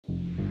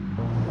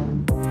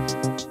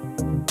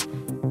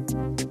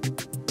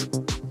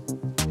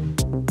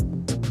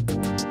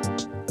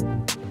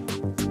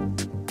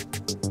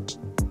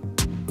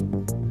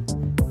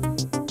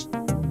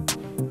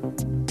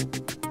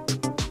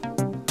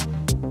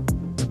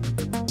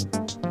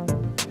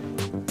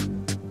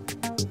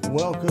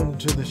Welcome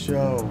to the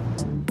show.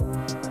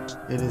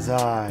 It is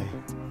I,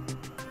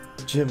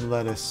 Jim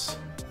Lettuce,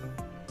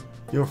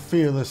 your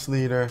fearless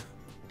leader.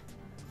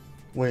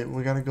 Wait,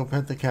 we gotta go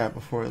pet the cat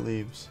before it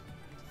leaves.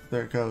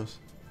 There it goes.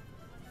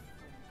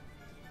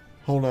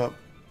 Hold up.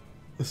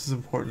 This is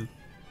important.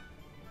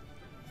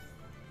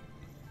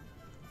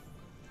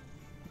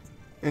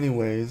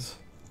 Anyways,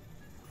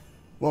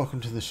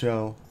 welcome to the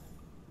show.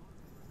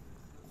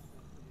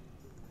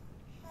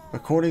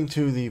 According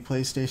to the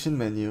PlayStation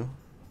menu,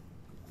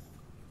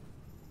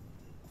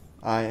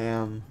 I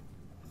am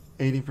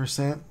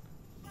 80%.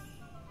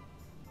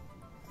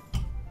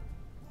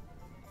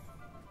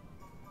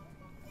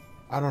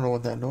 I don't know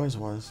what that noise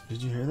was.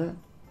 Did you hear that?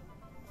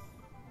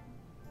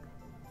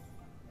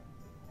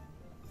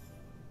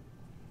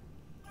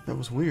 That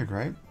was weird,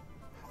 right?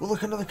 Oh,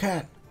 look, another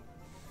cat!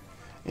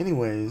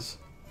 Anyways,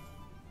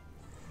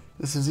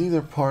 this is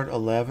either part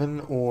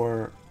 11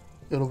 or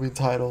it'll be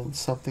titled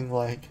something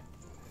like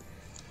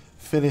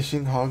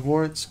Finishing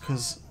Hogwarts,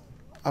 because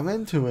I'm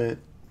into it,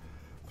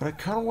 but I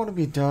kind of want to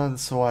be done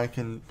so I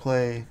can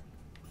play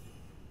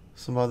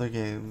some other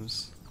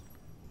games.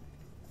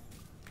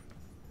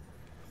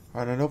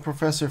 Alright, I know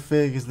Professor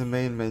Fig is the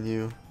main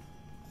menu,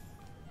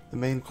 the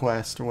main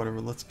quest or whatever.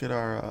 Let's get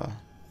our,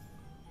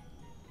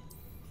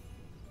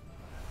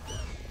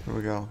 here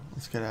we go.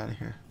 Let's get out of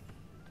here.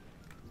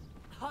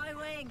 High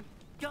wing,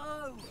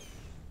 go!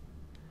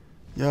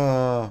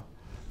 Yeah,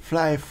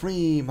 fly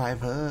free, my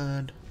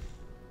bird.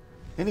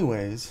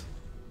 Anyways,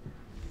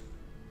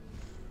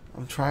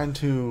 I'm trying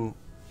to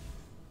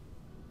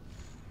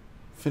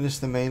finish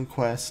the main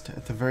quest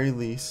at the very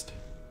least.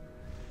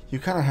 You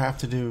kind of have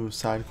to do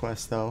side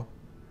quests though,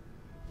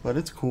 but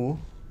it's cool.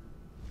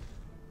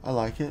 I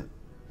like it.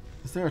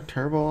 Is there a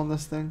turbo on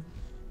this thing?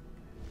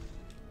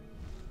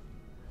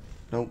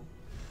 Nope.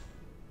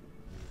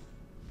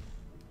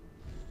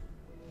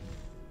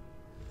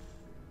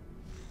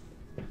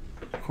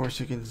 Of course,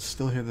 you can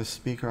still hear the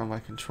speaker on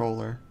my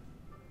controller.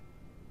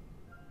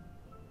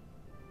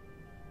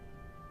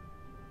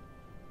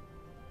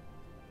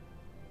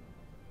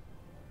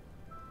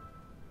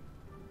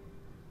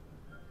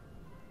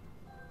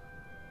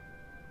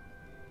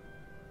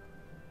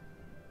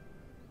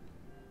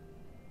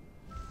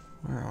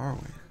 Where are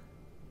we?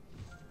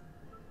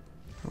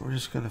 We're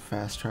just gonna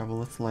fast travel.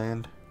 Let's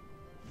land.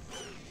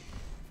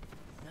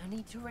 No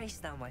need to race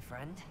now, my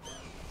friend.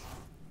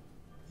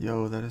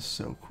 Yo, that is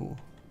so cool.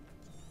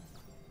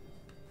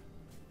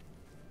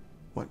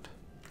 What?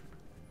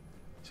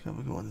 It's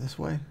gonna be going this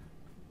way?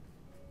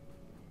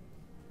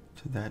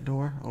 To that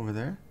door over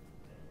there?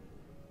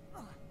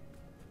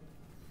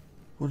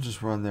 We'll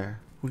just run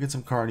there. We'll get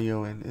some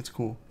cardio in. It's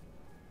cool.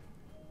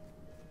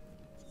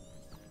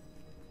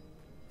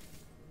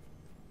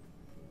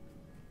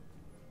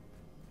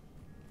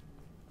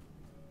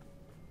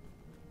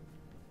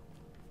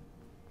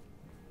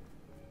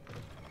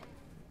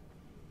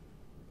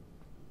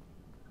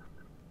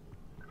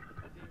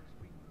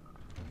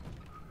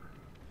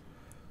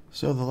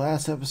 So the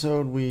last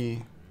episode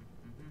we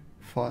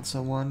fought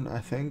someone, I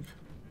think.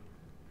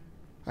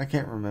 I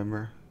can't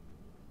remember.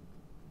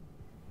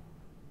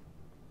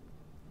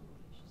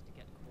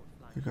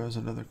 Here goes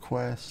another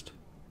quest.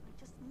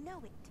 Just know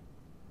it.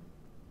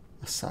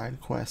 A side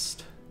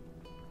quest.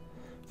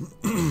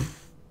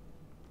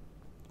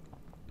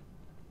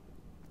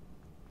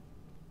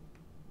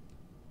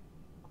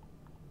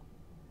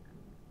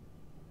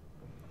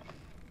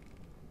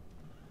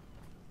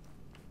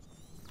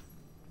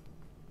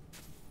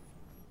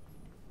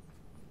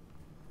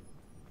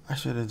 I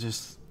should have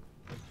just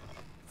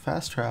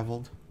fast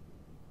traveled.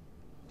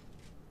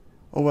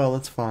 Oh well,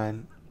 it's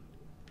fine.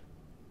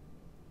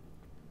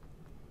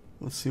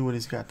 Let's see what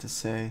he's got to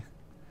say.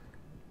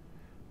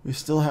 We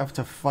still have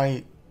to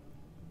fight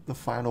the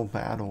final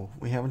battle.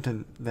 We haven't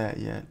done that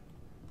yet.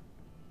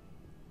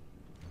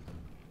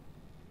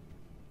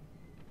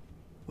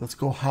 Let's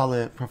go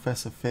holla at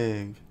Professor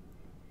Fig.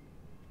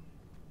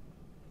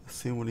 Let's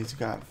see what he's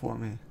got for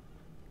me.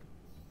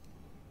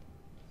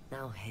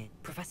 Now here,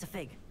 Professor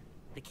Fig.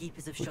 The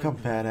keepers have Look shown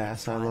how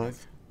badass I look.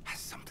 Has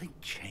something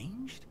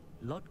changed?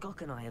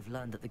 Lodgok and I have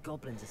learned that the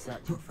goblins are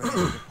searching for a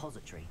new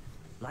repository,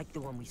 like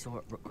the one we saw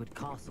at Rookwood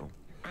Castle.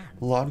 And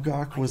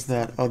Lodgok was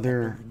that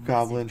other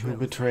goblin who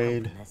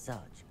betrayed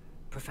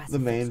the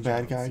main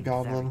bad guy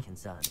goblin.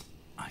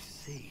 I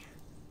see.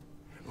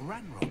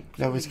 Ranrock.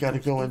 Now he's got to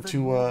go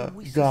into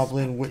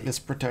goblin witness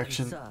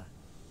protection.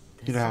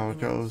 You know how it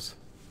goes.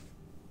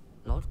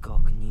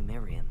 Lodgok knew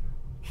Miriam.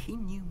 He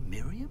knew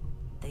Miriam?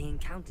 They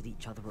encountered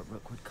each other at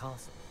Rookwood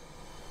Castle.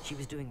 She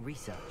was doing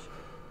research.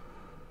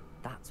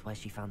 That's where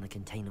she found the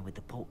container with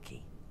the port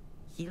key.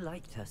 He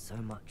liked her so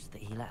much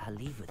that he let her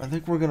leave with I him.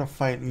 think we're gonna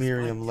fight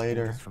Miriam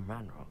later. From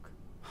Ranrock.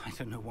 I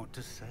don't know what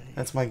to say.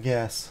 That's my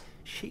guess.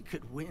 She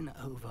could win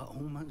over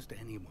almost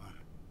anyone.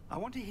 I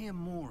want to hear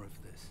more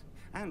of this.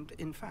 And,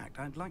 in fact,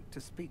 I'd like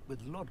to speak with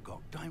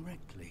Lodgok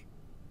directly.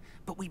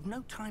 But we've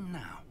no time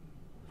now.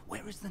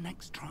 Where is the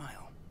next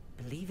trial?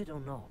 Believe it or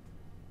not,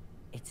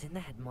 it's in the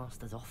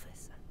headmaster's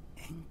office.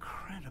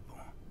 Incredible.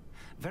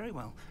 Very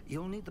well.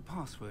 You'll need the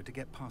password to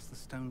get past the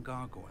stone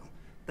gargoyle.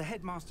 The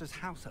headmaster's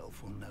house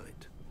elf will know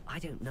it. I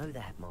don't know the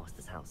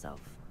headmaster's house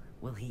elf.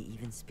 Will he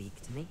even speak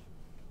to me?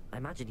 I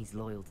imagine he's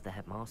loyal to the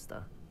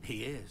headmaster.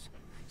 He is.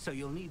 So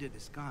you'll need a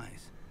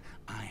disguise.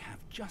 I have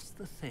just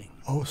the thing.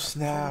 Oh,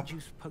 snap. A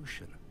polyjuice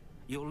potion.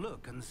 You'll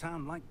look and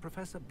sound like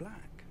Professor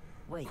Black.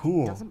 Wait,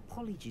 Cool. doesn't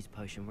polyjuice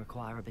potion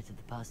require a bit of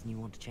the person you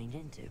want to change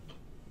into?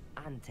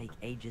 And take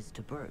ages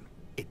to brew?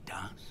 It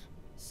does.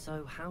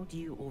 So how do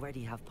you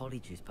already have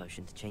polyjuice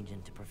potion to change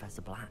into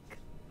Professor Black?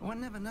 One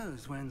never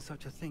knows when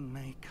such a thing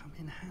may come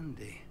in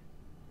handy.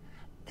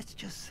 Let's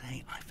just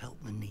say I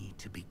felt the need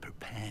to be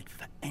prepared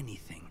for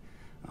anything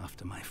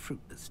after my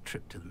fruitless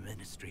trip to the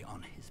ministry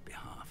on his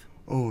behalf.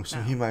 Oh, so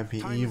Now, he might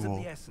be time is of evil.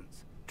 the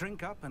essence.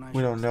 Drink up and I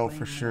We shall don't know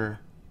explain for more. sure.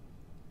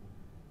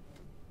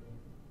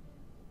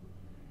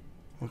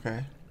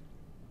 Okay.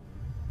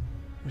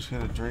 We're just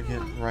gonna drink it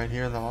right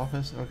here in the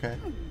office? Okay.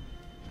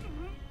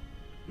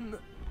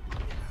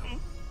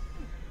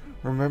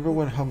 Remember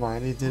when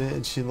Hermione did it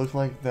and she looked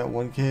like that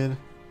one kid?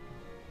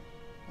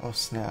 Oh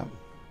snap.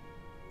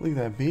 Look at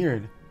that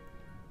beard.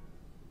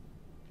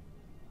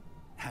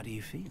 How do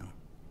you feel?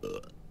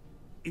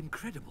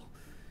 Incredible.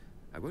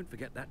 I won't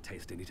forget that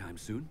taste anytime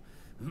soon.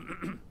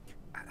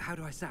 How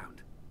do I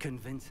sound?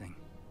 Convincing.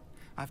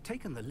 I've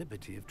taken the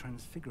liberty of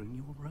transfiguring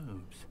your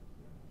robes.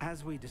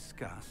 As we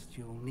discussed,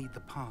 you'll need the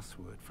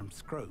password from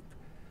Scrope,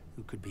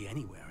 who could be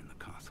anywhere in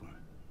the castle.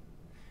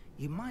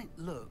 You might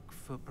look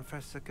for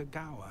Professor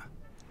Kagawa.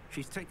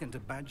 She's taken to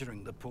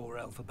badgering the poor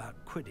elf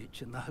about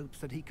Quidditch in the hopes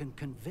that he can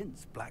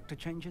convince Black to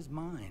change his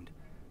mind.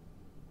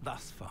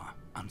 Thus far,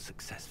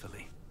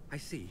 unsuccessfully. I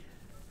see.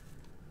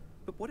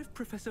 But what if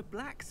Professor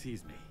Black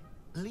sees me?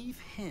 Leave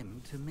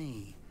him to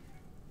me.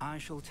 I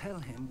shall tell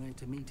him where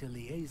to meet a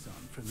liaison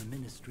from the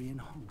ministry in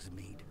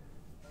Hogsmeade.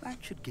 That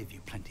should give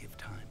you plenty of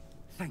time.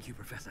 Thank you,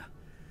 Professor.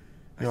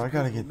 Yo, I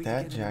gotta suppose we'll get meet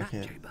that again in the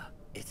jacket. chamber.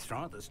 It's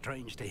rather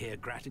strange to hear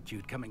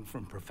gratitude coming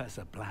from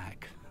Professor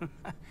Black.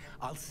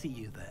 I'll see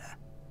you there.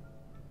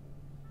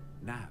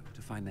 Now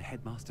to find the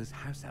headmaster's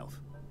house elf.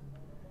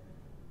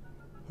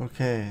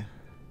 Okay.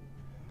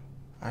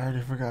 I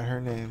already forgot her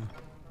name.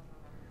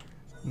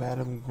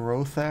 Madam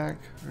Grothak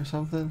or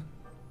something?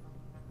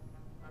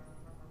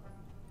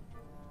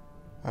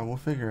 I will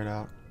figure it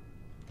out.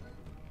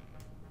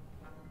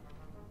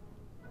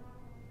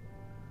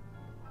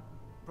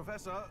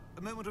 Professor,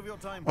 a moment of your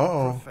time.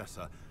 Uh-oh.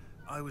 Professor,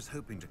 I was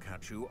hoping to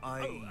catch you.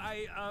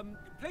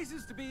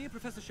 Places to be,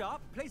 Professor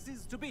Sharp.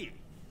 Places to be.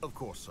 Of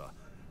course, sir.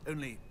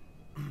 Only,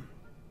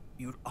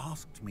 you'd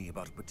asked me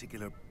about a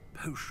particular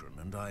potion,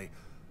 and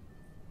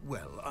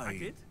well, I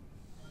did?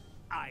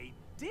 I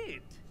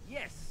did,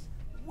 yes.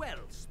 Well,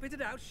 spit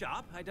it out,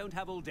 Sharp. I don't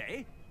have all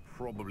day.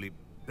 Probably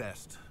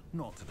best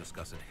not to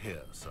discuss it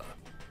here, sir.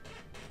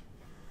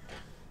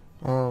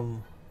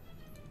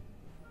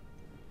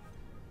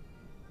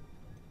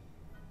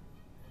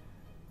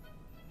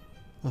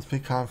 Let's be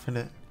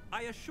confident.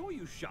 I assure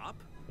you, Sharp,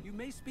 you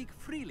may speak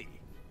freely.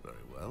 Very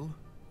well.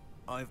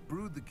 I've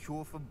brewed the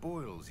cure for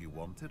boils you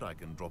wanted. I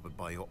can drop it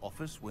by your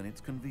office when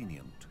it's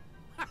convenient.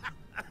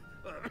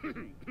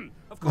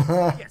 Of course,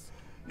 yes.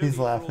 No He's need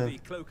for all laughing. the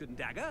cloak and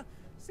dagger.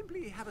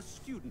 Simply have a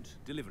student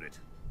deliver it.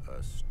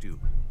 A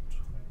student.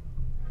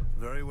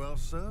 Very well,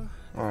 sir.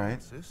 All right.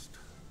 Insist.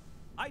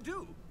 I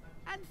do.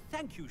 And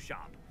thank you,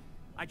 Sharp.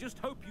 I just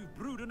hope you've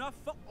brewed enough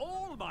for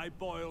all my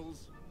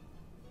boils.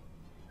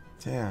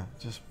 Damn,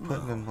 just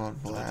putting him on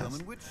To blast.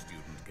 determine which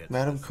student gets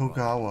Madam this one.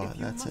 Kogawa, If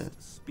you that's must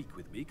it. speak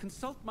with me,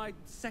 consult my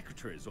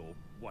secretaries or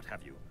what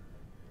have you.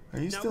 Are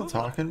you Now still move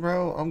along. talking,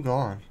 bro? I'm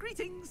gone.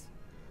 Greetings.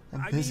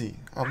 I'm I mean, busy.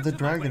 I'm out the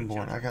of my way,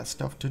 Dragonborn. chap. I got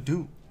stuff to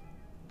do.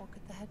 What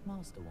could the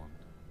headmaster want?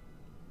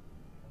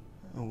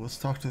 Oh, let's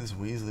talk to this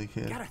Weasley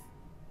kid. Gareth.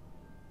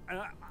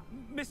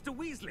 Mr.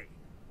 Weasley,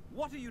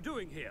 what are you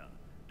doing here?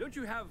 Don't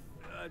you have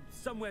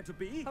somewhere to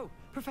be? Oh,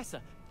 Professor.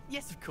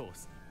 Yes, of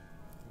course.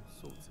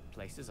 All sorts of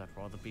places I'd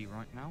rather be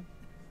right now.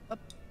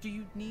 Do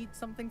you need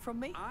something from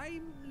me?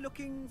 I'm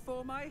looking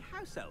for my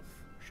house elf.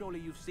 Surely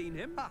you've seen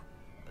him. Ah,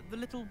 the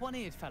little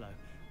one-eared fellow.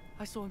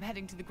 I saw him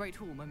heading to the Great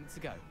Hall moments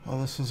ago. Oh,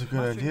 this was a good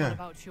Muttering on idea.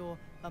 about your,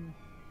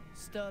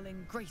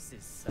 sterling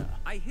graces, sir.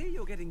 I hear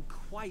you're getting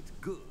quite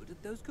good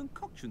at those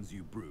concoctions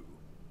you brew.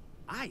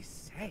 I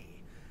say,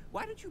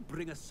 why don't you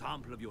bring a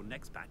sample of your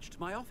next batch to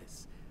my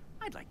office?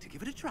 I'd like to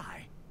give it a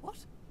try. What?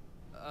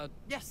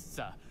 Yes,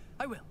 sir.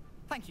 I will.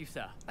 Thank you,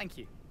 sir. Thank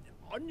you.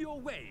 On your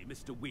way,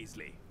 Mr.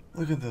 Weasley.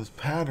 Look at those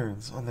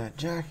patterns on that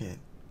jacket.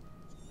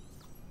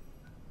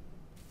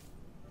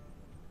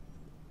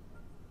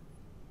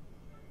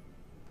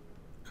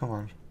 Come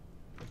on.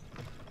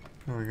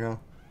 Here we go.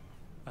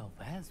 Well,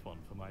 there's one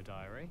for my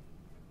diary.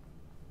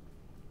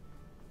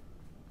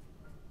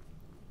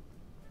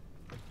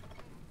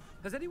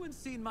 Has anyone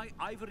seen my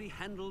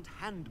ivory-handled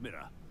hand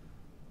mirror?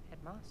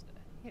 Headmaster?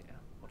 Here.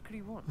 What could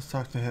he want? Let's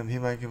talk to him. He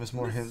might give us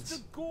more Mr. hints.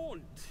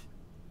 Gaunt,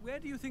 where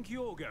do you think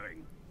you're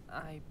going?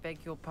 I beg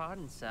your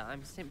pardon, sir.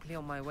 I'm simply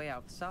on my way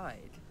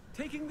outside.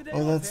 Taking the day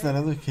Oh, off, that's eh? that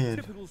other kid.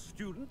 Typical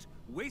student,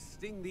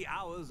 wasting the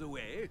hours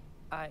away.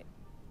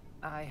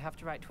 I have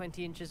to write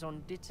 20 inches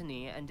on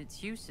Dittany and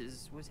its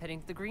uses was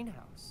heading to the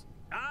greenhouse.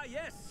 Ah,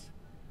 yes.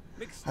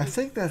 Mixed I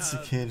think that's the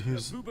with, kid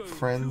who's Bubo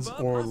friends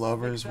Tuber or plus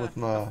lovers makes with a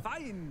my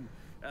fine,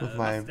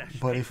 mustache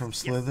buddy paste. from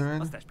Yes, Slytherin.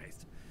 mustache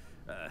paste.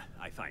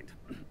 I find.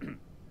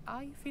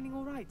 Are you feeling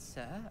all right,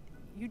 sir?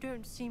 You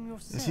don't seem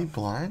yourself. Is he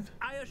blind?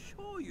 I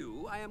assure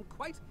you, I am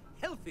quite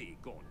healthy,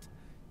 Gaunt.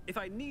 If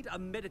I need a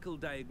medical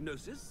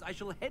diagnosis, I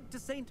shall head to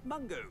St.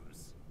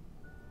 Mungo's.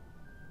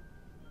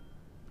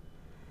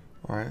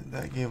 Alright,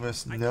 that gave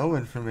us no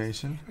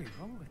information. Very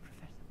wrong with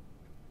Professor.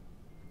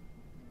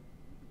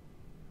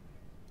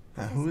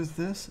 Now, who is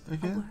this A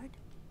again? word?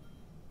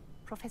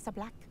 Professor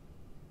Black?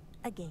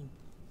 Again,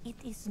 it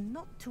is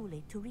not too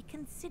late to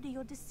reconsider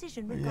your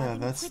decision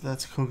regarding Yeah, that's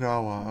Quidditch.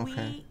 Kogawa.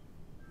 Okay.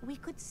 We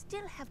could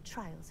still have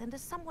trials and a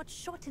somewhat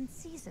shortened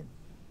season.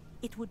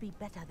 It would be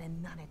better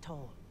than none at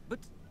all. But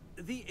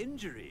the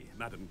injury,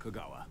 Madam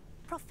Kogawa.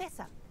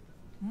 Professor,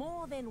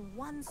 more than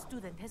one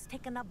student has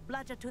taken a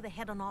bludger to the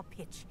head on our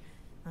pitch.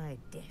 I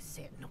dare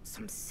say it knocked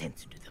some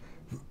sense into them.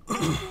 And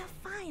we are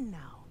fine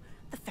now.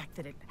 The fact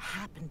that it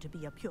happened to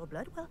be a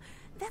pureblood, well,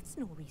 that's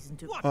no reason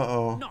to... What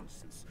Uh-oh.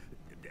 nonsense!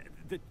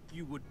 That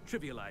you would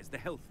trivialize the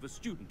health of a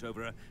student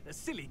over a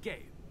silly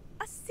game.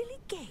 A silly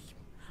game?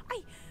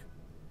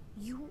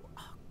 You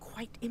are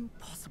quite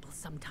impossible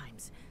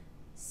sometimes.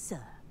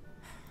 Sir,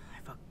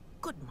 I've a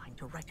good mind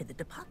to write to the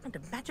Department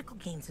of Magical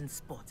Games and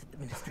Sports at the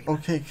Ministry.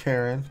 Okay,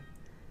 Karen.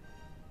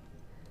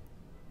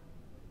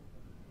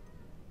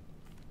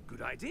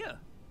 Good idea.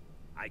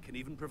 I can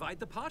even provide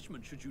the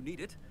parchment should you need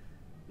it.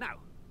 Now,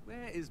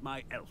 where is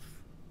my elf?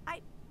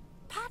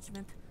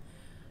 Parchment?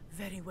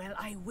 Very well,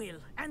 I will,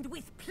 and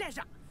with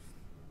pleasure.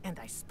 And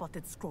I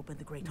spotted Scrope in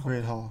the Great Hall.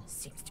 Great Hall.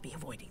 Seems to be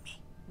avoiding me.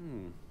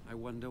 I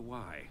wonder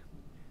why.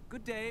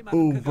 Good day, Madam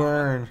Ooh, Kogawa.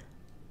 burn.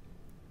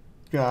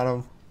 Got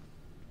him.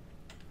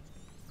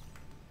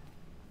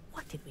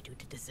 What did we do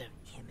to deserve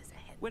him as a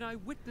head? When I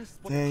witnessed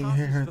what Dang, you passes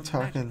hear her for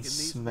talking magic in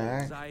these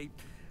smack?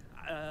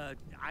 halls,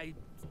 I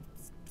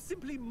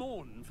simply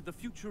mourn for the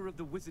future of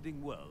the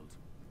wizarding world.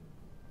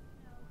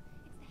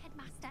 It's the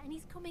headmaster, and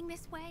he's coming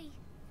this way.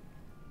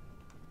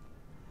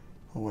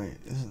 Oh wait,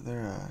 isn't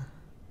there a...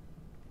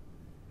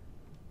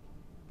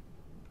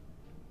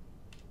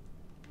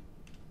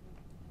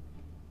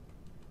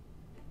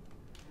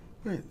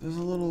 Wait, there's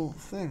a little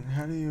thing.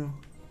 How do you...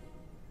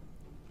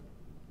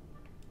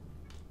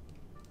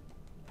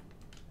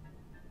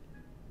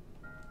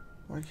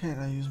 Why can't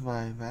I use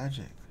my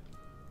magic?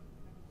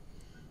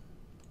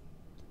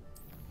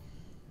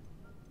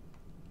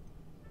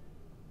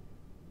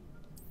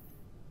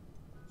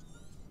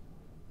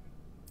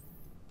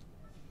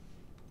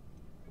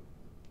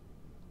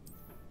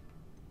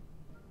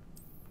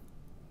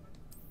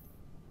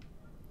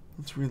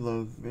 Let's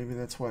reload. Maybe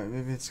that's why.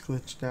 Maybe it's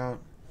glitched out.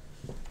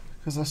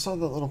 Because I saw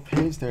that little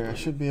page there. I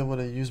should be able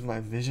to use my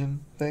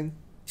vision thing.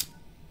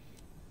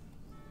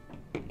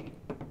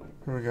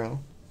 Here we go.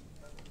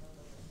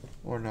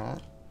 Or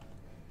not.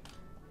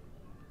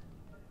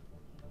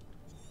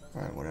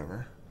 Alright,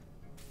 whatever.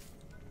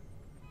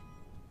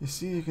 You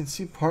see, you can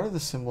see part of the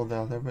symbol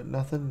down there, but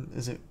nothing.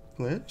 Is it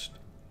glitched?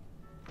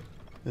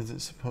 Is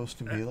it supposed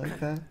to be like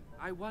that?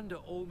 I wonder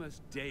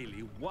almost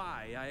daily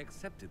why I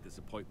accepted this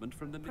appointment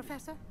from the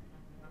Professor,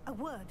 a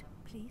word,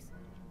 please.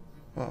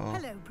 Uh-oh.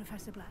 Hello,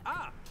 Professor Black.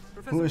 Ah,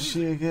 Professor Who is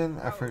she Weasley. again?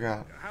 I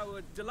forgot. How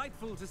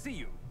delightful to see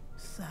you.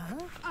 Sir?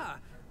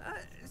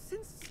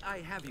 Since I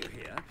have you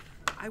here,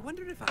 I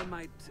wonder if I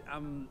might,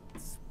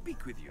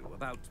 speak with you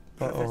about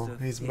Uh-oh,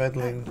 Professor he's Fig.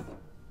 meddling.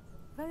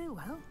 Very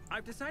well.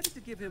 I've decided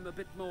to give him a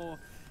bit more,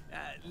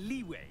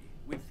 leeway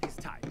with his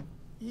time.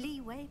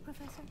 Leeway,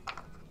 Professor?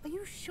 Are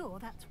you sure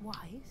that's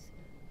wise?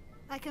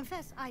 I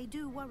confess I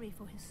do worry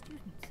for his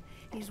students.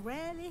 He's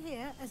rarely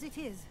here as it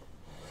is.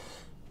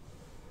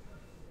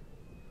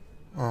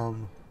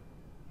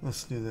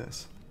 Let's do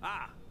this.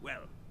 Ah,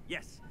 well,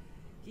 yes.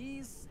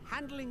 He's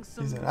handling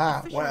some He said,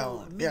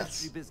 official ministry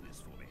yes.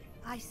 business for me.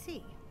 I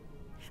see.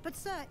 But,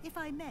 sir, if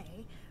I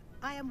may,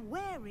 I am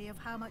wary of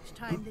how much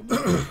time the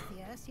new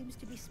Mafia seems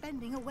to be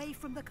spending away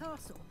from the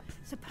castle,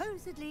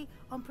 supposedly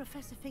on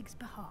Professor Fig's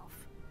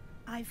behalf.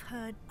 I've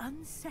heard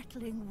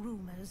unsettling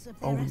rumors of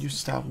their Oh, would you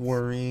stop escapades.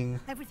 worrying?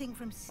 Everything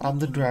from I'm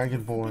the sneaking into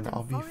Dragonborn. Forbidden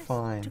I'll be Forest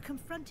fine. to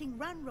confronting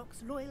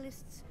Ranrock's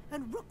loyalists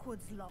and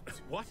Rookwood's lot.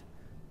 What?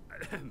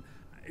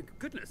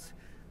 Goodness.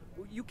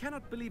 You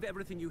cannot believe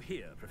everything you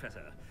hear,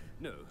 Professor.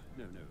 No,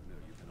 you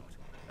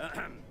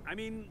cannot. I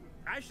mean,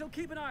 I shall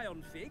keep an eye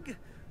on Fig.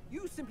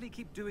 You simply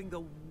keep doing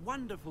the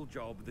wonderful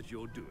job that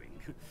you're doing.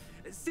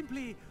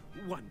 Simply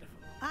wonderful.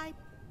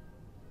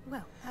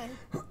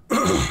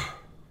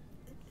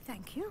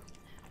 Thank you.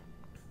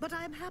 But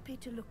I'm happy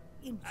to look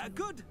into...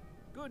 Good.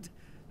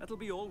 That'll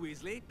be all,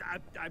 Weasley.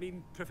 I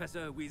mean,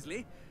 Professor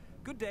Weasley.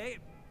 Good day.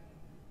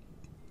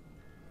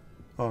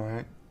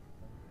 Alright.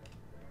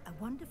 A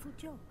wonderful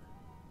job.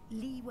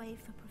 Leeway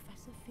for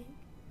Professor Fig.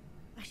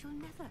 I shall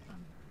never...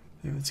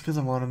 Maybe it's because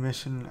I'm on a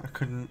mission. I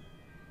couldn't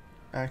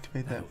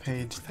activate that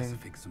page thing.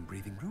 Fig some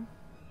breathing room.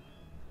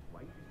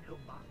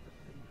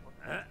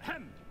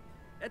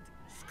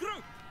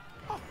 Screw!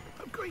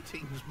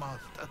 Greetings,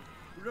 Master.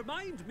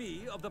 Remind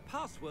me of the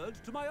password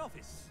to my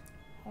office.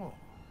 Oh,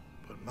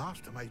 but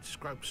Master made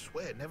Scrope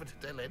swear never to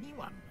tell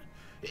anyone.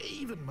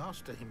 Even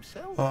Master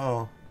himself.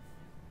 Uh-oh.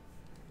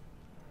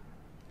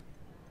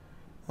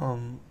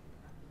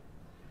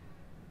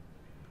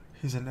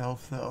 He's an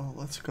elf, though.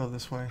 Let's go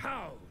this way.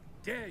 How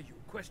dare you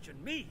question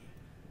me?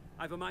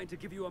 I've a mind to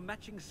give you a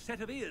matching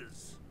set of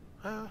ears.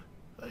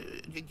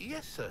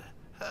 Yes, sir.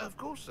 Of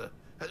course, sir.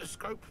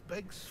 Scrope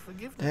begs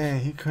forgiveness. Dang,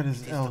 he cut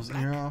his It is elf's the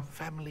Black ear off.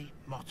 Family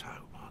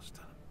motto,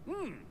 Master.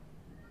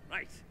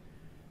 Right.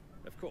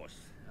 Of course.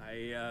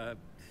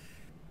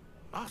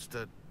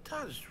 Master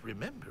does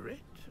remember it.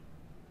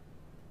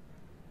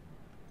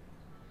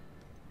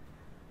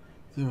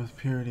 Do with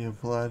purity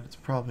of blood. It's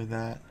probably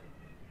that.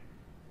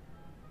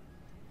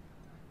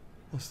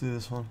 Let's do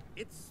this one.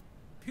 It's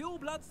pure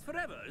bloods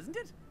forever, isn't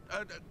it?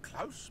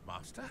 Close,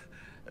 Master.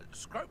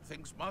 Scrope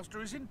thinks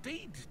Master is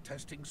indeed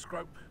testing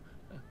Scrope.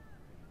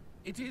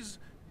 It is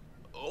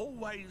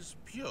always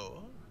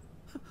pure.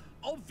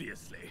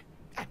 Obviously.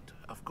 And,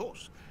 of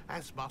course,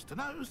 as Master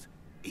knows,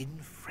 in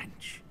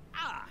French.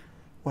 Ah.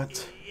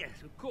 What?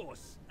 Yes, of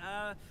course.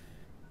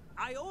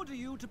 I order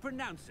you to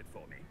pronounce it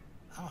for me.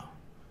 Oh,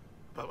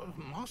 but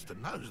Master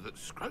knows that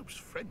Scrope's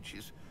French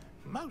is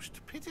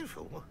most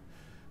pitiful.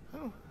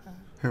 Oh,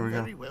 Here we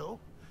go. very well.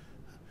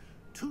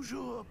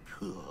 Toujours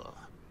pur.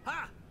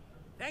 Ha!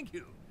 Thank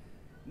you.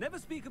 Never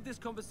speak of this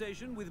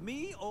conversation with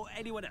me or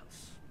anyone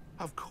else.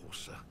 Of course,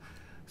 sir.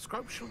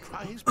 Scrope shall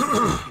try his best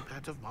to keep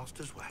out of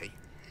Master's way.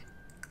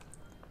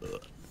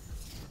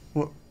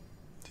 What?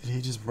 Did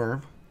he just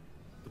burp?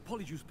 The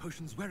polyjuice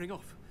potion's wearing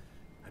off.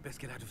 I best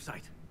get out of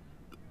sight.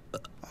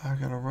 I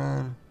gotta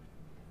run.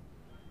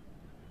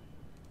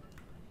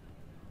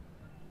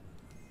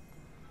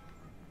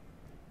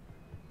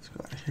 Let's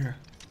go out of here.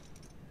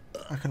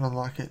 I can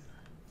unlock it.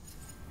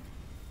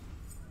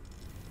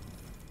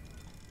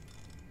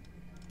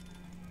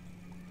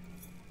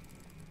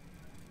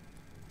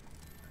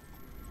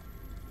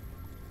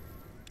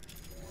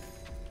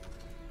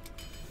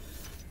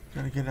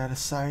 Gotta get out of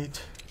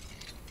sight.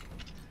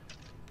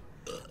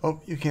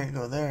 Oh, you can't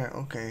go there.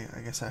 Okay,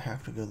 I guess I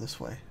have to go this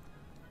way.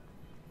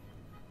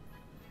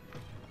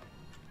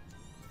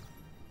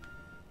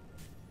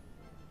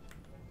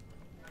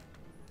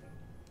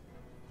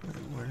 Wait,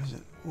 where is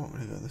it? Want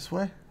me to go this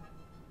way?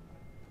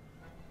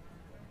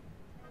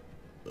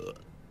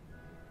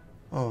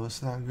 Oh,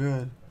 it's not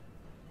good.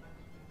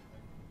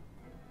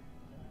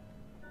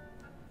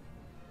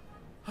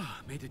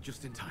 Made it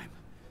just in time.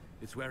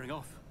 It's wearing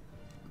off.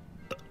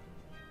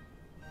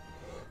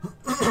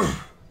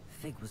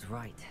 Fig was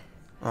right.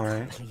 Alright. I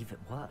can't believe it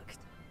worked.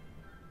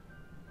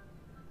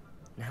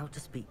 Now to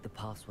speak the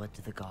password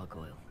to the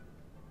gargoyle.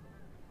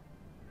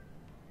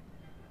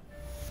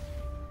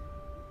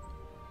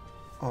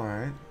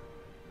 Alright.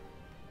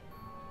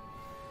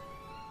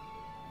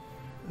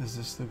 Is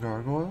this the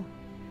gargoyle?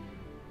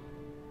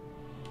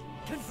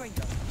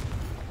 Confringo.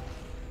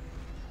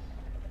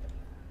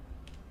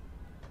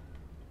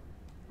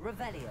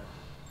 Revelio.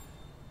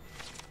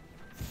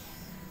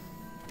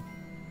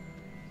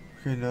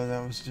 Okay, no,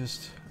 that was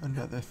just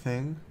another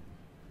thing.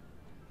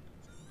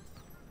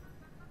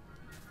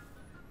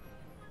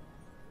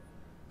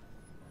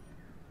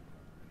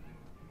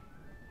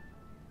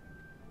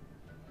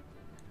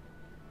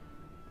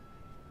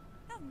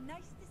 How nice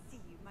to see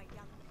you, my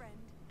young friend.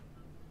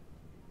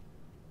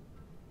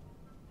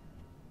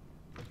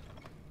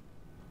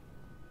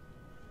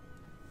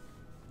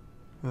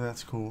 Oh,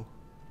 that's cool.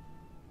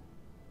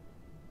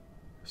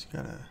 Just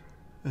gotta...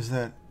 Is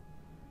that...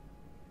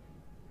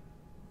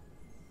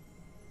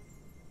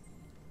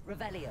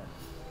 Revelio.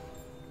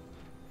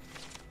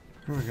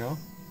 Here we go.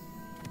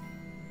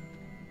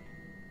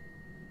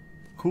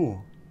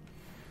 Cool.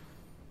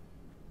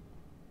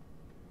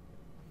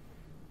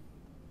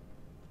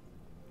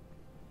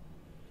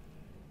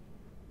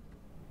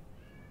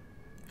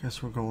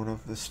 Guess we're going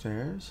up the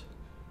stairs.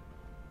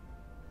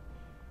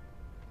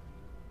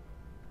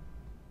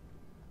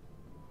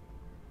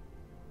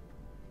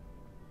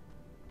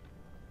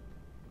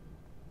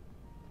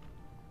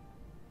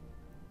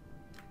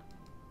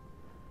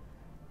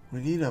 We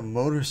need a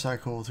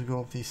motorcycle to go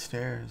up these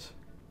stairs.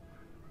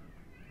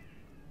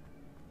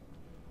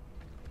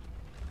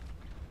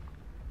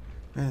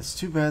 Man, it's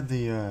too bad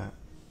the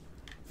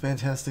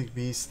Fantastic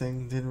Beasts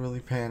thing didn't really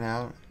pan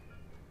out.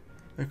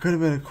 It could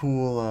have been a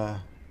cool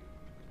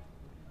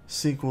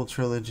sequel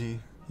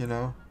trilogy, you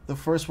know? The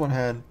first one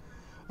had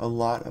a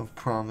lot of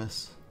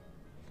promise.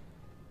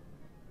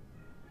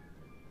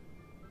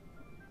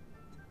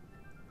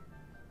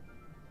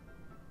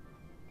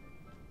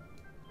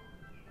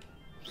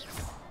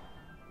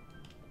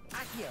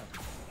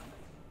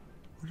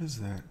 What is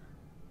that?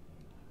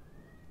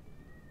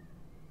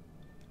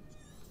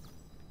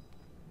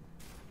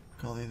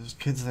 Golly, those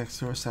kids next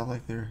door sound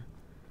like they're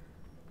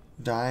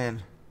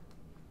dying.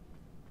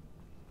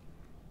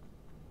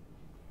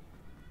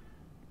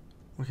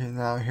 Okay,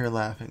 now I hear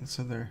laughing,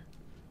 so they're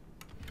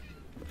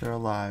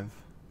alive.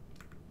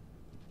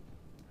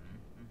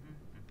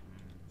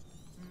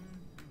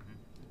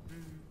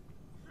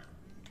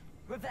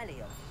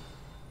 Revelio.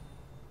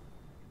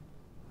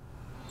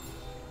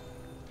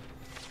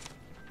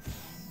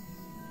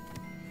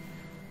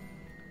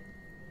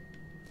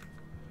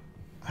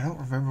 I don't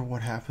remember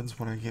what happens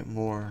when I get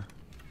more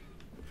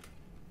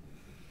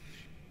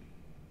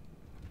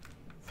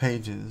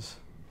pages.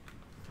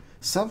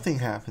 Something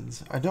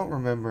happens. I don't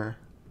remember.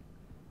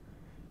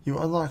 You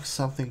unlock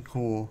something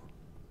cool.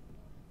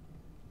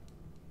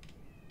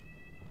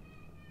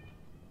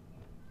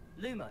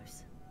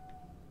 Lumos.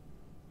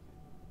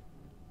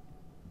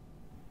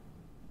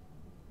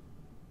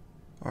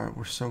 Alright,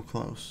 we're so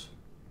close.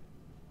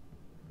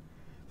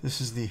 This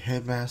is the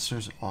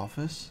headmaster's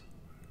office.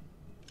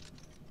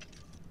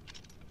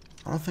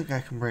 I don't think I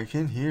can break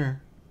in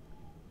here.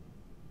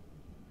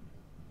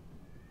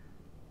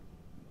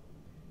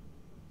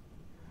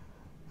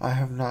 I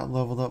have not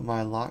leveled up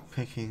my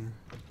lockpicking.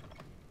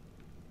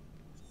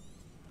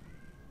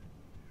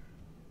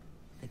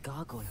 The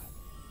gargoyle.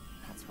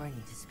 That's where I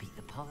need to speak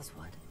the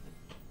password.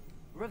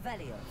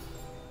 Revelio.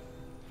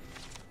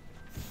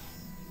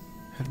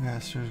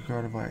 Headmaster is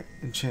guarded by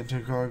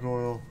enchanted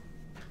gargoyle.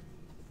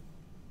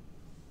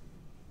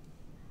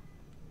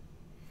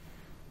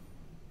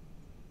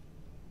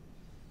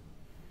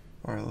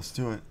 Alright, let's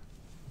do it.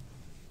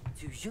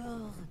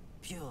 Toujours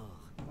pure.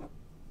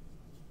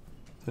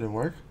 Did it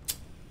work?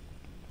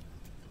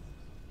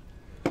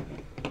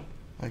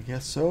 I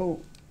guess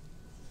so.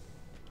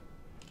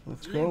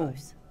 Let's go.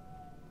 Lumos.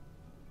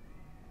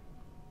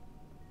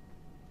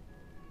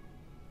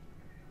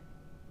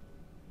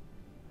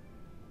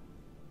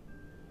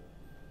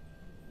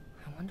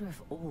 I wonder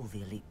if all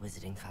the elite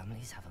wizarding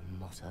families have a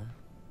motto.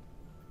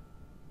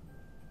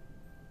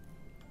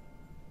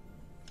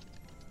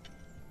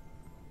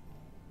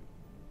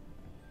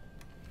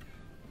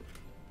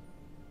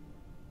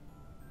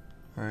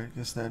 Alright,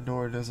 guess that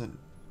door doesn't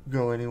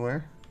go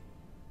anywhere.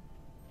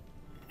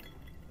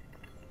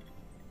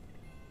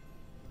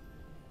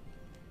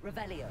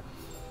 Revelio.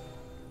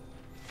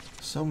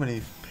 So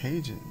many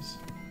pages.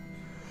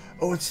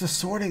 Oh, it's the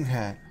sorting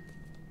hat.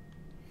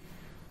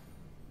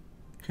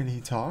 Can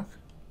he talk?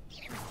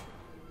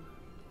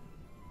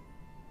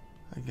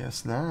 I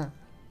guess not.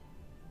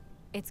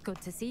 It's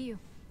good to see you.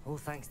 All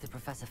thanks to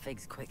Professor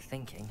Fig's quick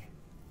thinking.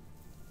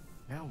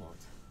 Now what?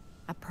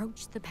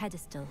 Approach the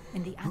pedestal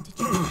in the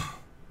antechamber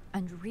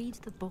and read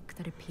the book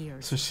that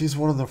appears. So she's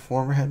one of the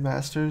former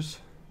headmasters?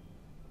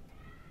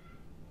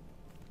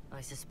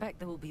 I suspect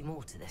there will be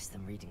more to this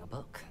than reading a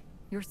book.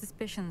 Your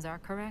suspicions are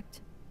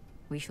correct.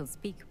 We shall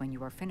speak when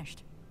you are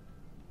finished.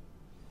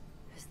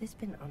 Has this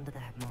been under the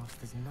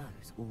headmaster's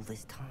nose all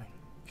this time?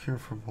 Cure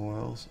for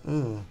boils.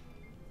 Ugh.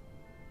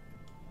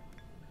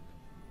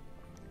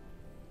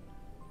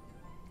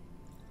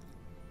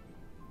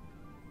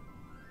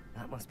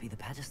 That must be the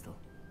pedestal.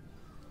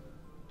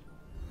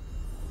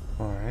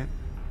 Alright.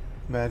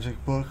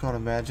 Magic book on a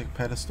magic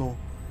pedestal.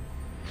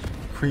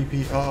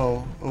 Creepy.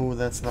 Uh-oh. Oh,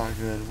 that's not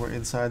good. We're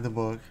inside the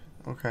book.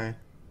 Okay.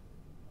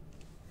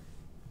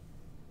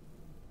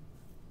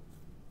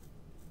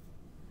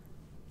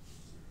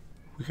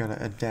 We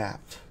gotta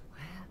adapt.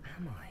 Where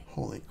am I?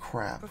 Holy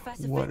crap.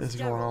 Professor What is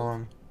going Fitzgerald?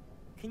 on?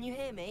 Can you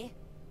hear me?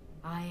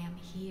 I am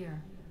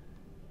here.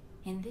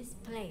 In this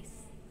place,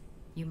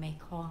 you may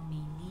call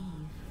me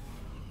Neve.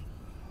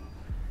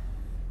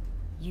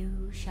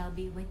 You shall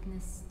be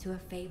witness to a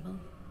fable.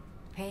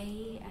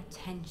 Pay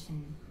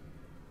attention.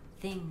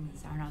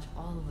 Things are not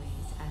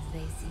always as they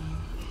seem.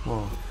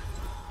 Whoa.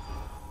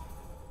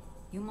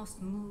 You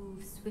must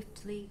move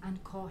swiftly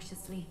and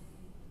cautiously.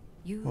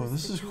 Use Whoa,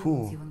 this the is tools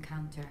cool. you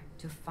encounter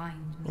to find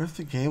me. What if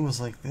the game was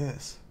like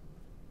this?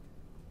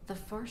 The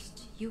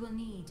first you will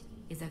need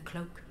is a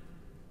cloak.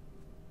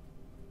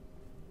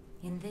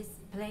 In this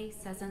place,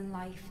 as in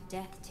life,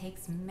 death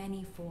takes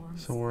many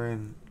forms. So we're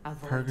in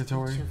Avoid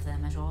purgatory? each of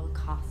them at all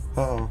costs.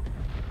 Uh-oh.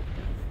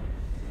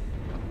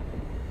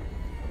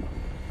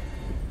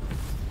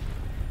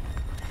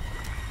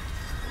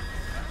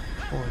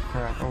 Holy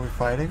crap, are we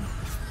fighting?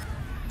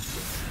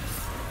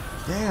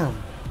 Damn!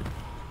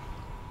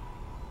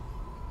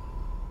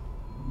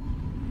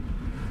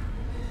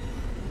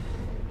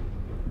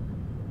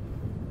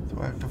 Do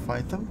I have to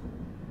fight them?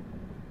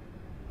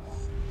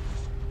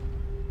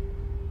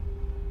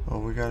 Oh,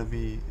 we gotta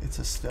be... It's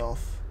a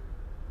stealth.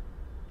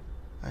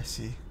 I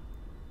see.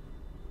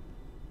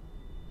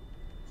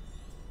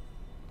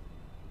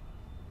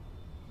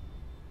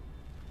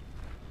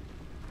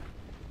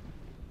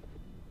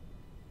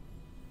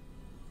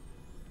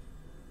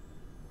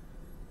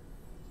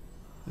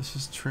 This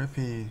is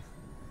trippy.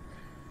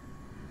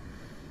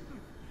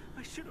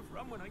 I should have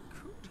run when I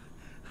could.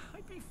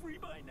 I'd be free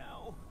by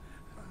now.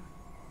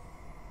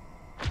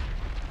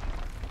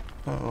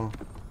 Uh-oh.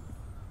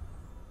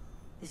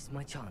 This is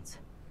my chance.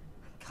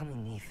 I'm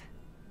coming, Neve.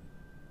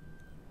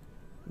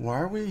 Why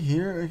are we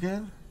here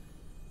again?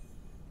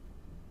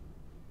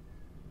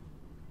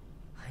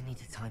 I need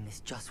to time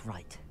this just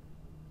right.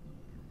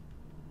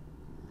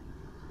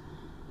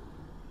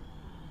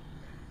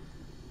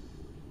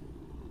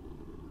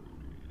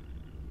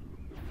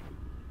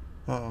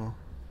 Uh-oh.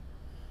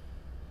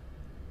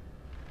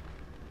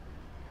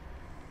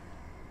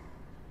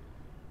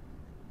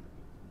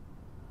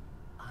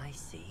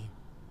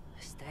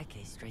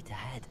 staircase straight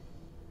ahead.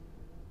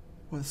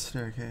 What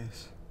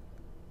staircase?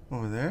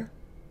 Over there?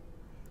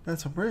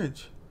 That's a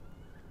bridge.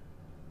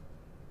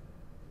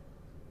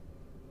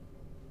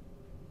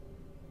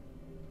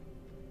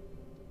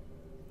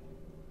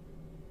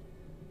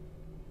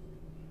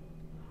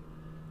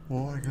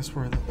 Well, I guess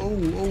we're in the...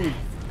 Oh!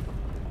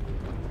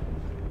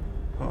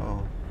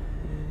 Uh-oh.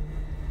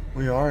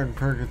 We are in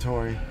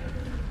purgatory.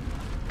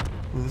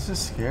 Well, this is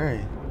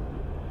scary.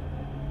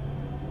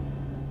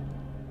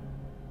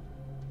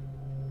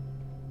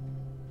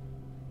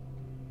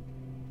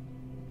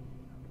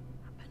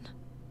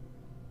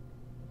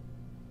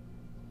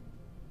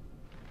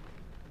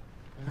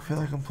 I feel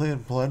like I'm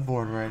playing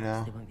Bloodborne right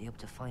now. They won't be able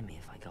to find me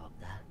if I go up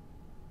there.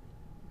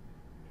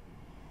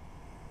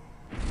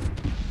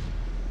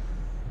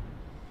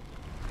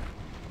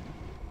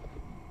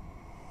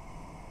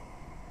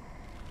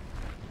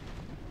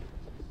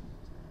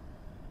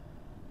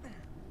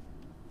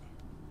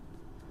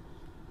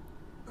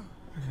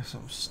 I guess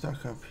I'm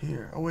stuck up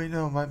here. Oh wait,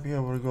 no, I might be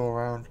able to go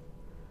around.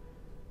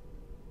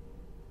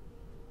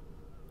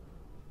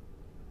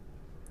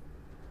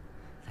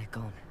 They're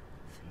gone.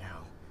 For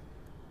now.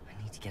 I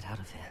need to get out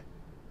of here.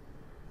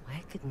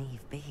 Where could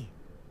Neve be?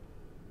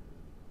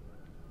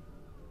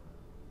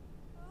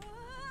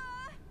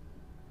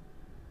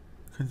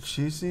 Could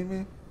she see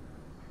me?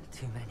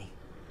 Too many.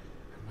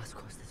 I must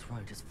cross this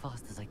road as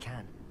fast as I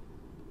can.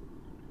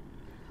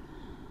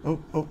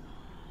 Oh,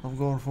 I'm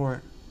going for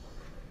it.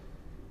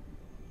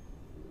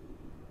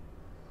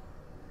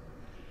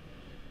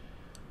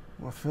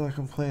 Well, I feel like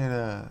I'm playing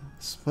a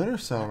Splinter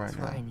Cell right now. That's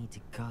where I need to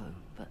go,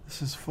 but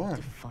this is I fun. have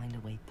to find a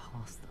way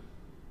past them.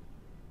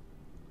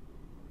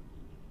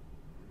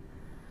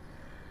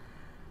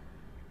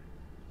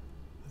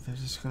 They're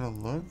just gonna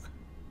look?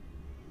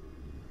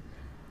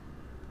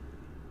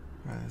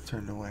 Right, they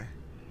turned away.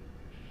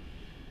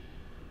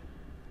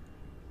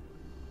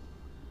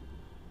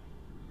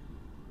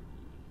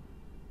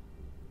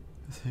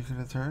 Is he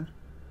gonna turn?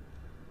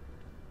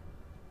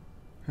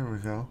 Here we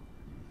go.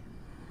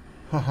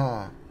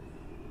 Haha.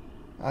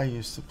 I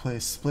used to play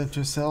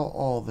Splinter Cell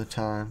all the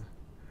time.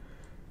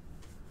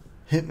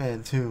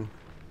 Hitman 2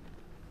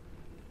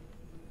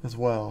 as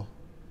well.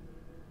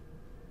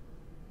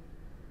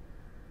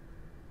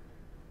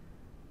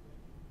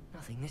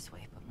 Nothing this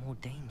way, but more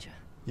danger.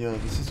 Yo,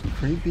 this is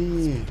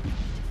creepy.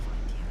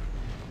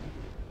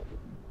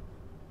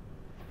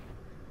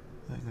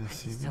 They're gonna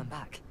see me. Turn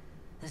back.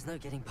 There's no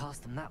getting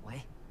past them that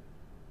way.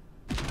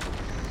 That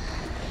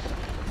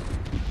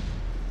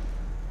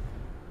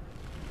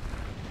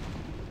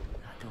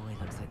doorway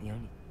looks like the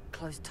only...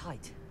 closed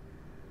tight.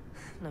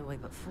 No way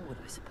but forward,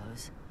 I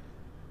suppose.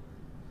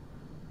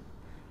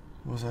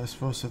 Was I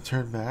supposed to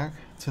turn back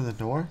to the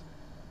door?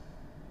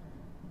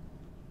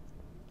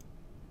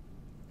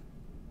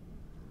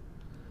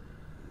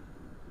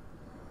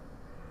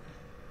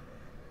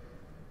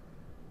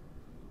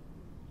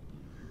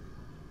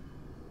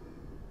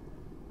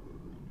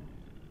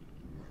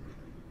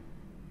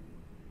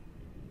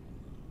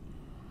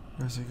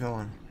 Where's he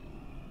going?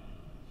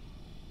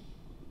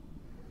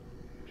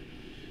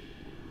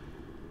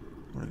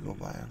 I'm gonna go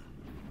by him.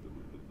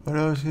 Oh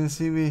no, he's gonna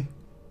see me.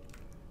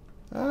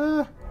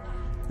 Ah!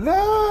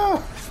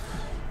 No!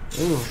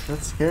 Ooh,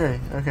 that's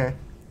scary. Okay.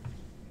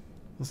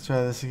 Let's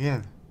try this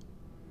again.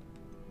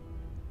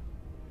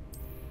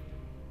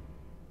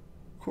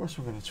 Of course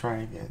we're gonna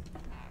try again.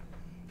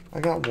 I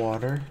got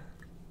water.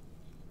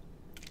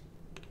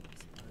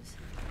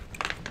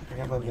 I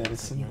got my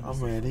medicine. I'm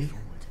ready.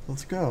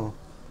 Let's go.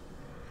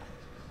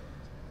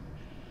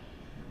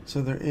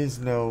 So there is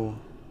no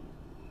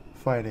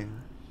fighting.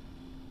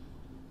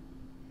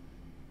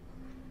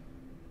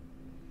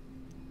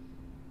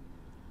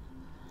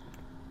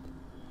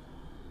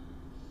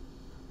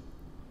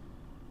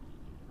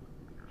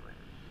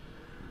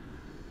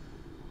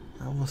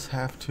 I almost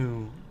have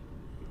to...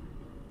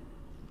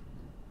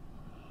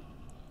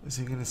 Is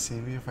he gonna see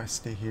me if I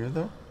stay here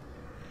though?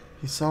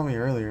 He saw me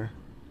earlier.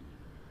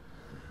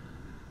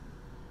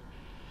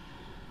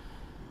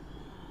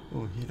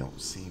 Oh, he don't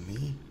see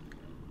me.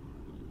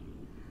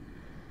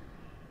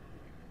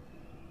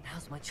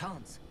 Now's my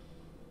chance.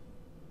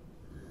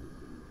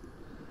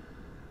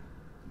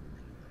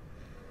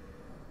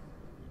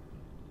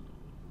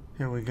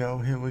 Here we go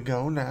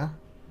now.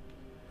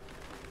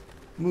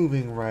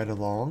 Moving right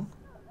along.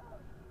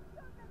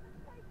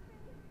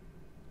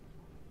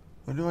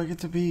 When do I get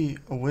to be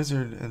a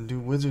wizard and do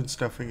wizard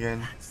stuff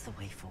again? That's the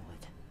way forward.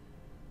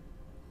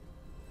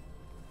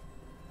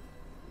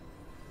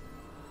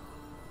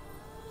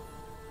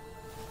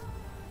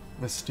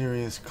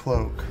 Mysterious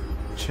cloak.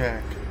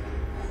 Check.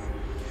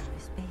 Can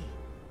this be?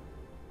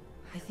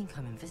 I think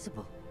I'm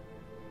invisible.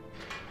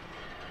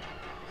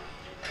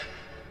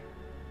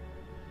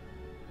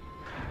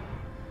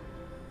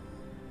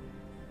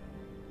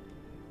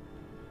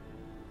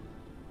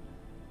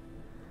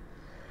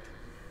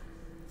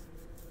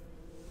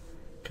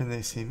 Can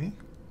they see me?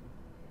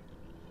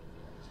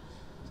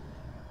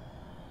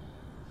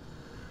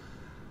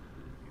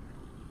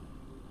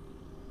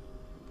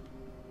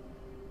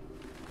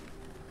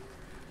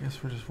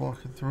 Guess we're just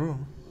walking through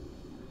 'em.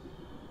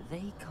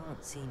 They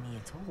can't see me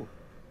at all.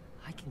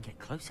 I can get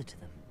closer to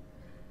them.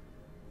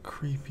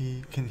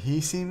 Creepy. Can he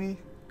see me?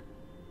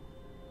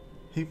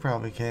 He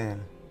probably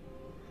can.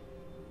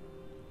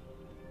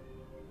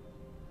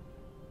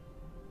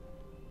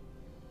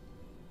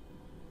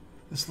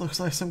 This looks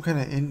like some kind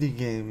of indie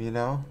game, you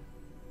know?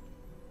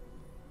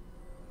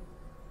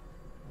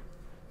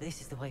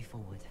 This is the way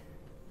forward.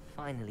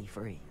 Finally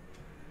free.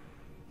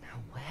 Now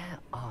where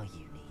are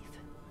you, Neve?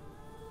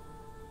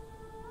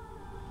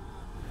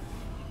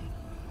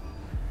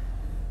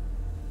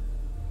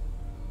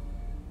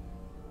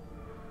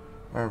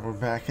 Alright, we're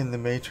back in the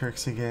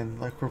Matrix again,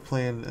 like we're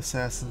playing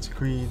Assassin's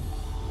Creed.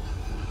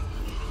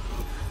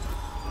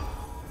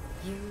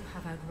 You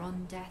have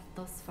outrun death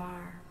thus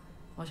far,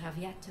 but have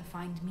yet to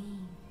find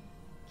me.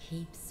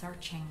 Keep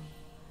searching,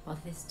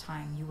 but this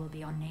time you will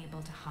be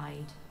unable to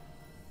hide.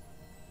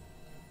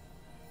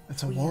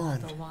 It's a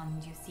wand. The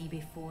wand you see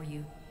before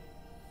you.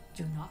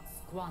 Do not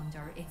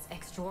squander its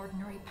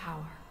extraordinary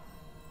power.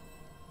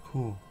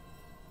 Cool.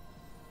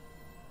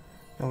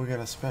 Now we got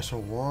a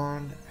special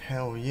wand.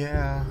 Hell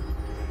yeah.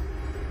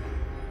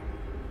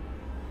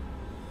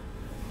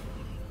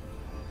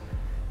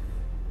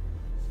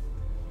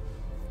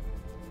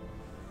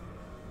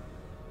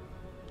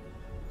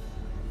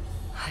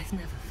 I've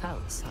never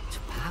felt such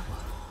power.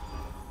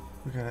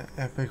 We got an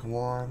epic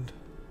wand.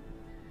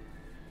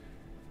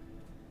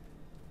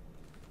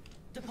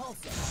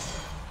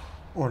 Depulsor.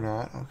 Or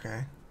not,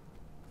 okay.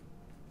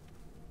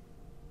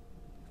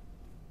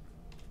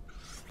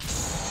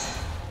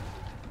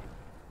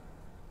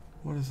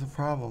 What is the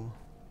problem?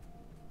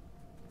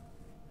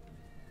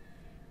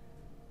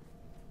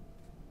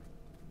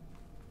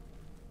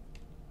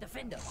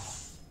 Defender.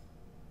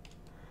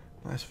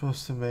 Am I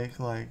supposed to make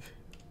like...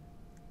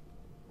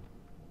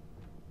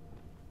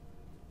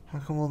 How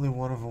come only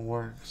one of them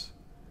works?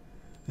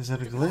 Is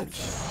it a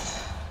glitch?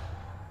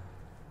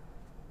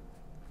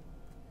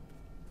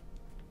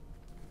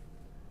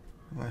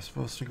 Am I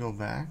supposed to go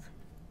back?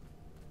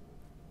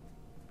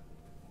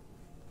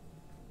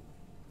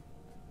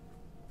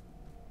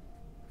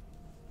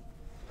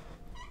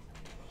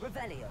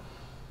 Revelio.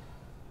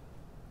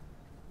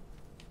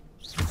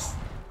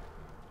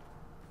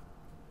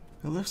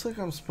 It looks like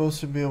I'm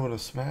supposed to be able to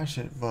smash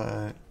it,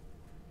 but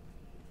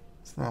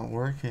it's not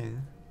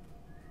working.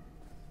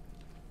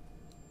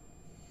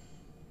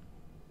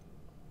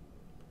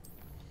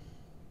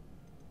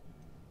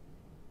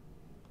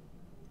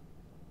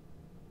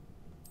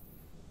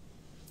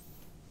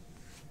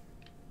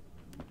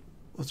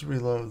 Let's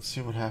reload,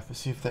 see what happens,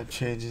 see if that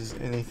changes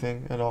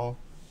anything at all.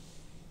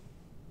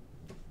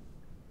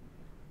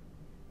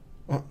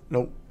 Oh,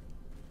 nope.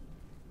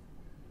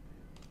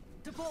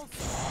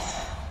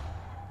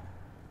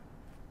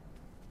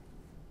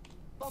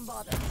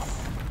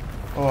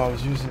 Oh, I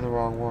was using the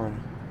wrong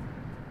one.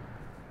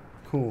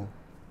 Cool.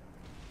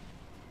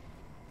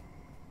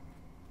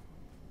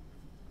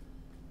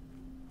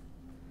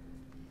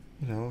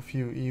 You know, a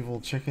few evil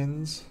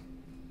chickens.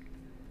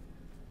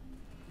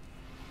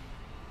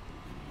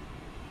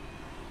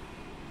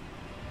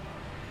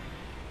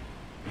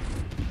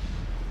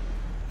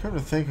 Come to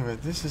think of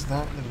it, this is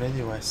not the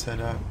menu I set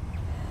up.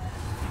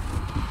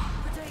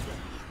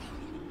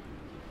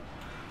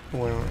 Oh,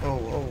 wait, wait,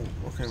 oh,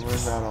 okay, we're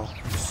in battle.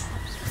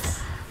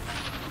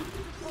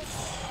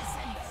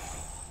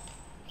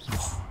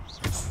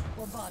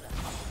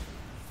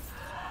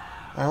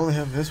 I only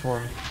have this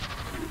one.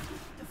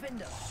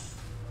 Defender.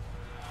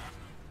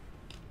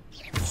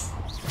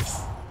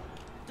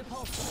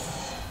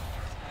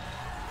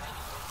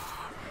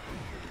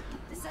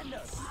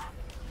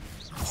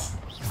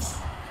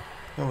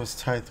 That was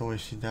tight the way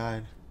she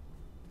died.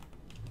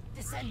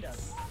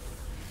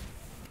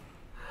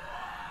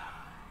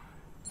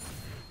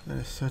 That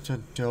is such a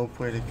dope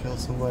way to kill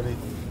somebody.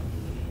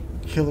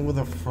 Kill him with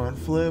a front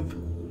flip.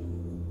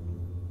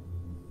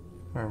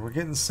 Alright, we're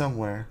getting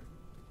somewhere.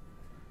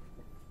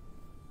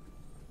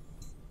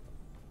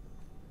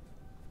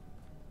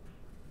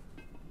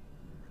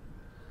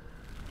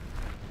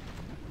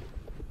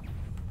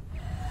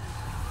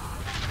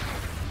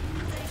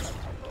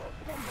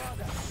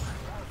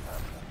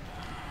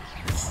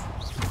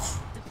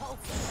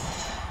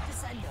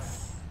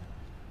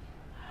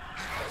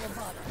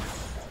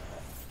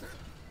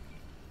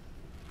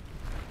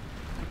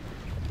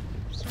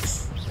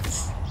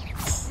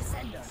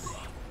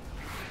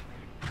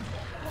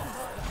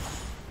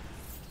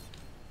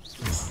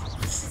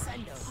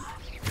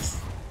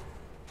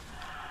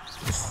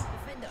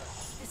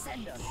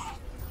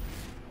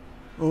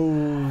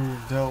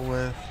 Oh, dealt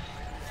with.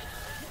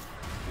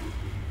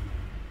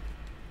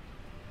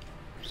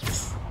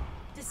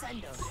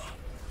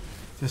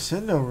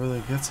 Descendo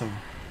really gets him.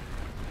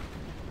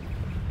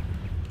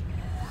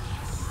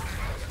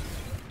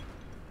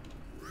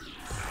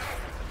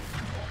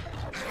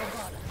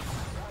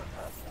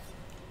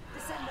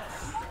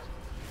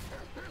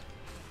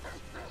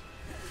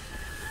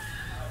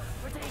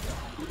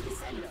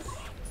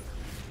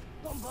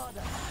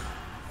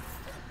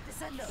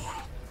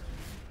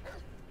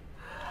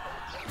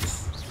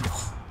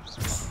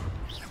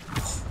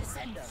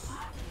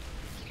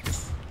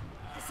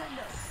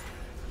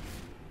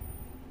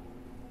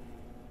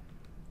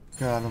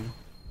 Got him.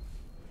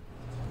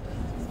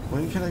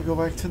 When can I go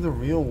back to the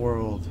real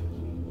world?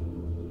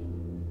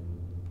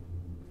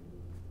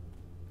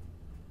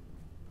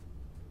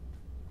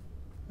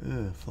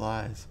 Ugh,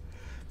 flies.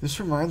 This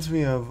reminds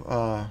me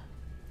of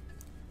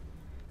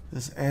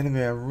this anime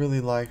I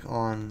really like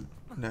on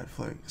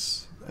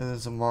Netflix. And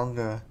there's a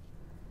manga.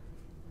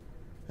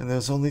 And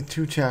there's only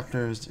 2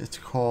 chapters. It's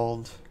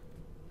called...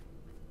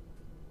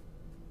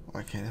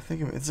 Why can't I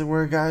think of it? It's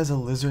where a guy has a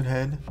lizard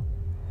head.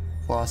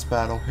 Boss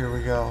battle. Here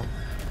we go.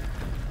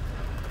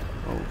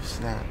 Oh,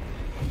 snap.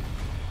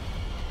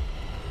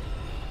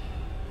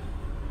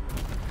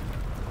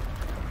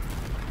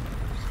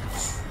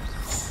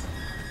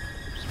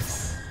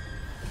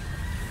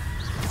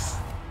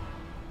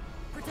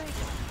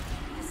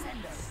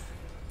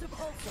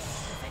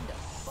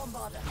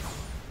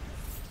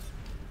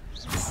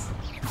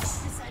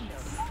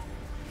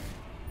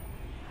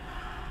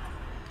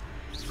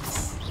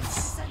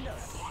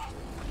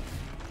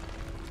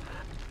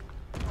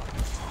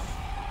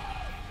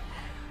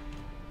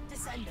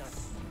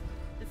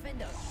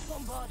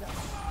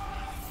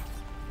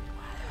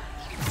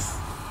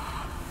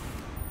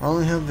 I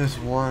only have this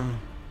one.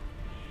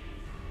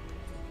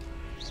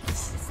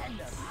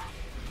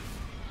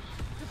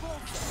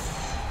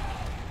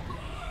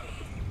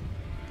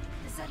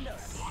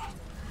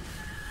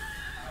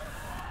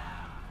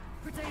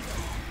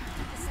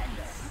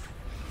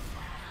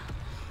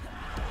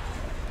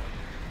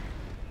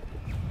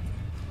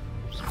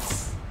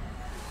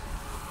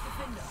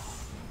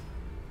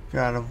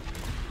 Got him.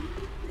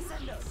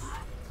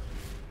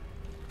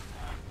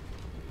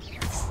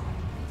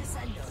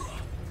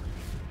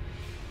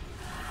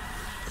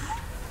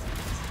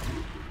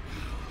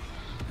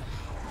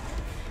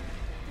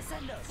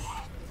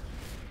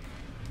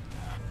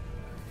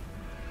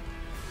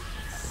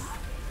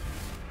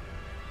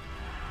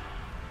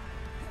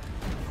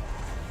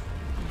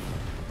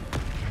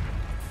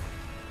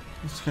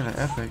 It's kind of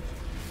epic.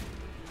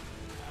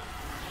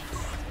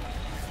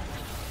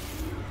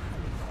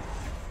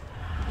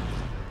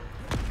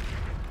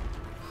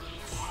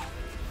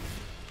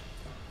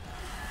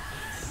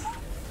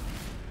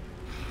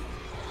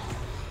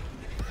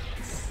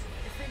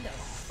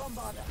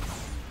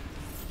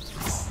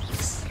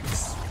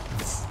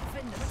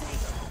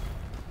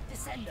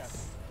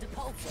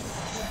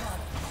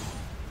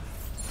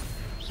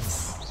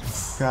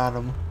 Got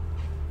him.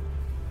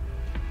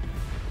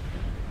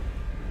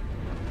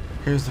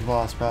 Here's the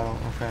boss battle.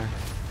 Okay.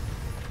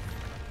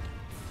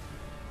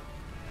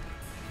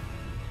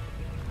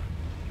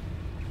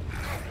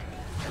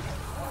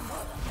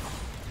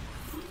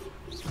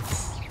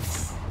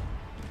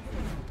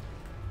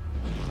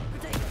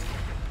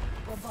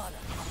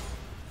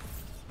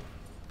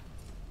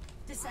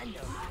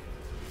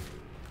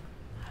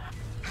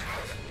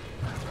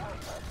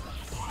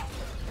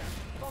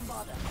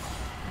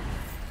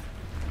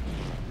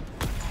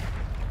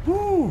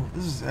 Woo!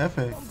 This is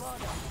epic.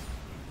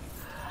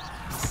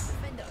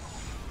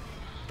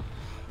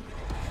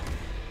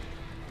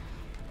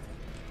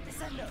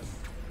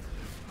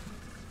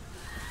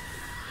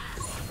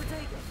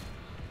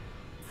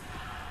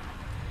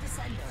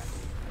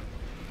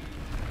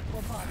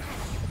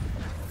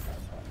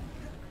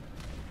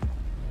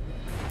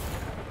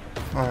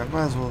 Alright,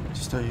 might as well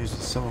just start using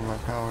some of my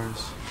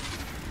powers.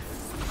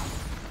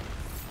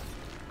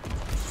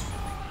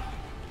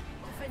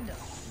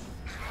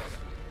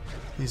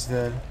 He's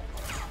dead.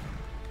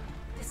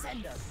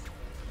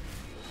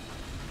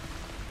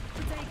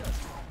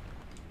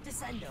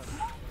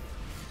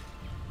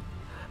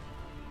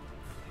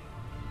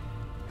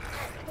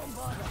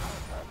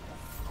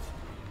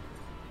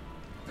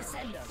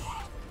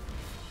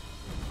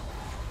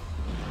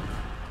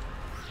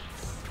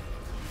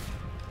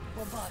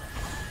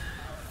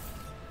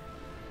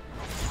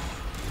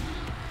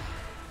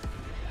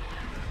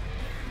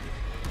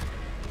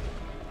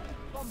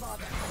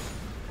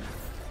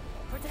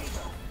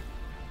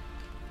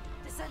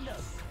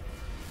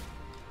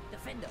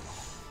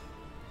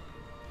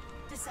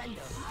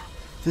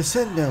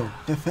 Descendo!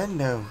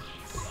 Defendo!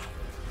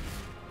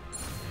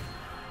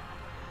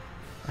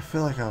 I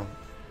feel like a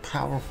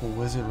powerful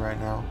wizard right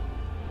now.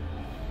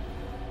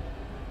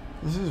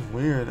 This is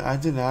weird. I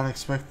did not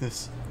expect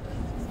this.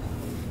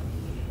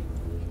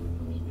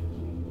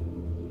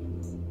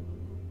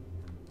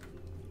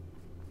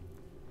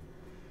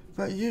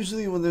 But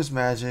usually when there's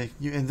magic,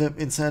 you end up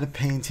inside a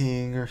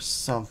painting or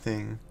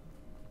something.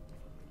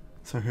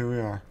 So here we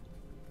are.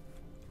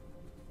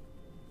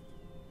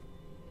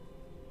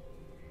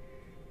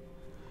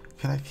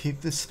 Can I keep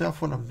this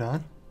stuff when I'm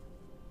done?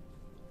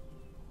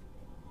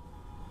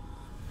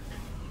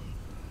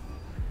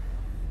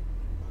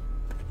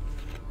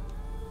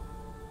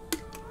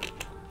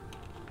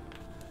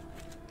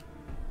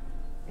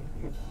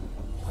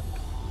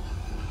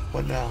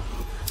 What now?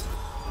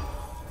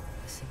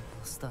 A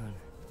simple stone.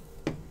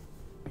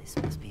 This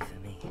must be for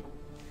me.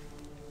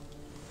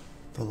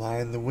 The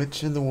Lion, the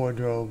Witch, and the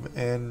Wardrobe,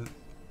 and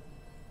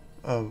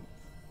a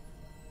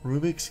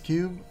Rubik's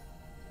Cube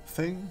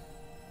thing?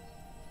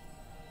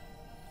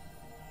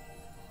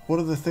 What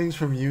are the things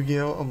from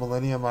Yu-Gi-Oh? A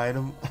Millennium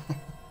item?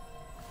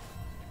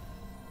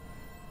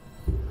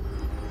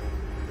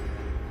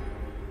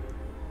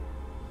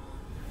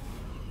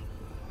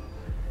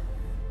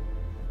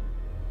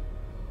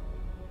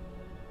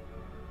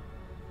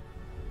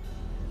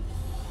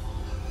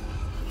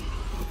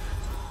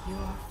 You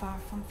are far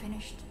from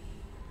finished.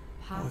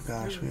 Pass Oh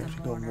gosh, through we have the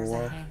to go mourners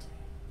more. ahead.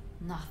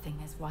 Nothing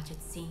is what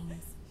it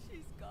seems.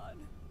 She's gone.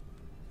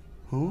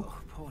 Who? Oh,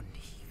 poor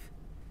Neve.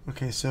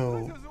 Okay,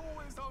 so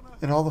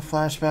in all the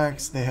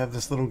flashbacks, they have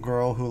this little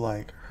girl who,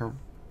 like,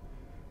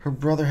 her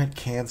brother had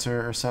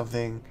cancer or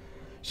something.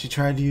 She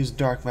tried to use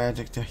dark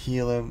magic to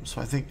heal him,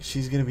 so I think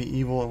she's gonna be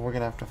evil and we're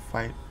gonna have to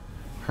fight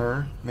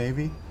her,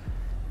 maybe?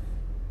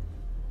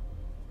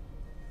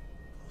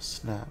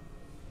 Snap.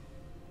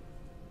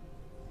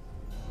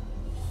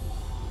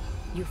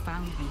 You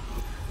found me,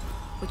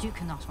 but you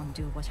cannot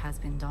undo what has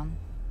been done.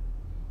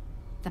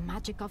 The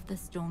magic of the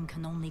stone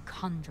can only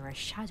conjure a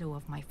shadow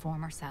of my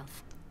former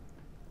self.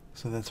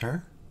 So that's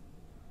her?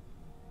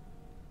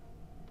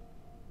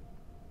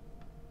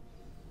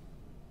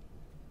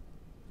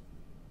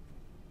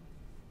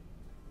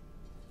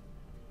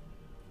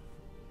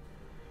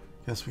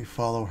 Guess we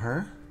follow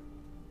her?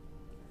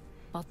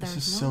 But This there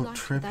is is so no light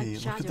trippy. without Look at the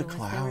shadow, as there is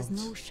clouds.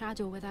 no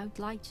shadow without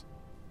light.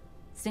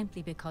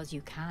 Simply because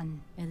you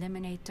can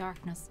eliminate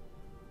darkness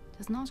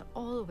does not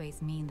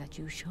always mean that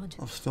you should.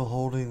 I'm still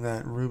holding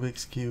that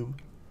Rubik's Cube.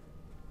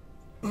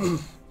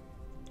 Is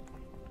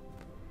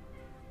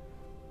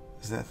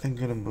that thing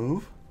gonna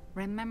move?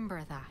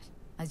 Remember that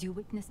as you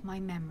witness my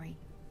memory.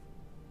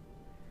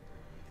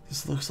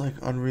 This looks like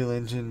Unreal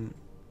Engine.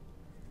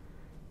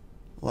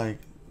 Like,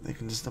 they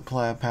can just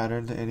apply a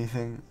pattern to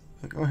anything.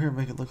 Like, oh, here,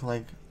 make it look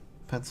like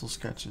pencil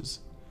sketches.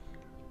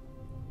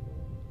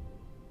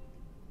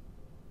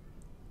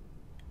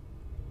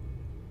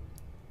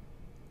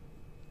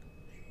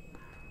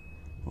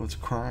 Oh, it's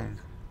crying.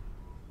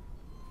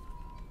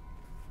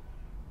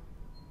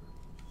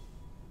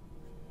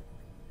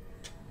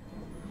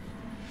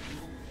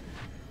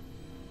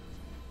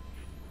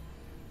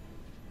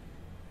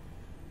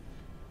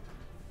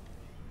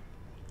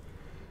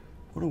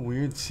 What a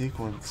weird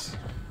sequence.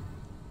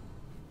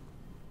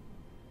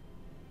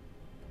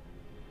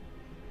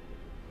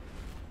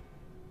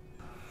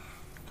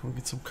 Can we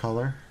get some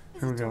color?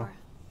 Here we go. Isadora,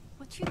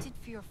 what you did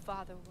for your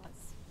father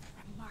was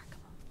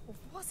remarkable. Or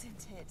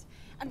wasn't it?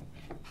 And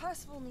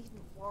Percival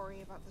needn't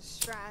worry about the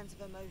strands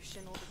of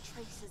emotion or the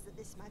traces that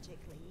this magic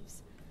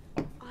leaves.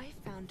 I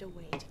found a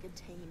way to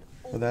contain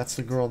all. Oh, that's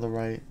the girl on the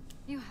right.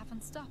 You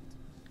haven't stopped.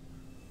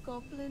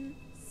 Goblin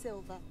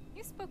Silver.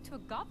 You spoke to a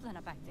goblin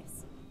about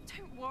this.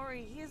 Don't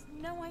worry, he has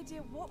no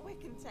idea what we're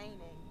containing.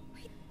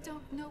 We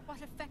don't know what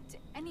effect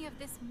any of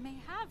this may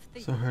have.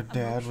 The So her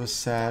dad was emotions-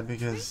 sad You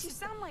because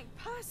sound like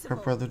her Percival.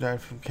 brother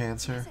died from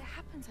cancer. As it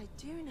happens, I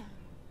do know.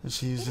 And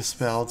she used a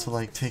spell to,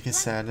 like, take his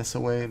sadness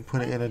away and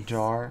put it in a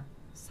jar.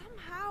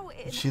 Somehow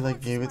it And she, like,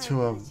 enhances gave it my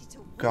to a ability to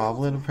wield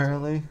goblin, magic.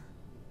 apparently.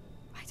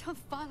 I don't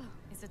follow,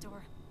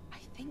 Isadora. I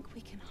think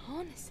we can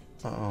harness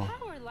it. Uh-oh.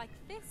 Power like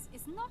this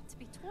is not to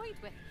be toyed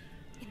with.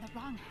 In the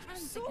wrong You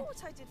hands. saw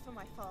what I did for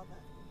my father.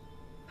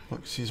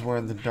 Look, she's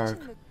wearing the dark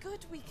Imagine the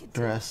good we could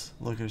dress.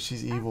 Look at her,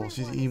 she's do. evil.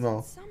 She's Everyone is in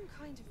emo. some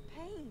kind of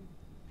pain.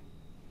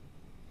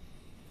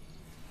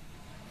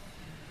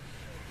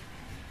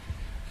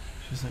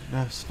 She's like,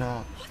 no,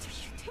 stop. What are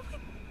you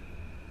doing?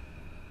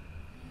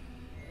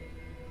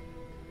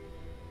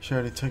 She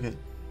already took it.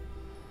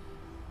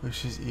 Look,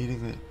 she's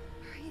eating it.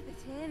 Breathe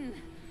it in.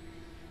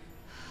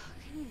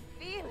 Can you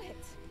feel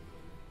it?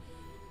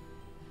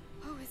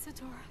 Oh,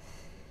 Isadora.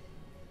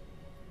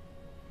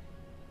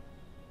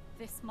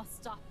 This must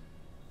stop.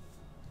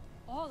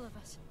 All of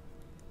it.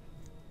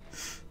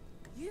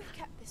 You've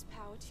kept this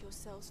power to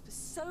yourselves for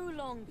so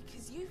long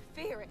because you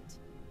fear it.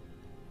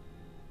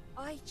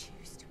 I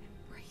choose to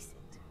embrace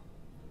it.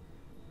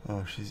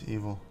 Oh, she's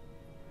evil.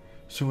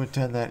 She went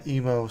down that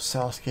emo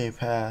Sasuke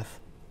path.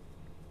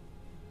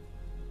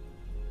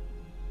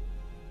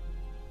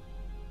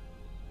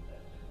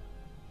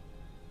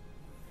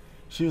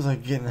 She was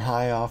like getting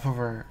high off of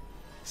her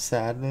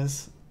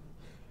sadness.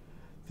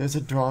 There's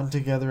a drawn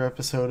together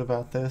episode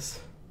about this.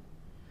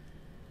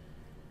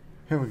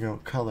 Here we go,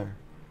 color.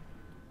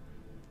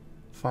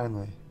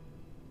 Finally.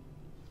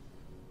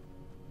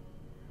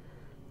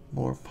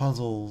 More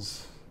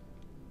puzzles.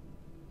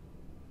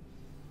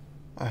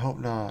 I hope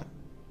not.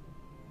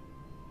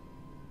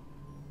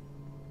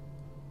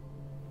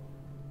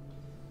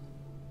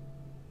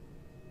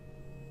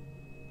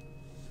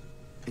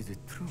 Is it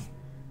true?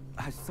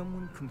 Has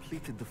someone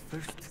completed the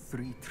first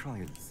 3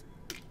 trials?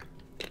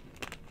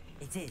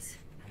 It is,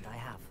 and I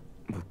have.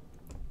 But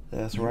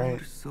That's you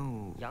right. are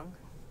so Young?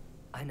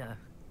 I know.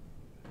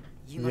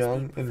 You must Young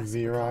be and Professor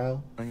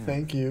virile. I am.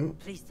 Thank you.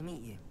 Pleased to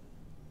meet you.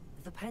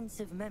 The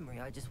pensive memory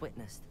I just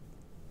witnessed.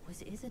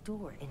 Was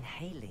Isadora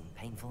inhaling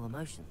painful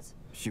emotions?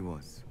 She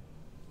was.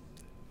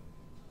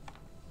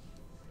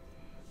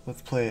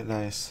 Let's play it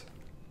nice.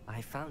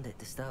 I found it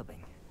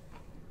disturbing.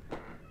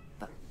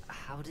 But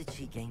how did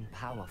she gain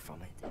power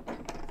from it?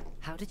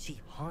 How did she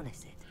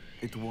harness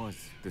it? It was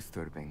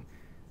disturbing.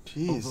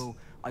 Jeez. Although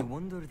I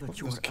wonder that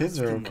you Those are kids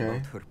are asking okay.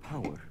 about her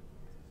power.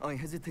 I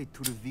hesitate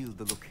to reveal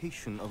the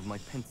location of my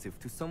pensive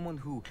to someone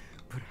who,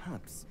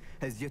 perhaps,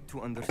 has yet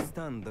to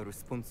understand the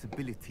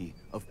responsibility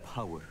of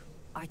power.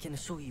 I can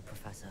assure you,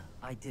 Professor,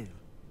 I do.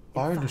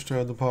 I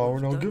understand the power,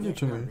 now give it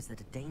to me. Is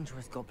that a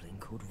dangerous goblin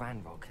called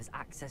Ranrock has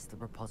accessed the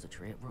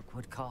repository at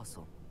Rookwood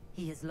Castle.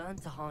 He has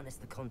learned to harness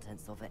the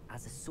contents of it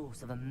as a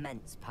source of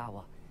immense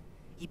power.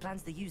 He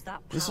plans to use that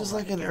power. This was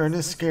like an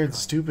Ernest Scared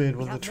Stupid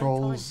when the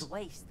trolls.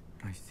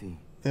 I see.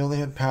 They only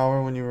had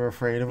power when you were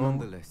afraid of them.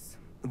 Nonetheless,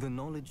 the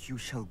knowledge you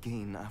shall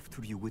gain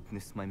after you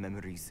witness my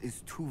memories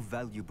is too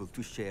valuable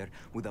to share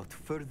without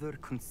further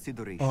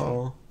consideration.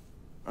 Uh-oh.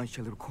 I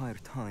shall require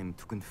time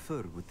to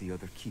confer with the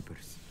other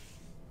keepers.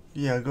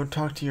 Yeah, go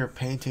talk to your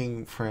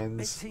painting It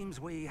friends. seems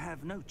we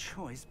have no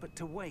choice but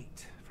to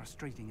wait,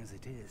 frustrating as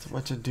it is. It's a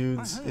bunch of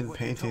dudes I heard in what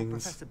you told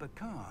paintings. Professor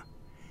Bakar.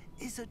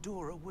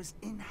 Isadora was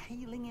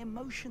inhaling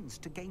emotions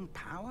to gain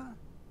power?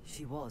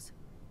 She was.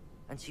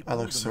 And she That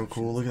looks so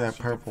cool. Look at that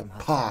purple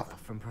pop.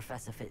 From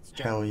Professor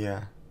Fitzgerald. Hell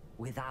yeah.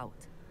 Without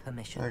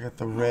permission. I got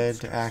the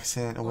red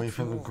accent away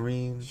from the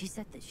green. She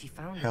said that she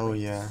found Hell a way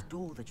yeah. to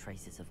store the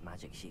traces of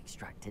magic she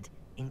extracted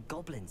in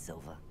goblin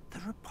silver. The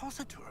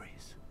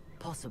repositories?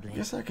 Possibly. I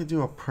guess I could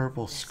do a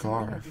purple There's something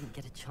I scarf. didn't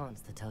get a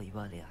chance to tell you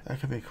earlier. That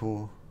could be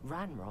cool.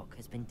 Ranrock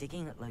has been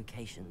digging at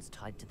locations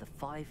tied to the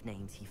 5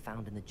 names he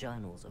found in the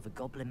journals of a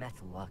goblin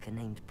metalworker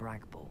named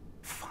Bragball.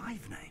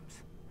 5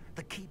 names?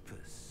 The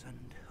Keepers,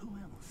 and who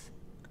else?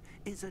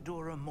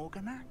 Isadora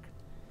Morganac?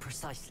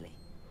 Precisely.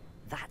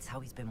 That's how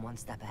he's been one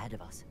step ahead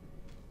of us.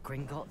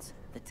 Gringotts,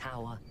 the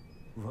Tower,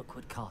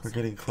 Rookwood Castle. We're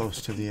getting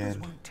close to the Keepers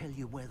end. won't tell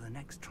you where the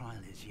next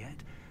trial is yet.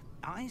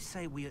 I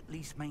say we at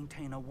least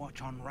maintain a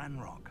watch on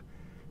Ranrock.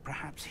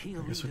 Perhaps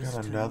he'll I guess we lead us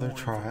got to another more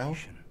trial.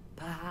 information.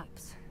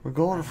 Perhaps. We're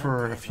going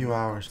for a few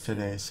hours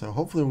today, so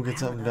hopefully we'll get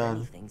something I haven't heard done.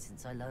 anything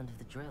since I learned of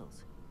the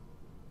drills.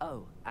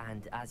 Oh,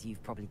 and as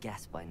you've probably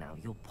guessed by now,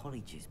 your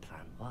polyjuice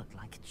plan worked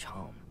like a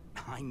charm.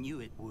 I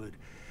knew it would.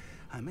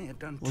 I may have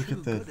done Look too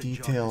at the good a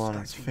detail job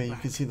on his distracting face. You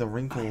Brack. can see the I had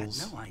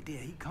wrinkles. no idea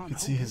he You can't can hold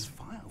see his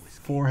file with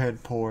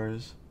forehead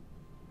pores.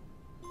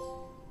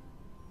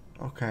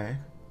 Okay.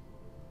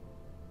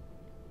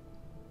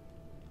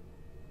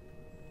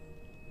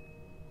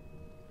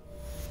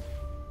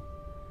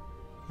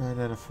 Nine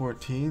out of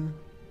 14.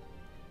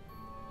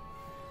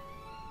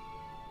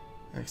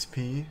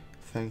 XP.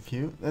 Thank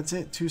you. That's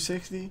it.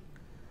 260.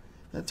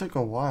 That took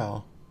a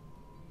while.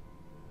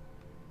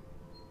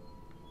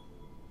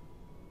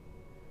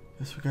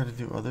 Guess we gotta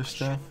do other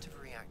stuff. I shouldn't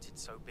have reacted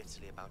so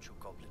bitterly about your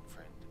goblin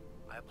friend.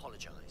 I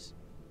apologize.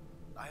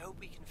 I hope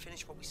we can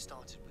finish what we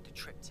started with the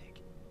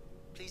triptych.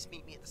 Please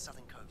meet me at the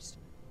southern coast.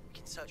 We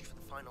can search for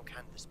the final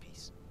canvas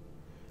piece.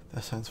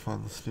 That sounds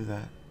fun. Let's do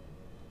that.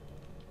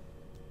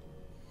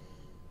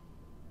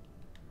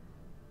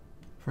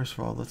 First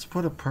of all, let's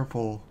put a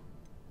purple.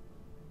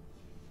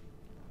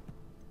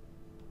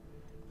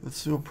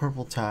 Let's do a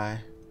purple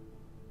tie.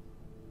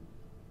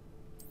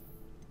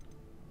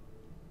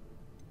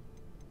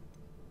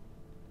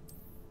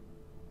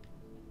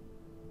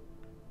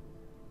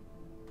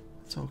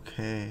 It's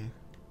okay.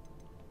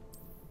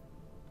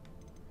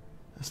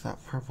 That's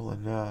not purple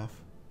enough.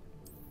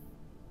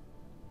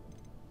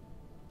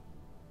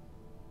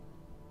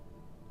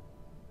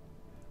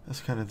 That's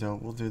kind of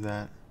dope. We'll do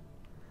that.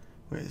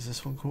 Wait, is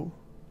this one cool?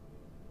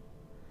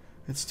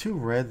 It's too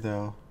red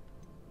though.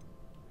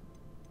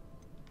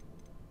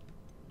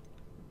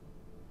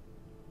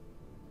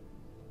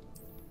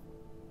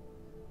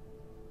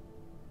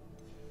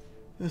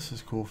 This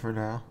is cool for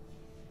now.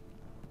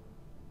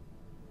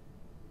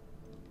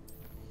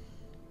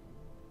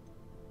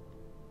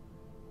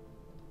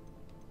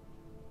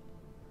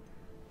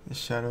 The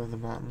shadow of the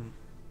mountain.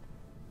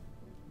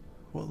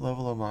 What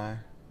level am I?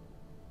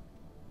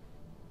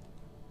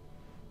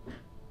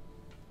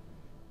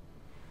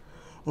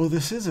 Oh,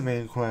 this is a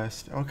main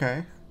quest.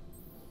 Okay.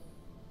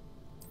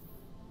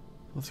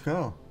 Let's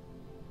go.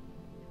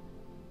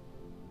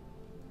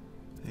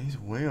 He's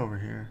way over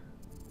here.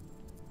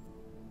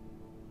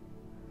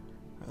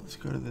 Alright, let's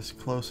go to this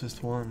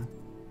closest one.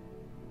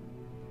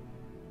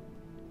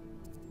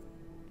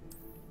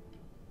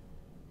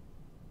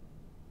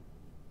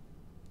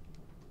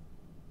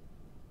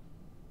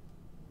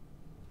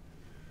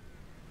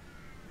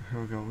 Here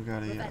we go. We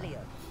got a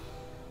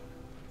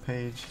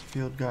page,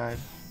 field guide.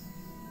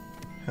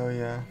 Hell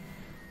yeah.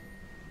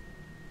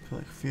 I feel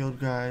like field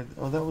guide.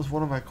 Oh, that was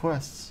one of my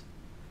quests.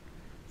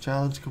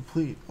 Challenge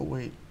complete. Oh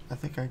wait, I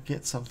think I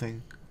get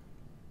something.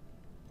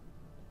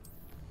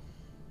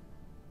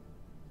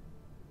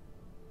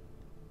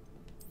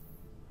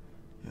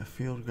 Yeah,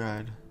 field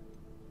guide.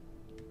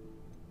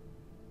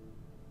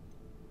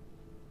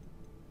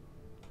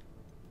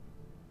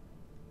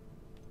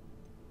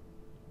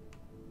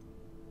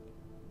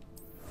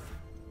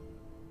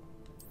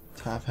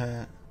 Top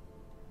hat.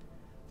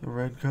 The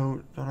red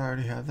coat. Don't I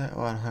already have that?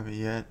 Oh, I don't have it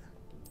yet.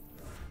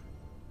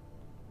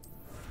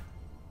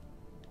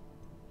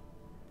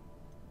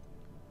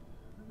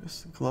 I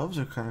guess the gloves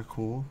are kind of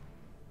cool.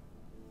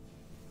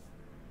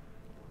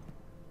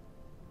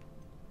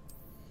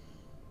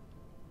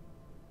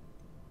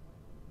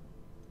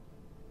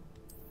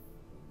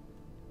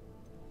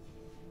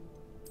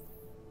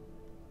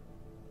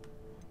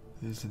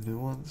 These are the new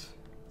ones.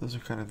 Those are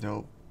kind of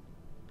dope.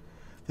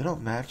 They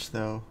don't match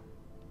though.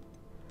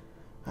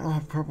 I don't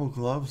have purple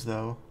gloves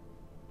though.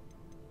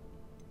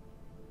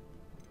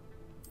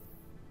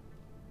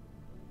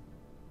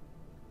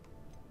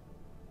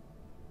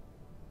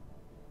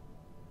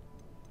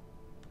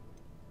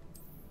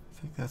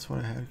 I think that's what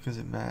I had because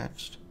it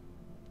matched.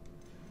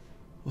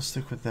 We'll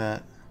stick with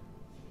that.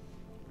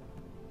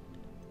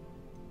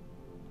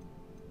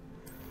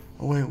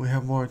 Oh wait, we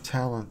have more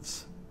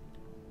talents.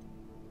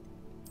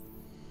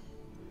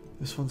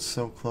 This one's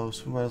so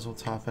close, we might as well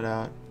top it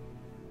out.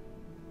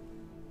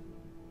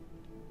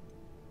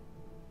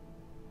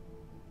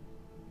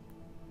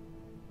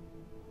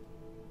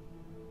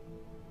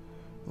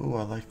 Ooh,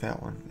 I like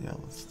that one. Yeah,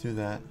 let's do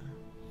that.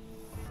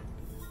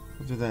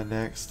 We'll do that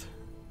next.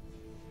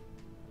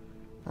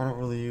 I don't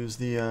really use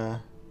the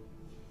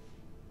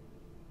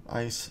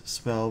ice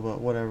spell,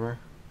 but whatever.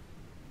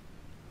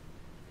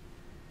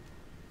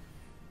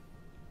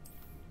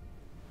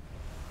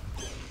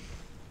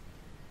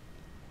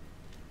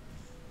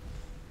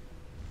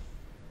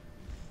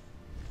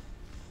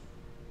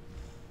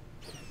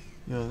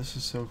 Yo, this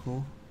is so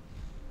cool.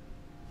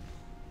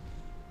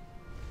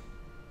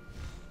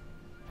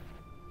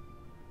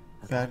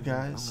 Bad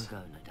guys.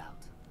 Long ago, no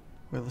doubt.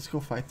 Wait, let's go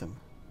fight them.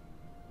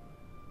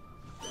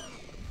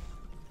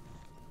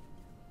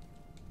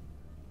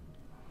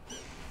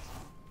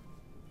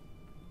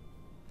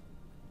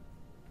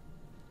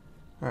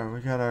 Alright, we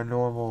got our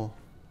normal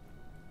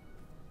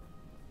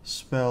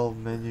spell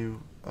menu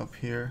up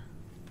here.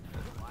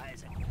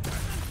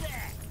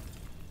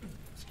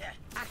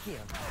 Accio.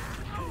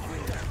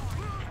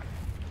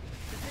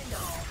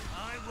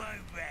 I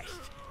won't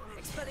rest.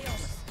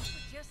 Expelliarmus.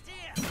 Just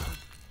here.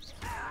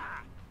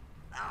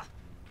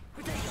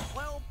 Potato.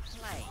 Well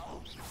played.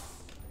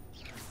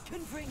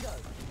 Confringo.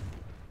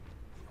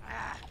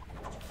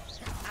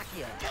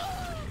 Accio.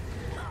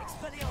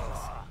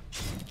 Expelliarmus.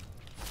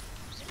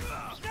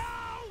 No!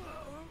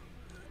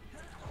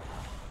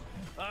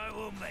 I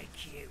will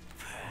make you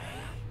pay.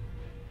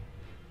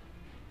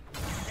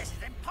 This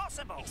is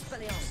impossible.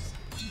 Expelliarmus.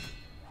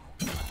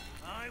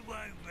 I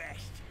won't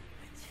rest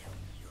until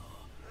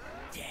you're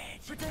dead.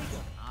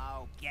 Potato.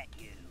 I'll get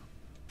you.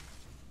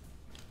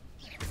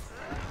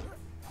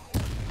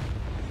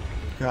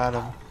 Got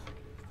him.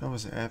 That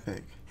was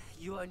epic.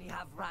 You only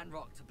have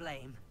Ranrock to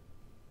blame.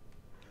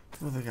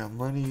 Oh, they got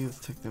money. Let's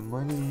take the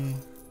money.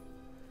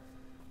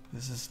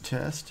 This is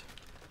chest.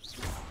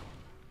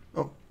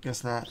 Oh,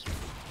 guess not.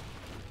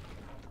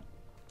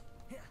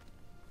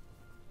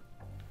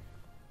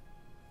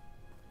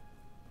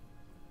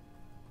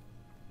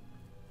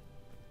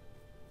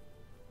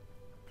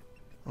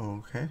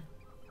 Okay.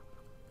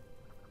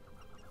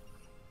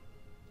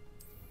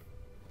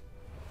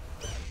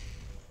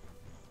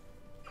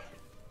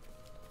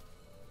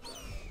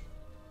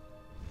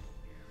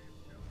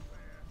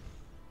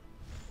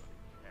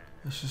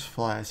 Let's just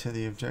fly to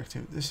the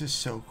objective. This is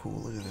so cool.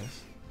 Look at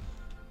this.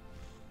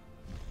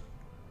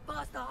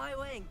 Faster, high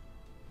wing.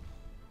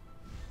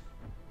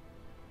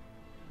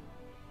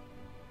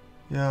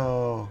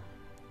 Yo.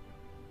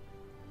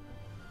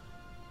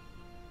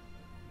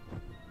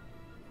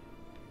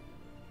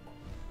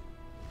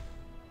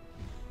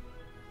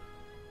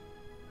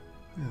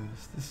 Look at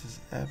this. This is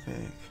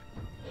epic.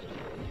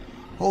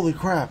 Holy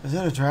crap. Is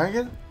that a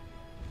dragon?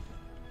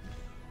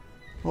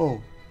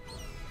 Whoa.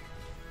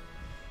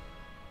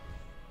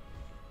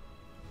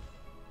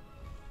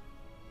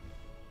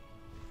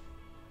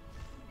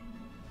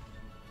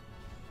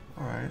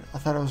 Alright, I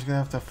thought I was gonna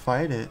have to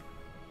fight it.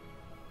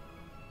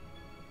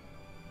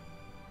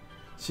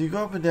 So you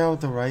go up and down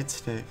with the right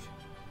stick.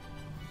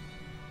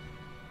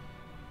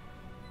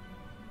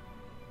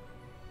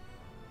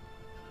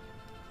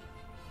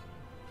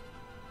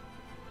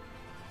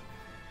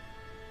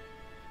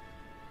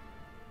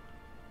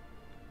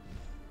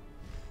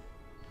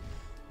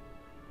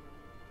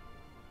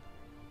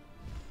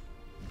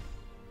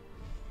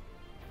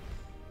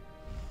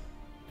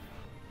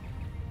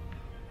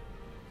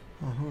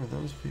 Oh, who are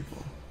those people?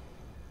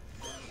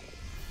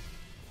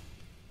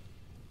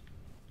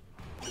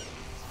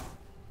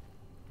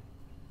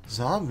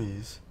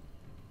 Zombies?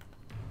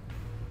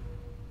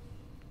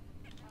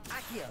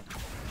 Accio.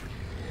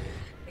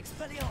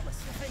 Expelliarmus.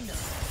 Defender.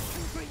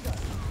 Confringo.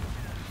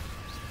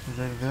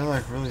 They're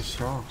like really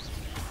strong.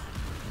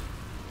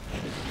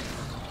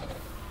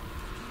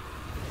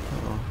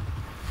 Uh-oh.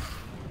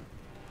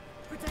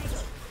 Potato.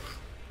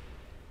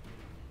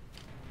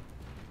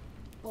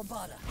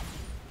 Bombarda.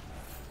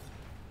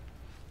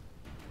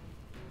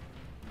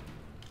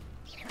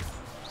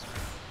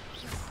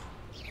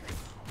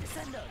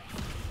 Descendo.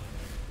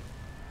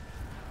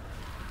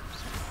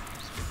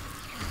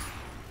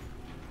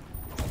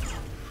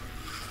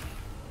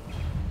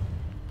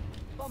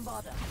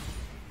 Bombarda.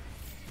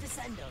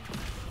 Descendo.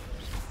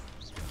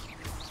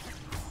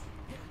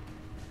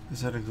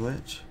 Is that a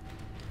glitch?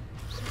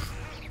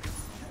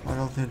 Why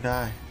don't they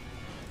die?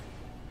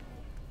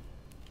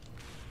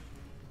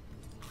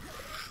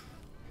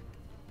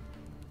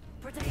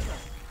 Potato.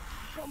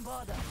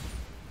 Bombarda.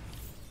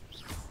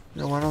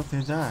 Yeah, why don't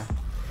they die?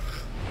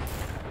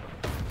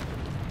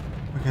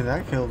 Okay,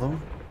 that killed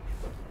them.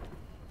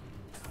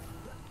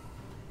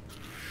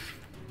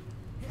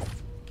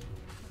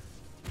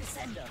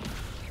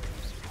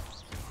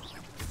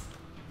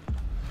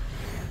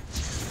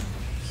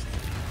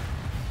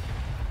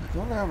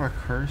 Don't I have a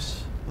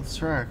curse? Let's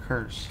try a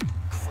curse.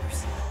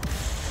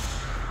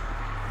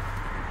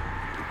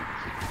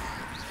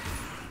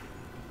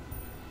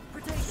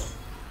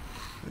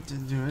 It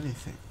didn't do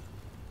anything.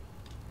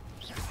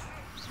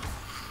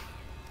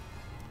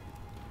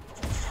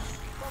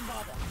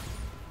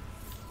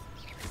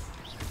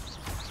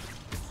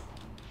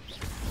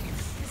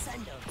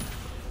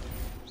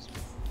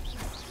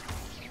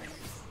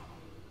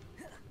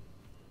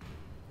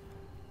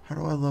 How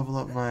do I level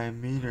up my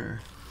meter?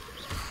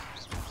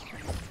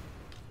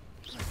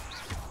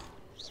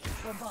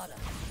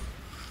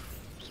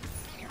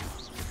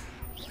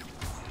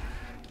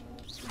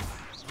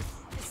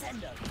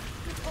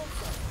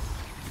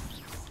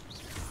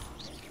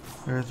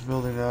 There, it's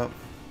building up.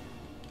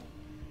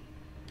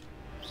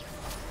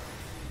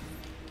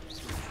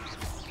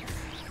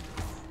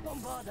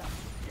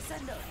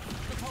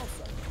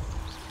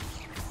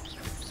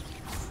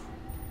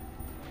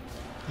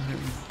 I'm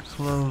getting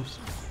close.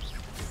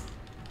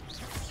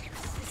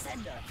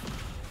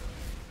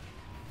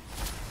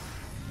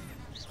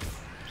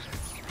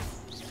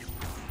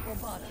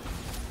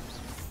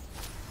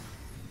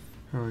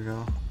 Here we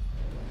go.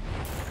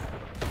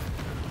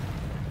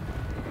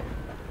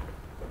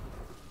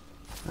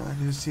 Now I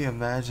do see a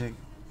magic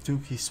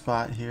dookie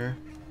spot here.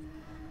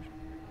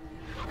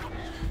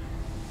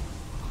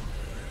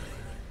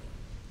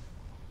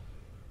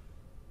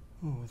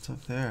 Ooh, what's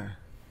up there?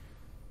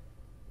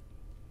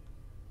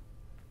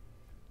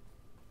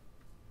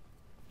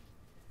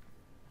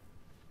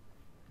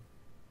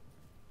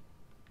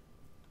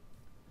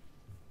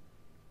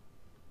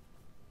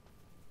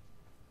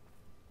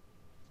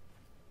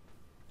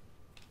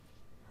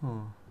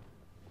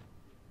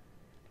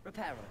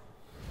 Repairer.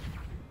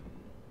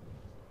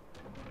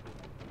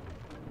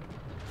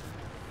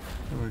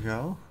 There we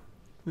go.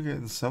 We're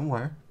getting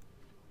somewhere.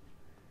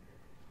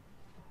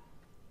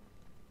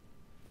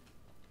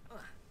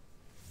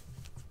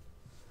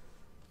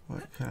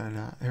 What can I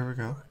not? Here we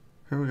go.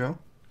 Here we go.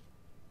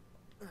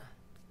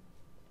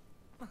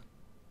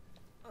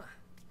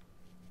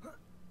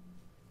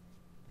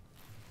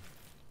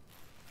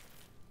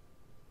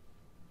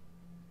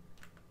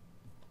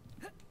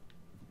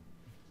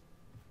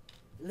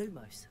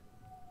 Lumos.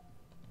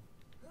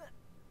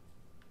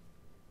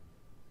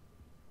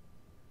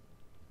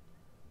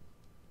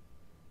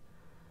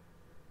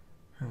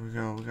 Here we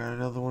go. We got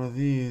another one of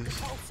these.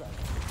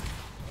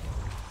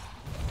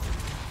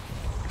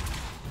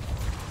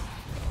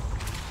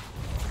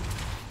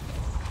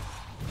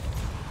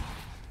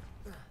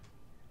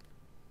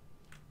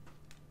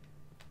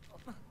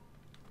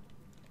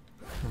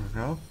 There we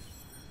go.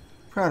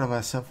 Proud of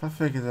myself. I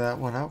figured that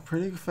one out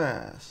pretty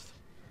fast.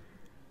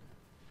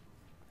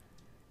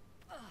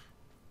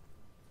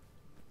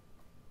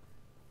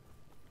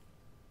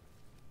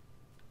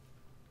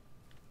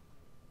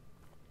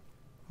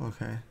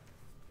 Okay.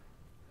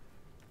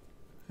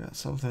 Got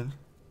something.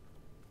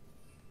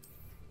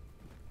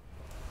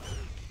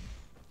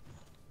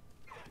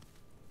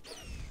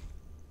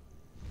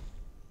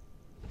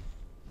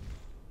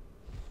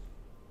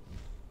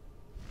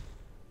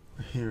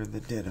 We're here in the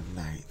dead of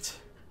night.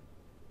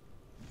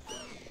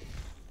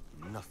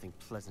 Nothing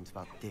pleasant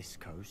about this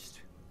coast.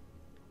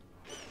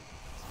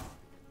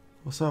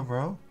 What's up,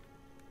 bro?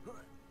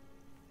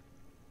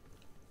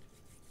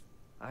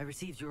 I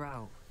received your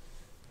owl.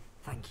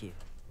 Thank you.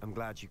 I'm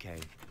glad you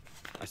came.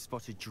 I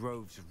spotted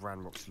droves of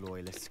Ranrock's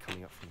loyalists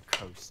coming up from the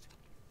coast.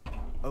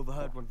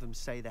 Overheard one of them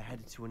say they're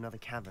headed to another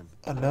cavern.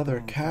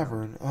 Another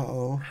cavern?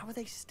 Uh-oh. How are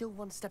they still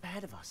one step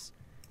ahead of us?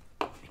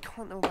 They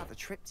can't know about the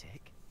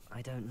triptych.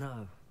 I don't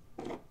know.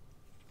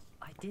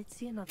 I did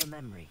see another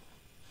memory.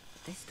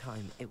 This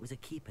time, it was a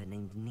keeper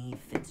named Neve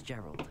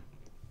Fitzgerald.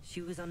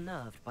 She was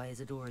unnerved by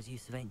Isadora's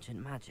use of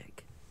ancient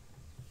magic.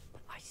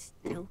 I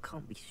still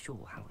can't be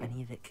sure how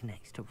any of it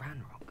connects to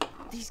Ranrock.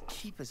 These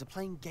keepers are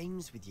playing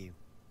games with you.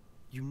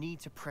 You need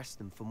to press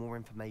them for more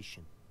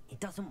information. It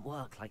doesn't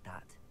work like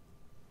that.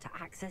 To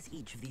access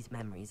each of these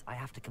memories, I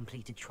have to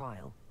complete a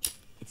trial.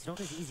 It's not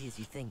as easy as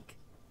you think.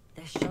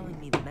 They're showing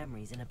me the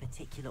memories in a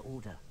particular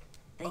order.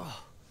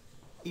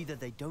 Either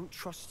they don't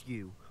trust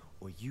you,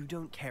 or you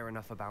don't care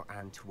enough about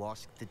Anne to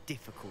ask the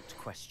difficult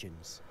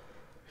questions.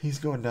 He's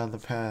going down the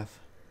path.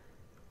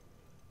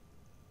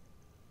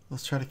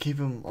 Let's try to keep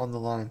him on the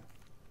line.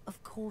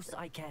 Of course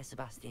I care,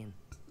 Sebastian.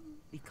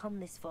 We've come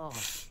this far.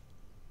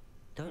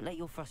 Don't let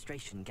your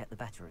frustration get the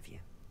better of you.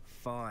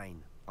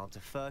 Fine. I'll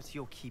defer to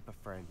your keeper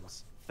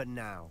friends. For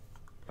now.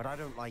 But I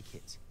don't like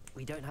it.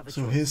 We don't have a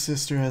So choice. his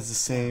sister has the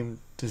same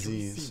see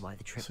disease. why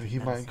the trip So did he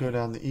that might go same.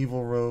 down the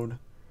evil road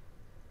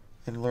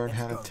and learn Let's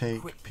how to go,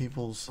 take quick,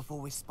 people's before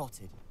we're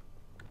spotted.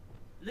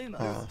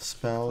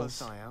 spells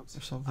Close eye out.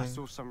 or something. I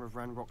saw some of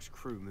Ranrock's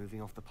crew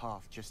moving off the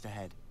path just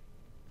ahead.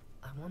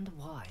 I wonder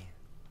why.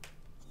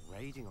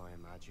 Raiding, I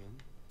imagine.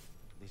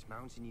 This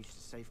mountain used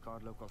to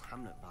safeguard local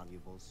hamlet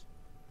valuables,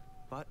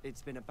 but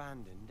it's been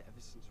abandoned ever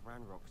since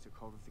Ranrock took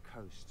hold of the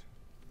coast.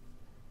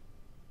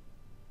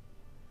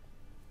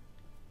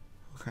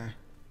 Okay.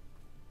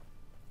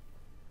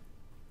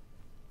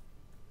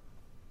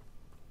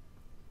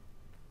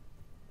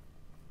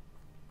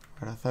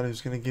 Alright, I thought he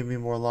was gonna give me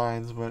more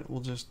lines, but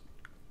we'll just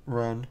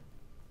run.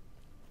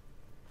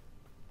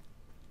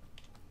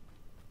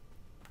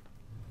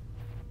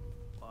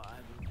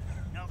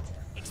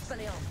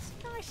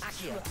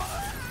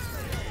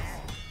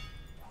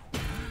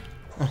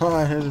 Oh,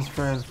 I hit his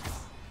friend.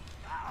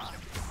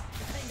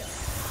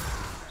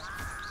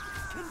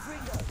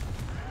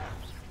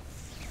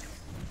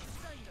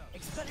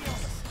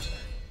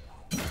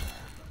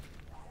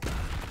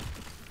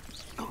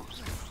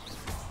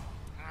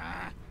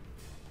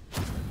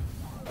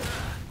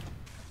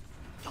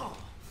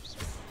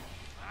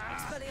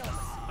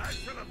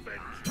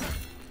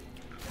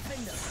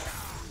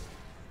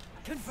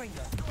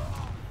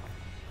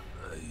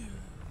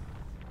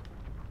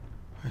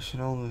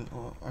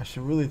 I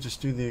should really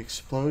just do the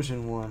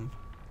explosion one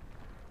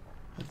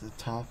at the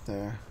top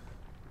there.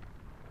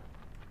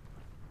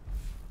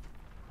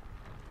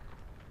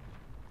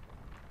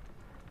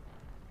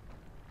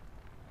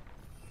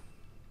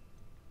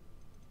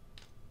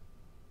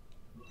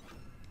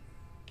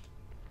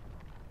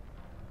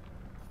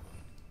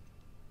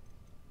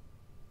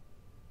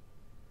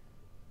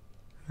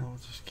 And we'll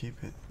just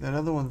keep it. That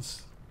other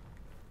one's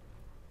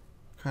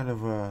kind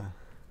of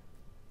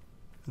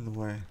in the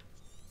way.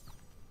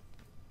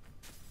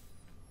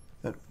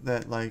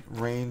 That like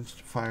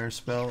ranged fire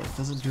spell, it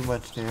doesn't do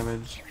much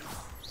damage.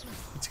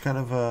 It's kind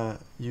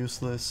of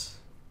useless.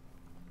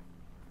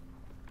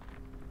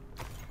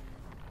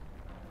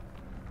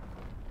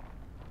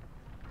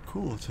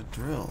 Cool, it's a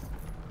drill.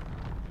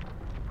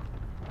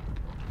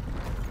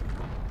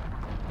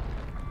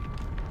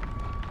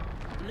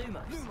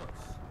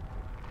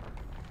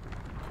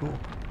 Cool.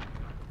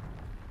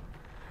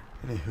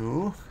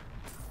 Anywho.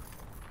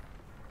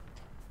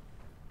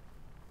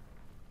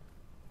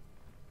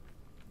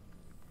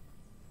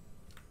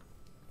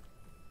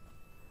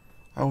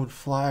 I would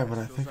fly, but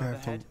I think I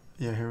have to...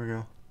 Yeah, here we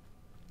go.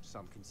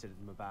 Some consider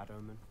them a bad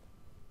omen.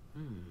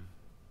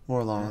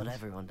 More lines. Not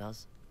everyone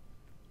does.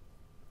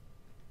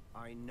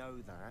 I know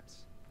that.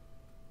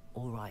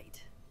 All right.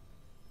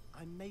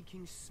 I'm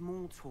making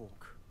small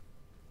talk.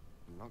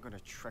 I'm not gonna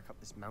trek up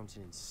this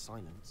mountain in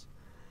silence.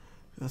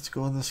 Let's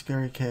go in the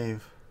scary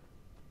cave.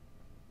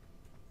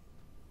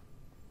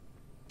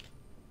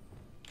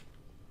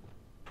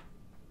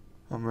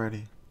 I'm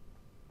ready.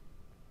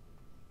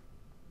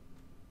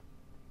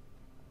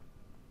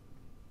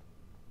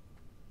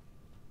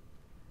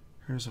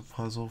 Here's a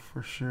puzzle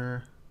for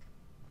sure.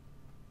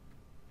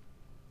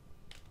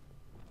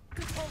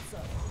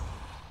 Repulsor.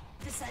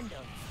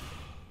 Descendo.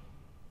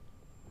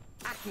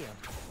 Accio.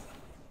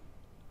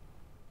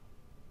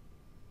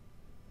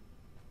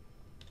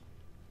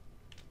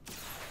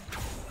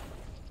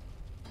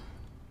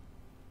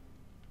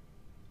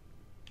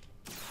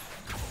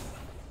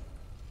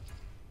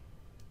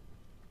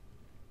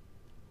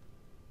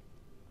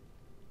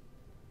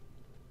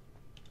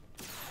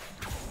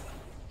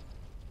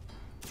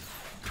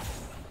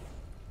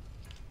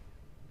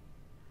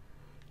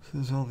 So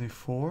there's only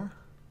 4?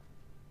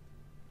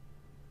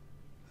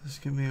 Does this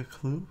give me a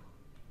clue?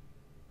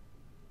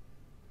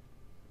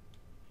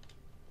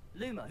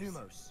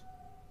 Lumos.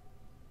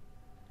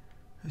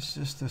 It's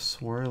just a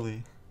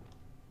swirly.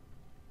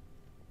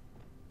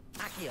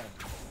 Accio.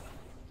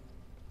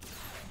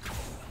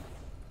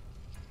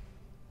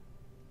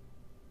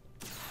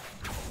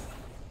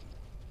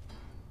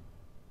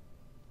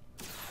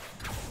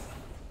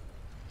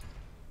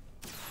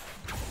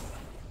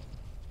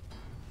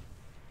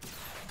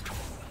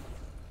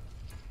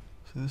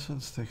 So this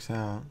one sticks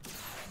out.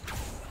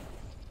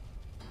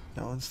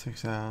 That one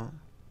sticks out.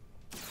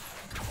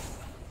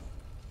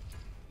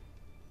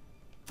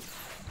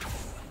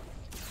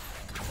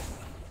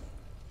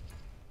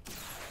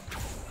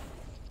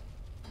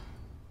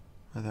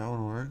 Oh, that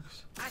one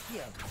works.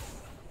 Accio.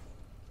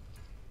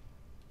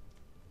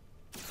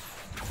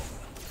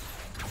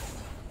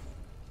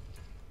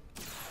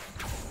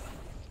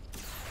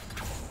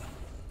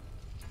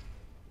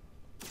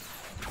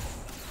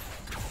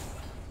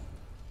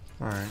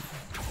 Alright.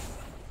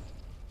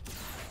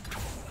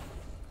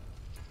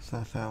 It's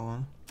not that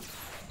one.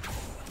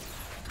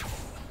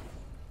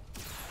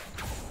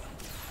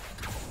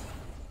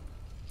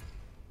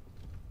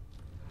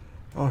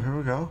 Oh, here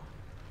we go.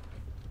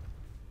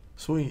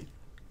 Sweet.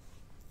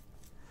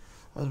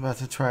 I was about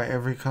to try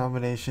every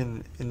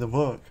combination in the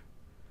book.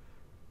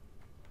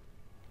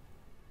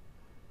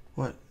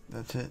 What?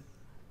 That's it?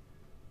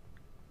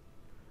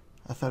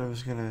 I thought it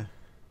was gonna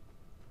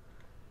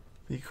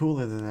be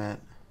cooler than that.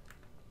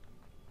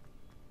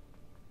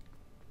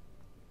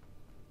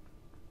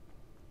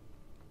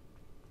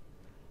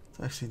 It's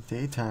actually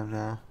daytime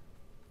now.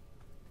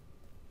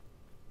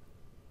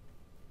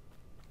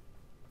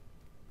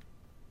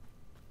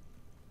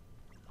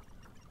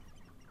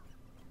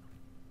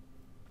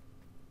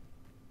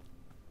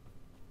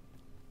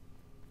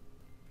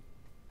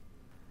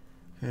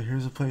 Okay,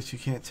 here's a place you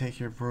can't take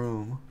your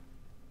broom.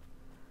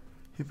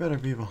 He better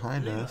be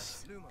behind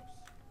us.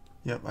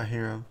 Yep, I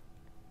hear him.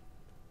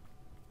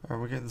 Alright,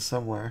 we're getting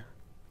somewhere.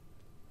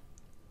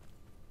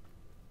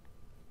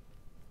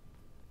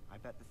 I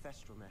bet the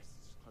Thestral nest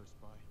is close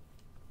by.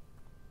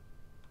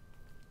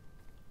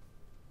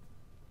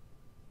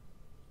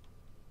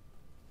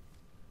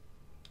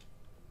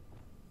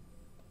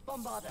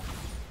 Bombarder.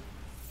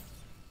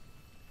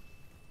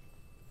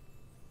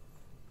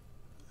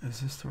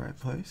 Is this the right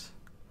place?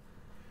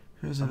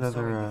 Here's I'm another,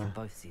 sorry we can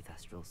both see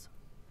Thestrals.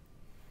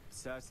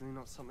 Certainly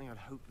not something I'd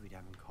hoped we'd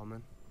have in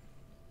common.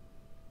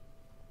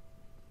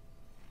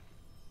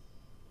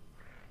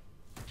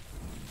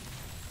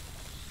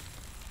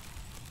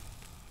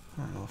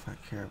 I don't know if I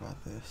care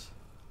about this.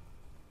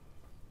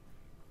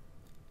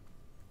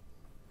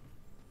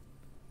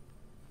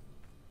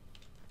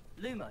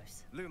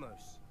 Lumos.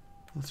 Lumos.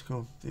 Let's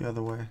go the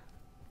other way. I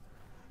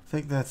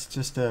think that's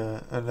just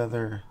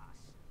another...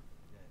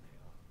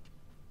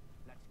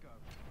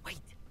 Wait,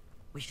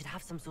 we should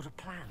have some sort of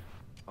plan.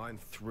 I'm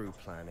through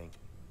planning.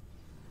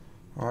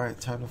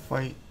 Alright, time to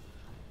fight.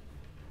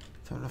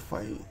 Time to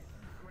fight.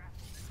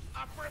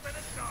 Up for a bit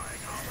of dying,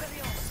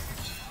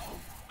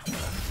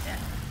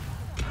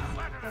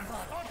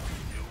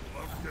 you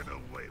won't get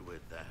away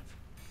with that.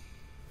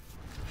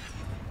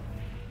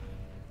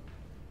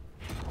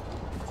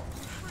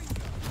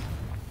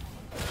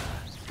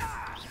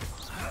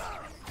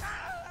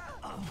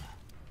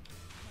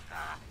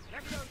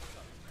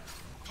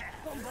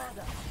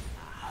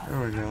 There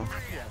we go.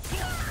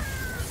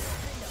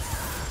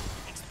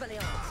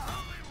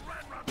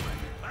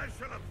 I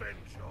shall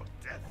avenge your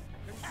death.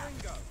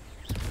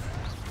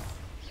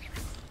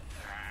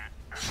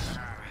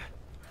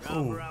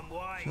 Oh,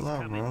 chill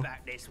out, bro.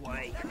 Back this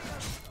way.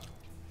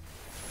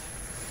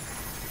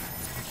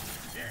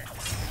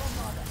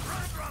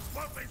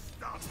 Won't be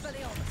stopped.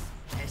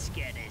 Let's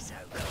get this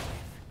over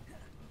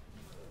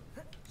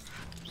with.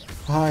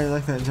 Hi, you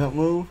like that jump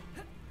move?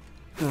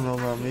 You don't know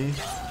about me.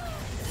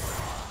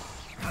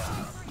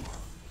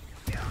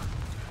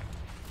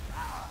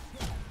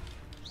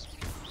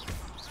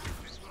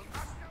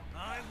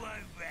 I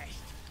won't rest.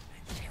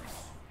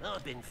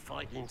 I've been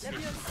fighting since.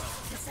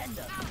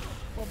 Descender.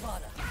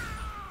 Bombarder.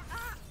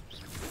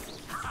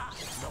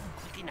 Not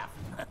quick enough.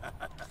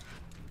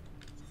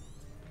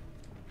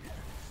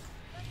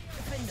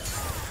 Defender.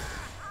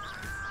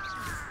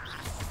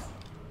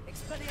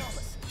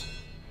 Expelliarmus.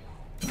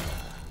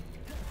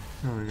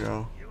 There we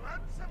go. You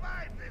won't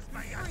survive this,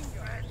 my young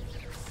friend.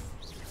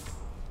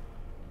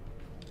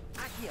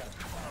 Accio.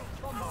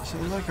 Bombarder.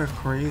 Seems like a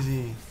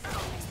crazy...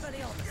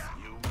 Expelliarmus.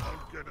 You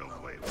won't get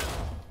away with it.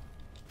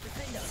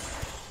 Defender.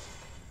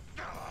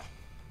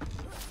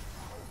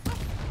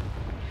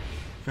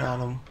 Got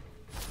him.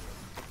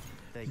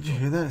 Did you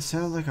hear that? It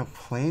sounded like a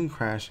plane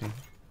crashing.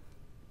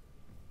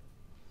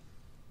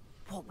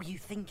 What were you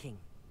thinking?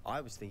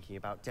 I was thinking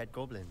about dead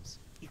goblins.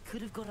 You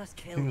could have got us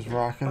killed. It was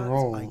rock and But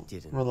roll. I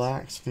didn't.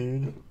 Relax,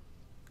 dude.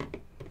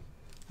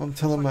 I'm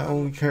telling my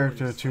own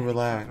character to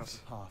relax.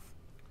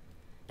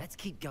 Let's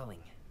keep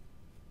going.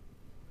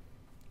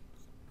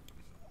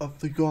 Up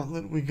the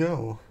gauntlet we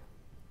go.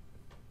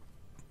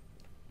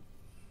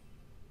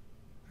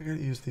 I gotta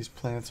use these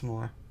plants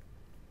more.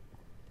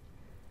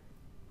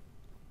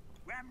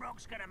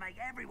 Ramrock's gonna make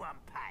everyone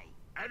pay.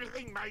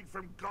 Anything made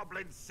from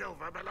goblin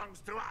silver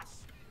belongs to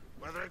us.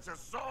 Whether it's a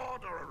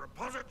sword or a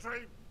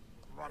repository,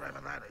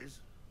 whatever that is.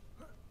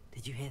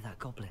 Did you hear that,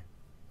 Goblin?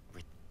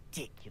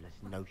 Ridiculous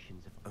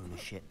notions of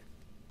ownership.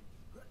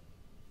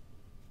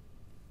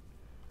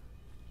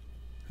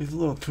 He's a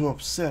little too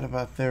upset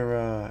about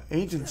their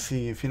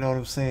agency, if you know what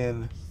I'm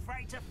saying.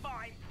 Afraid to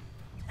fight.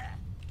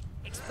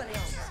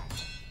 Expelliarmus.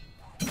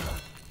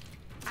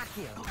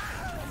 Accio.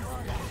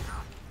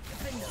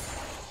 Defender.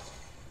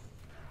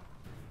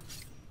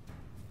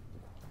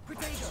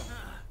 Protego.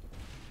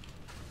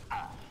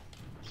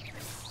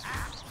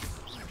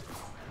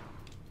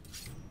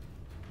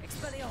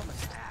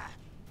 Expelliarmus.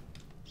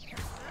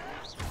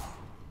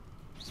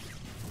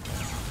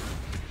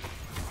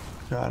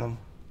 Got him.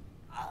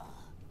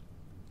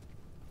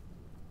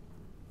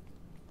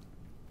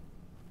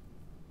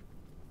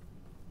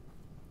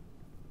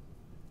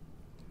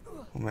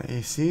 Well, my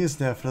AC is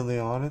definitely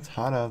on. It's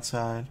hot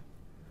outside.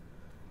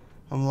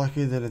 I'm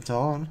lucky that it's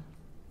on.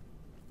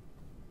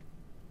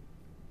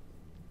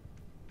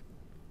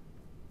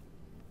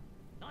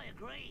 I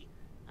agree.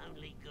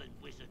 Only good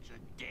wizards are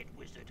dead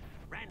wizard.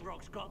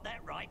 Ranrock's got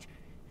that right,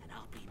 and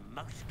I'll be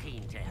most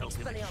keen to help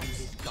him achieve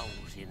his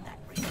goals in that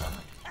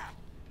regard.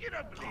 You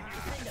don't believe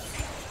you?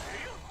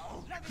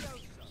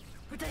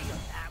 Protego.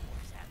 That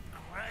was a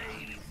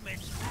great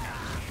mistake.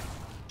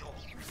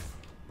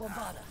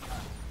 Bombarder.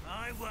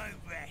 I won't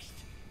rest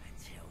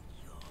until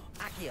you're...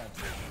 Accio.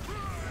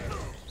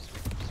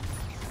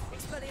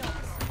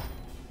 Expelliarmus.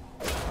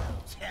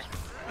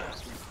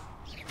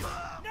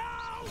 No!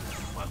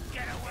 Won't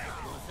get away.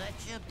 Was that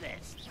your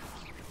best?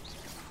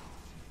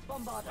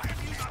 Bombarder. Why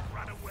have you not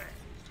run away?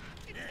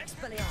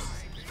 Expelliarmus.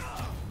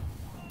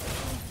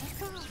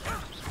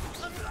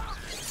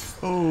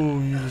 Oh,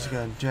 you just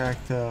got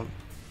jacked up.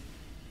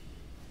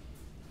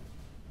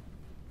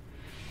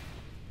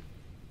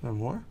 No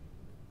more?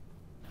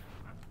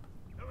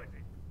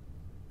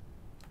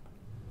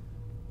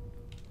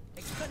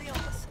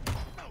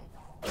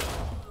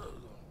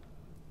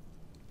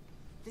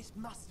 This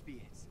must be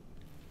it.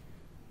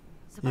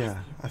 Yeah,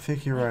 I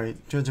think you're right,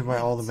 judging by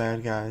all the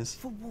bad guys.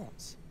 For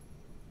what?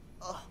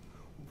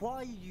 Why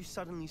are you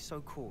suddenly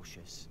so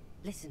cautious?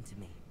 Listen to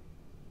me.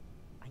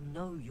 I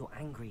know you're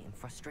angry and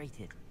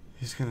frustrated.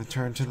 He's gonna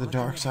turn to the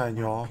dark side,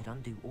 y'all. Could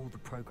undo all the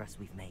progress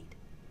we've made.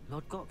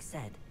 Lord Gok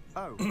said...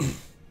 Oh,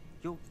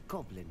 your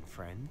goblin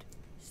friend?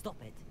 Stop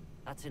it.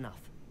 That's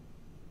enough.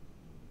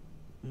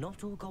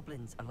 Not all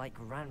goblins are like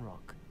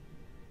Ranrock.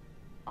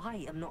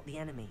 I am not the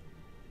enemy.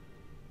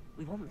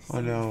 We want the same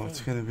Oh no, thing.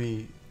 it's gonna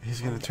be...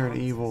 He's gonna turn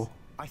evil.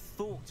 I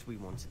thought we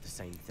wanted the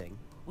same thing.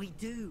 We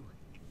do.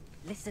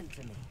 Listen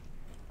to me.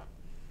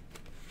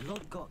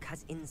 Lord Gok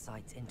has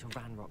insights into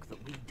Ranrock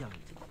that we don't.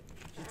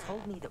 He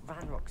told me that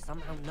Ranrock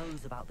somehow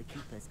knows about the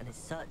Keepers and is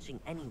searching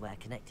anywhere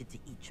connected to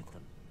each of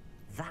them.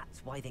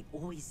 That's why they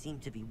always seem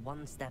to be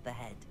one step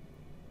ahead.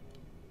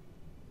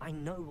 I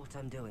know what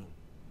I'm doing.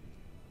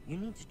 You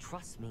need to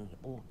trust me,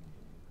 or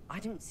I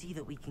don't see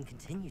that we can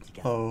continue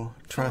together. Oh,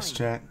 trust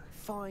check.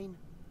 Fine.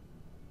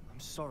 I'm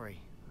sorry.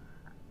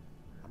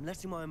 I'm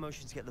letting my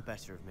emotions get the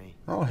better of me.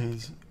 Oh,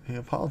 he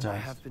apologized. I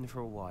have been for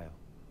a while.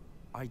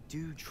 I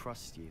do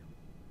trust you.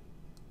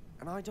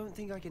 And I don't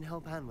think I can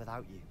help Anne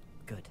without you.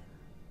 Good.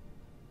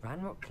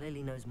 Ranrock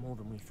clearly knows more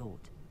than we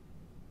thought.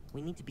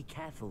 We need to be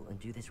careful and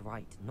do this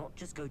right, not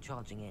just go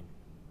charging in.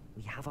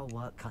 We have our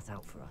work cut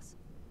out for us.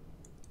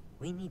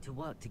 We need to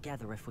work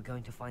together if we're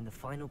going to find the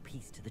final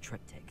piece to the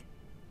triptych.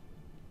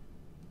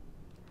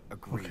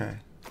 Agreed. Okay.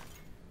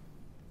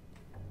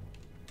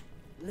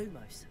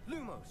 Lumos.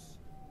 Lumos!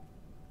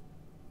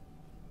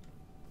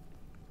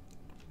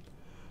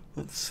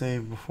 Let's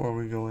save before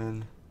we go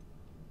in.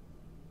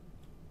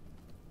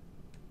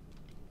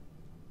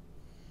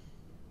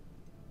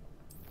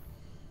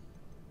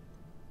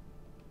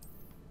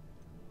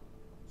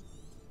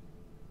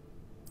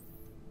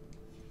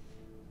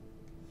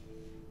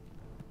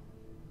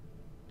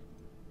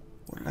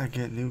 What did I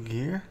get? New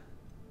gear?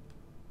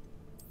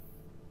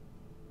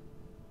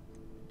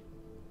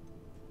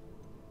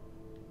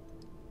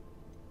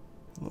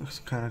 Looks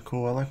kind of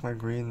cool. I like my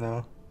green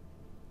though.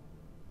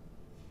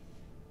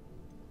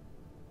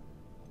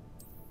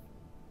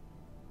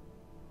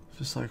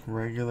 Just like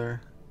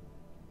regular.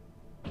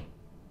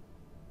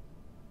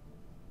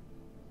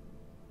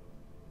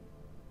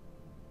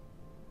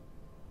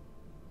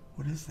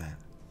 What is that?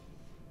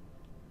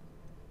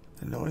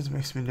 The noise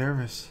makes me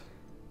nervous.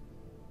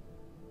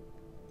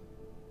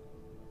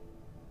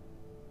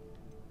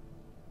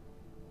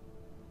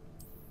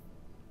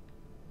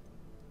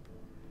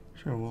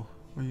 Sure,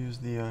 we'll use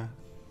the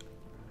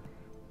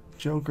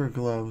Joker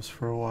gloves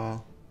for a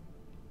while.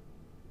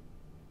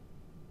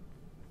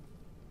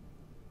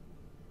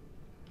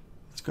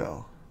 Let's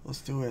go. Let's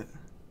do it.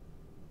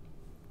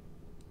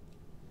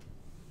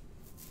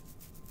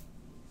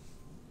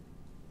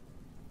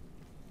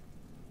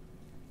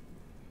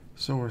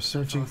 So we're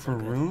searching for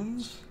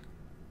runes?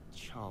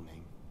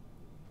 Charming.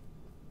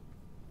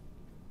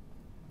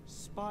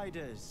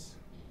 Spiders.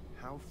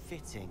 How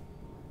fitting.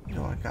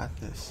 No, I got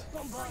this.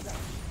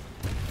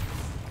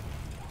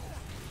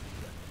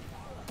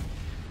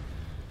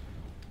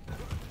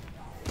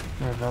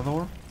 There another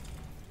one?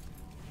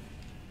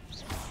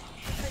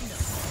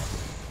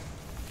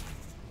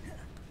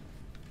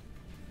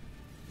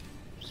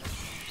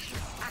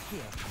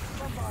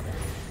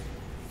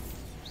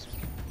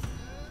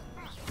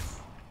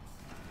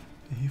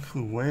 He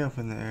flew way up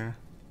in the air.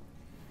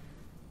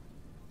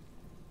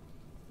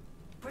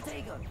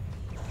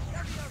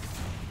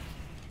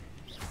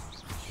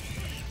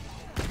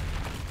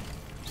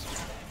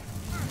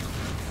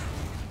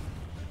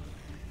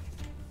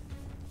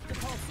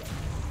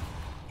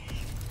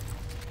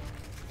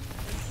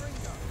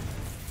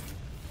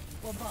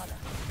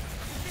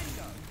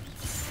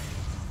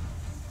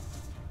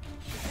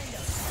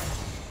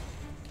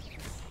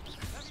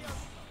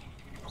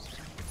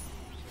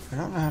 I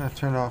don't know how to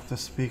turn off the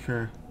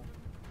speaker.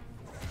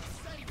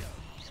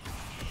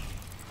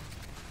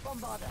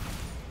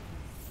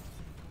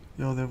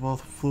 Yo, they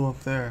both flew up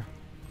there.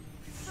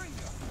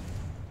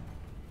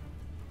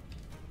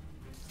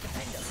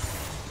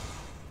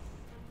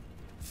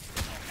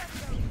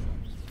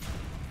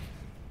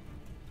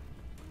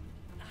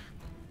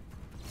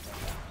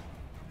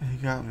 He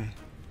got me.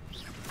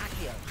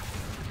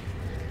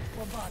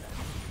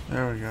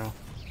 There we go.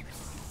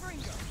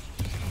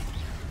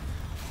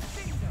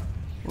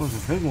 Oh,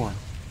 it's a big one.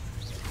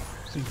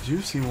 Big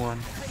juicy one.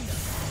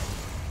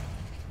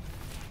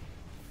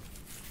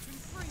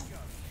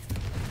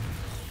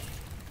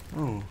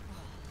 Oh.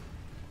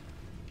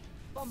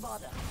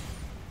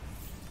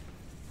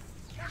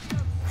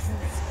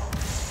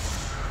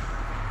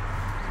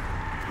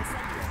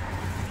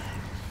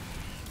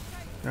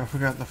 Yeah, I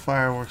forgot the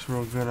fireworks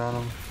real good on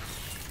them.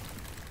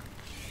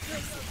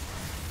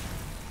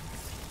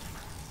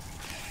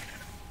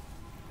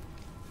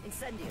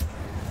 Incendio.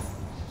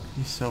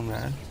 He's so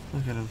mad.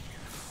 Look at him.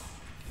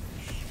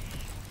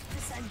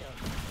 Descendo.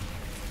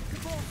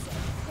 Caborso.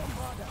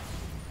 Bombarda.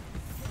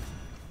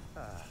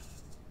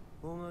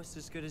 Almost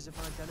as good as if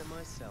I'd done it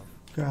myself.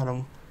 Got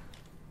him.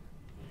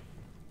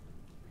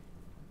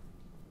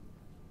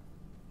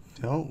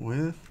 Dealt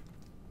with.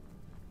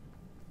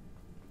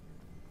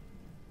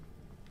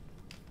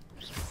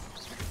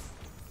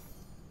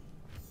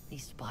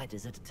 These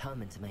spiders are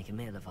determined to make a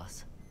meal of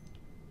us.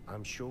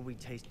 I'm sure we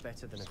taste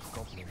better than a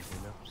goblin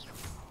dinner.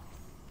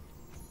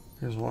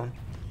 Here's one.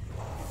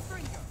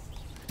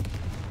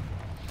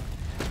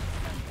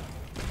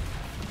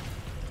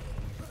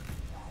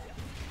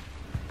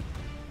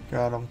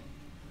 Got him.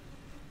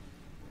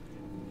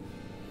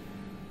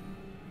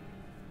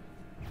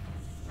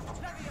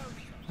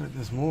 Wait,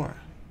 there's more.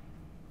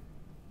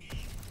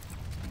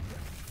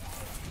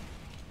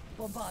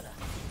 Bombarda.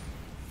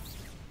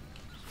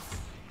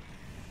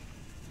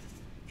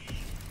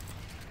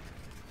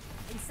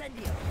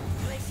 Incendio.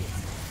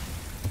 Glaciers.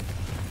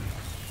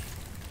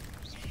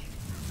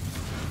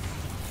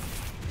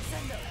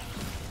 Descendo.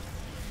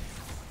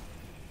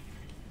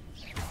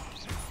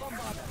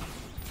 Bombarda.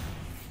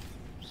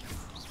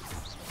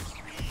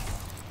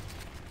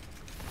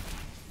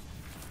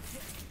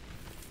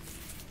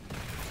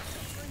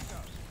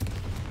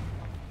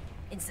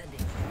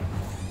 Incendio.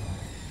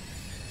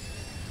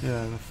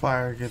 Yeah, the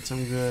fire gets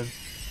him good.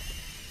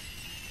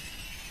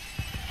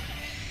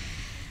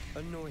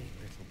 Annoying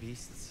little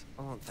beasts,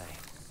 aren't they?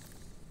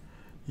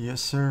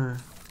 Yes, sir.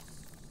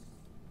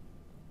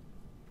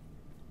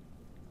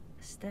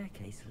 A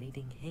staircase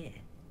leading here.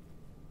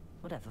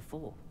 Whatever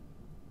for?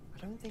 I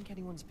don't think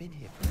anyone's been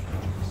here for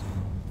ages.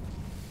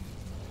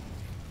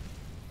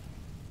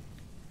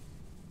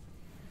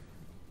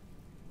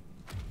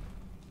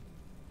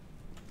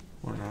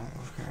 Or not,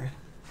 okay.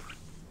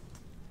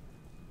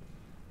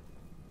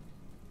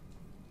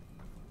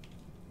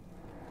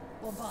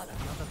 Bombarda.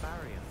 Another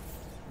barrier.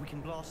 We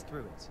can blast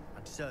through it,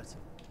 I'm certain.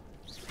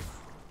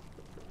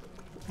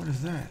 What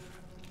is that?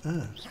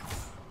 Ugh.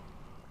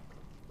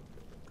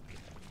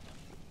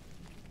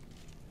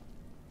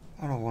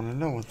 I don't want to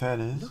know what that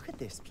is. Look at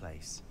this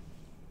place.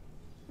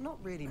 Not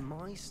really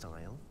my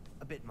style.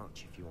 A bit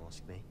much, if you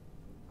ask me.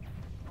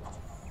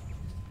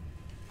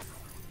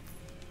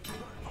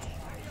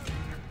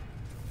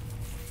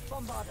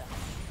 Bombarda.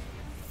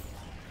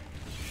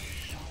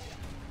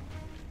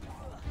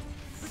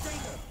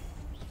 Potato.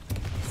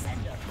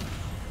 Sender.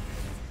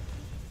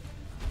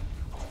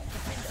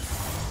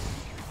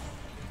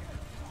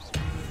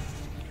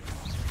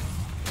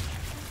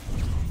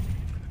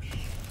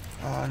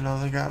 Oh no,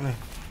 they got me.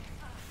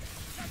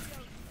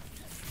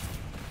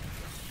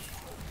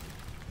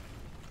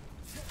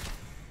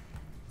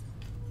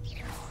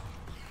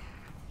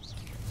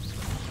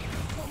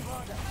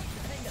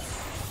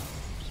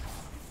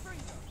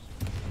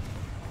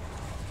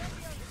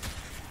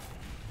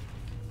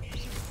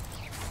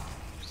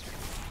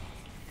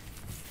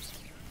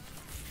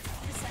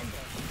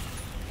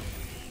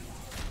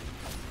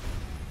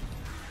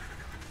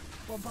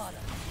 Bombarda.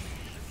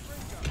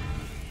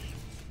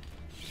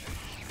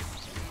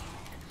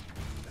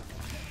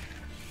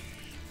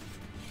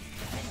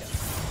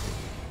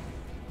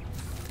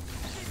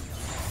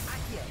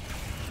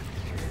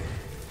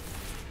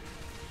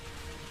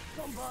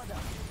 Bombarda.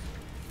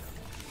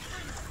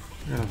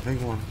 I got a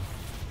big one.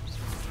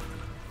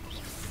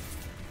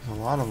 There's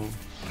a lot of them.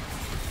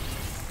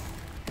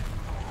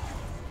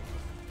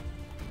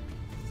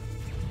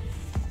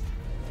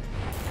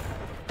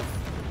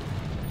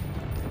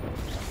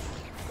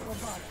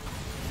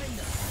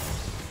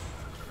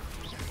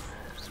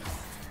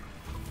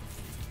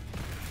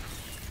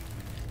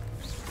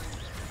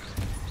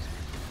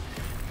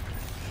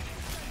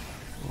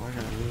 Oh, I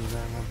gotta lose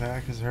that. My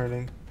back is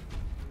hurting.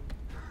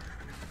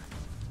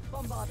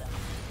 Bombarda.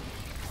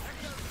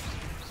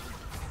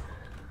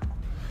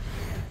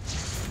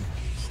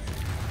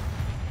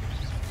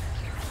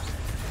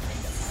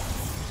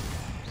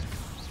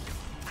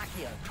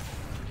 Accio.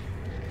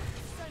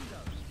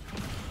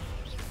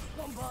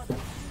 Bombarda.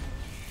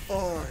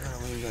 Oh, I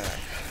gotta lean back.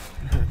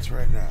 It hurts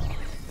right now.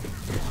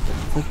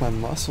 Like my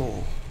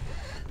muscle.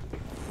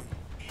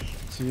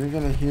 So you're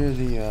gonna hear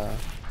the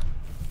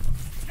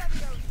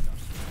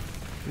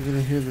you're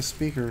gonna hear the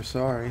speaker,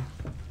 sorry.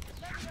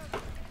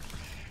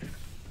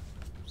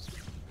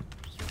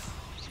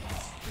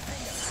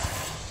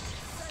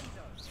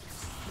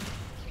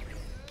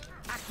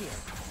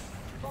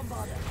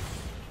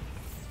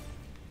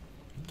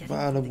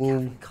 Bada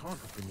boom. Can't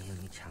have been the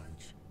only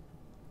challenge.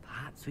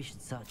 Perhaps we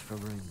should search for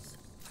runes.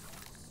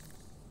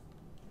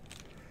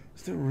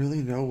 Is there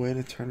really no way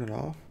to turn it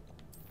off?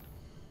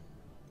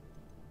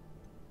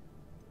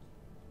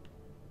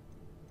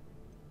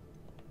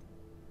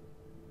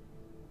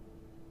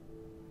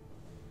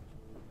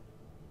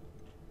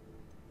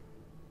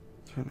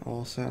 Turn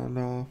all sound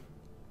off.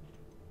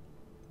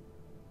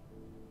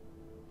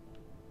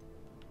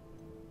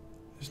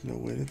 There's no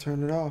way to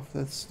turn it off.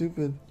 That's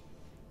stupid.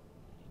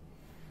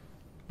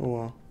 Oh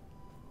well.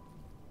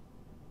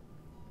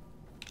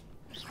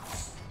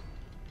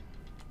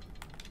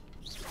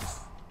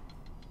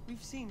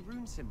 seen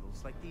rune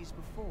symbols like these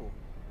before.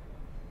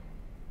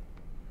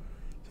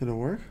 Did it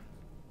work?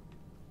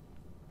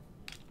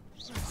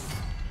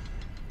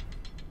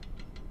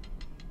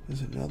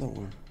 There's another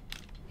one.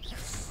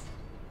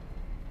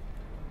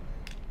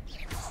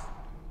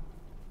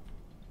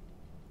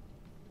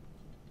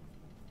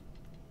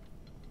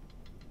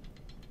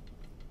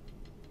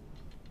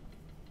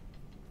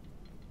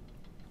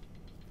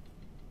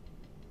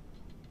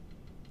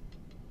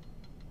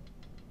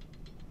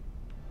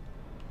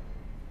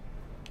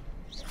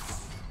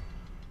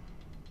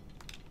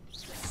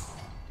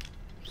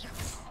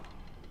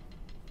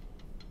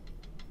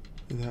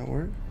 Did that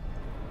work?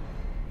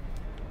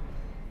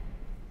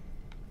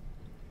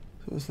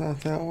 So it's not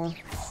that one?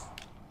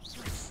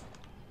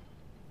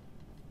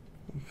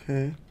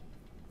 Okay.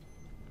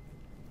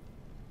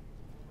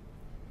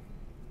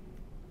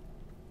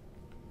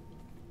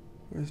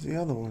 Where's the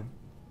other one?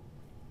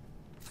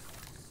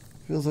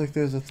 Feels like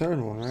there's a third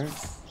one, right?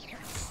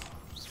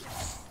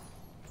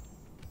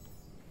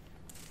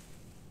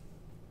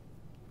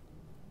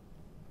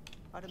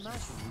 I'd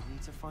imagine we'd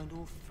need to find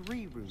all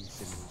 3 rune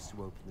symbols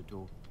to open the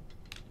door.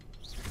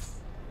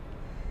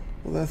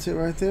 Well, that's it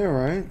right there,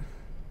 right?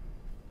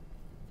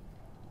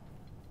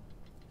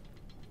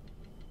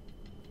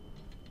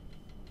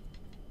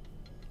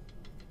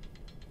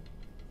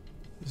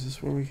 Is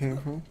this where we came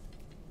from?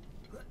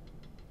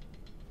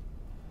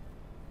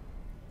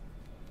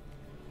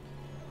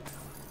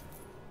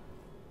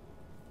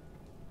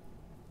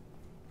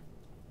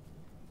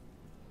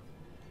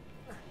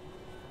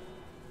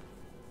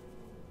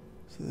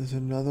 So there's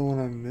another one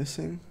I'm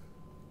missing?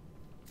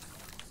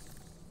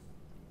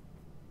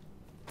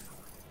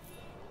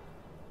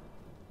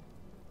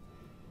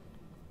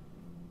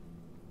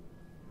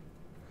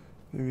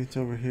 Maybe it's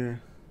over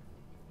here.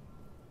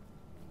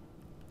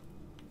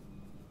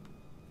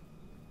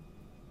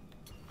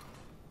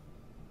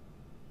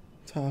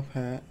 Top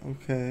hat,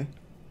 okay.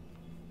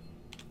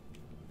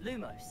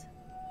 Lumos.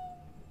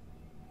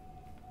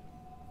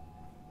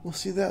 Well,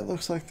 see, that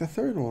looks like the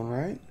third one,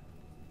 right?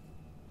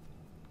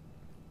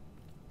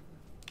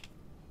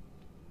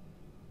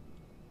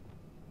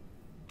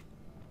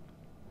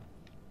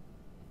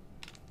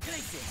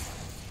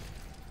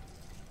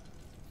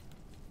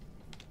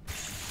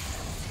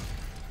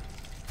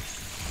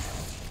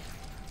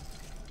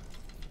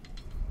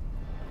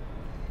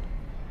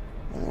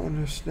 I don't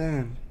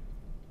understand.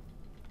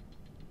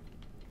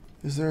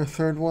 Is there a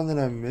third one that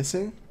I'm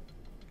missing?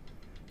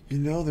 You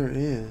know there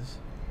is.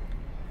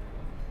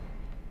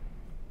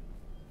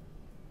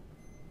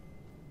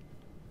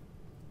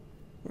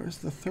 Where's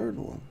the third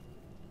one?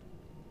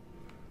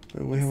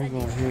 Wait, we haven't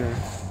gone here.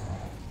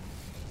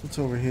 What's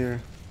over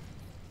here?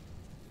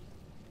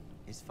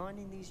 Is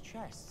finding these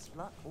chests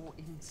luck or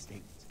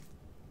instinct?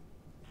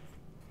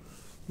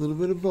 A little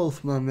bit of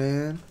both, my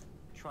man.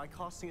 Try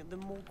casting at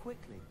them more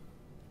quickly,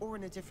 or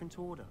in a different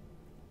order.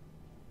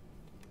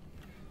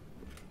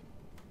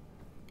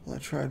 Well, I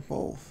tried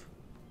both.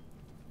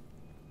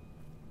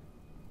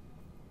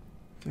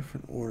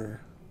 Different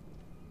order.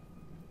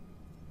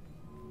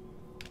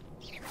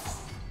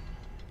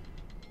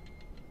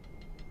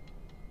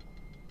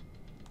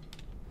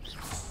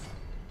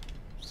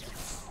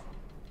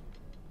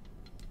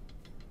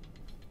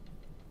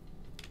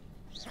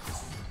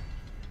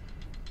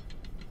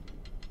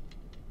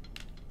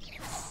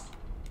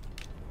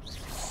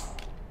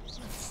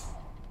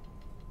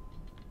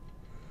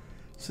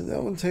 So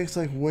that one takes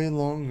like way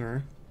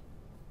longer.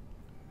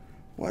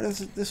 Why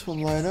doesn't this one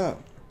light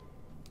up?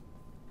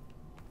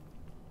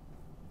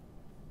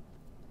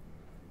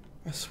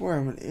 I swear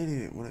I'm an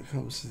idiot when it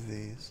comes to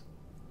these.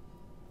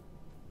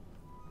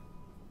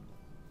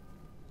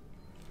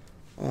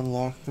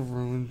 Unlock the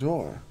ruined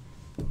door.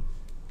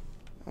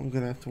 I'm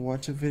gonna have to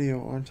watch a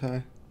video, aren't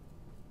I?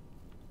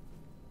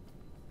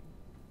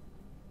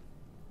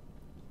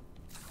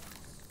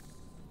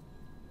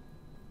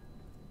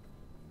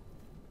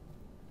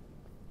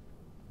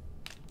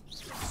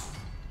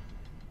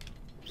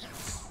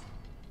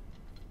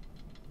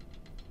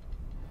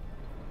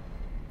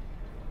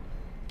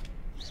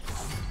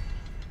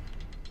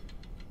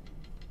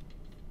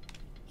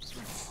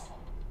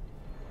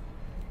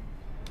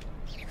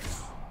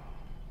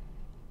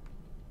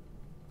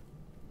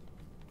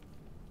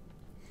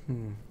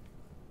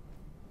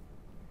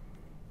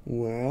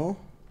 Well,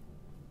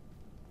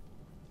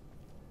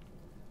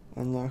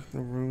 unlock the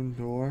ruined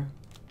door.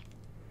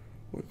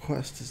 What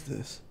quest is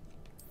this?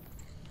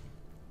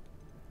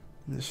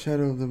 In the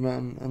shadow of the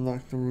mountain,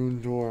 unlock the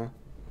ruined door.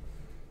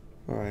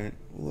 Alright,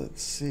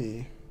 let's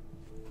see.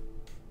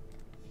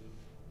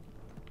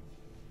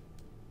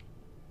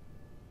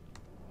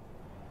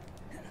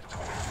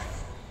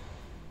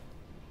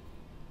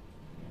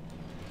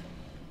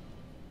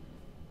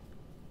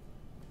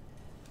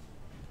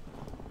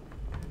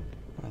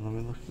 Let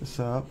me look this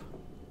up.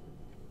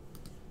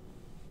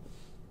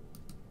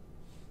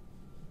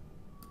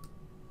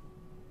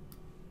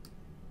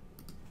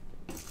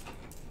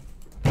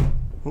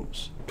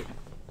 Oops.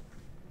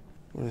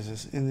 What is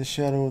this? In the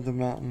shadow of the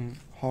mountain,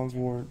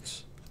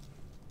 Hogwarts.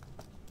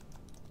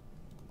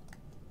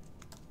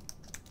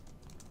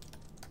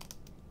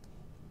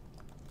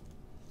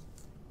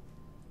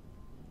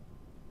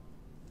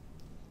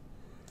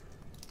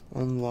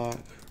 Unlock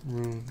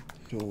room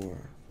door.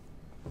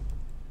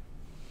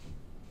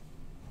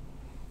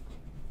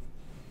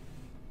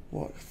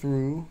 Walk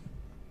through.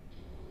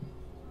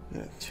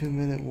 Got a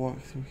 2-minute walk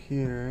through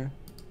here.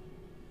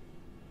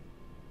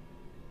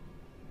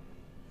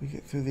 We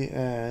get through the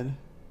ad.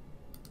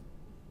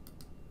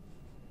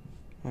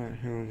 Alright,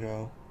 here we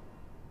go.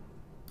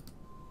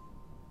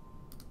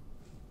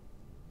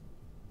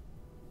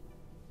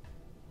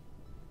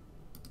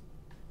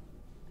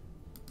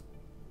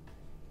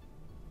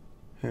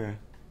 Here.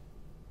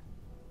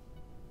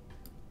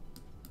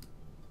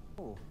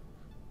 Oh.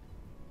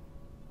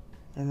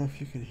 I don't know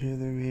if you can hear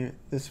them here,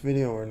 this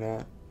video or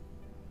not.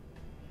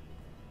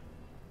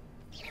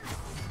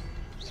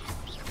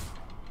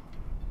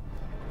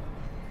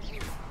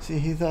 See,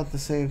 he thought the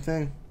same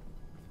thing.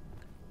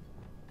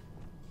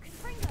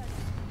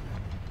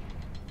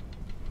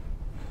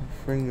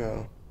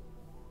 Fringo.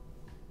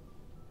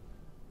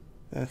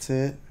 That's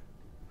it.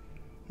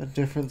 A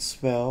different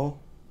spell.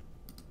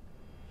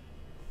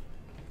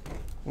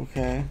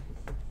 Okay.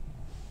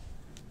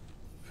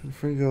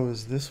 Fringo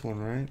is this one,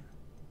 right?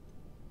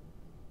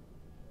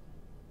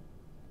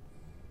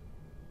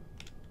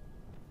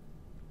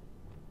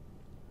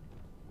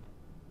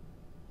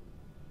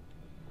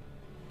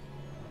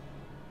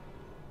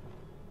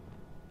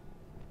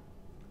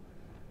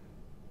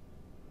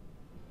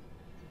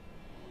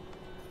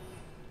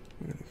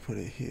 We're gonna put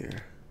it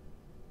here.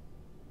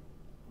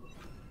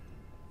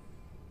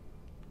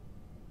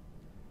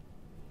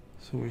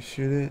 So we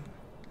shoot it.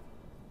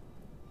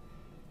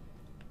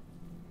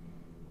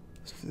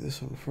 Let's do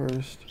this one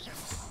first.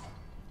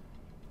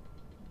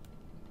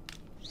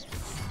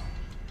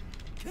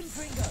 Can't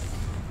get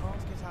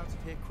out of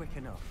here quick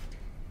enough.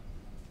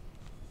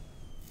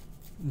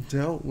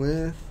 Dealt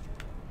with.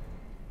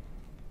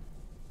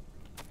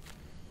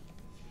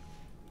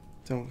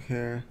 Don't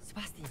care.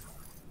 Sebastian,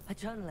 a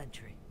journal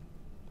entry.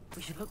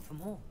 We should look for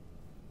more.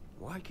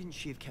 Why couldn't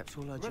she have kept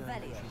all her journal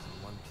entries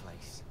in one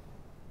place?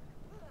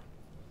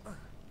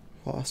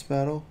 Boss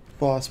battle?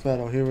 Boss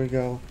battle, here we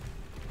go.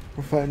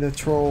 We're fighting a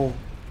troll.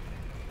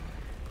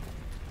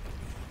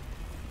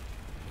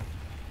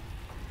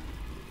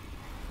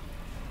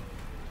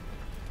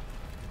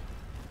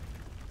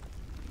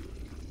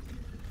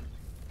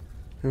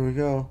 Here we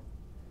go.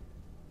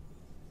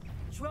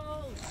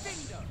 Troll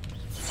finger.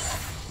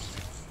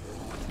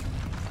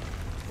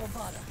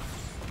 Bombarda.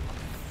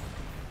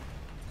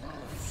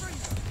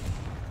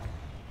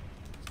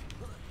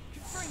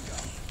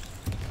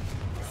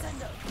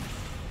 Descendo.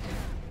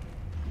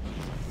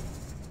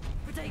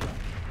 Protego.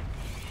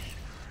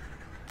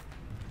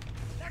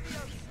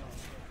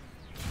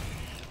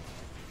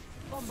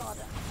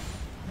 Bombarda.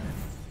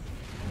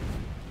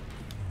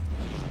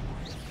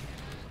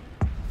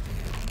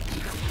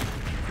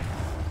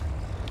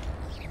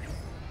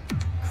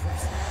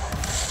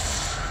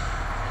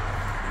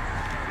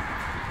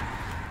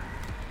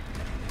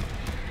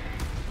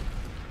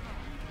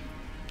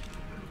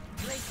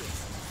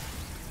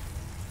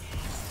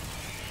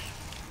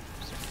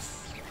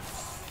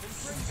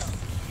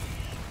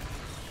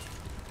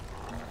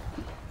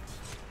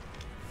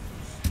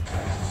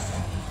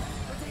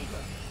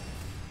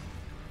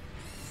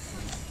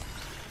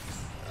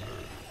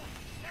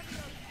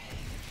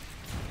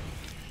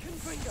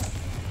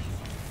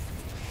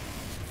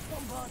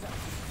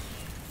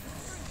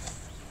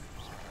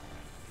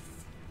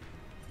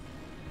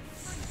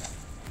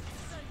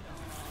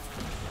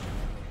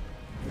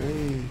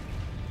 Hey.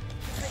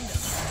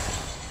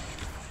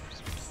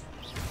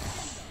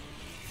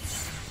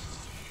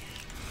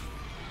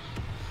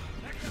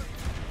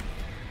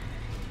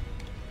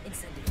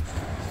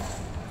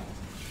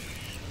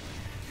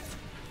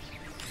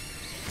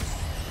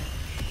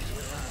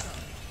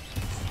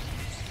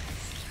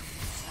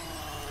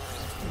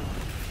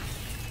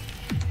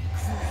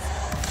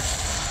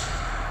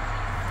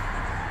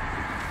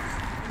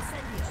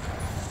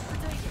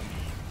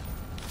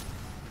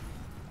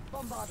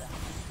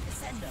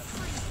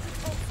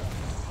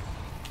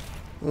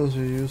 Those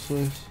are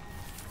useless.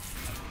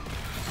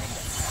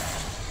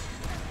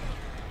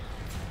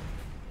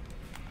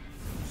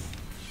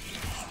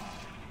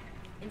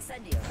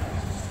 Incendio.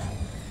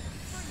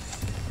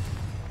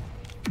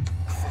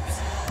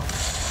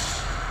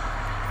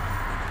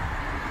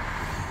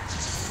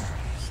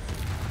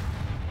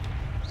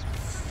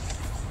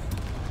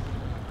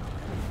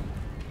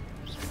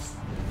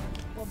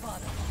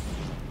 Bombarda.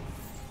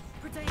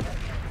 Protego.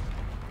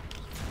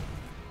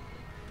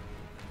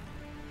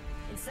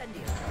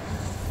 Incendio.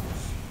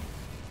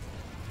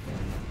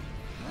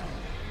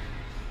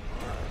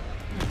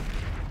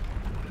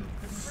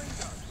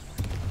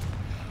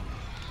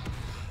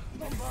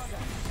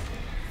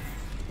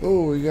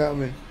 Oh, he got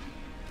me.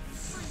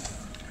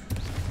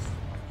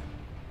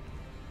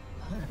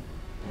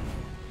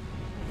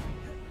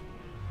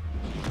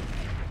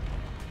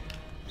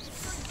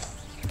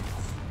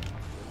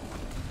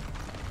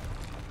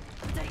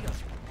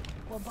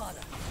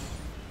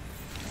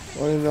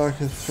 I didn't know I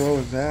could throw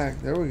it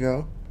back. There we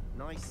go.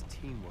 Nice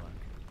teamwork.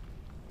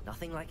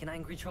 Nothing like an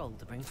angry troll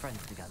to bring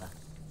friends together.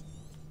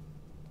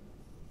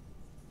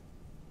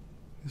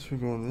 Guess we're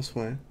going this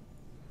way.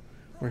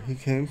 Where he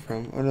came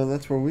from. Oh no,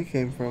 that's where we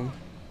came from.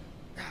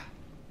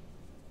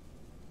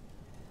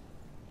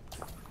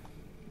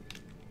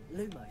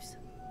 Lumos.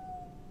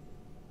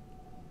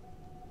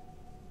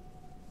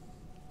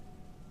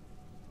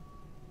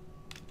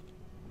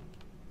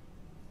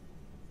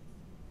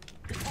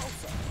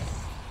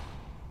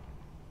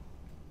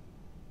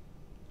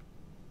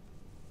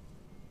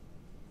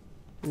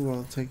 Ooh,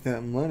 I'll take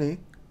that money.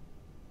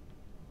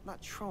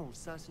 That troll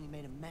certainly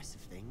made a mess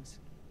of things.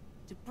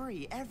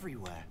 Debris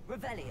everywhere.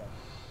 Revelio.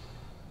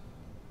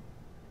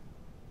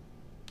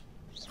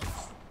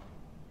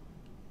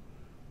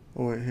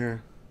 Oh wait,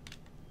 here.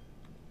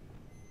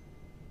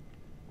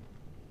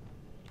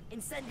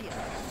 Incendio.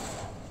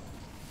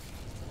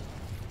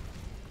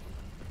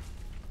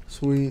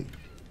 Sweet.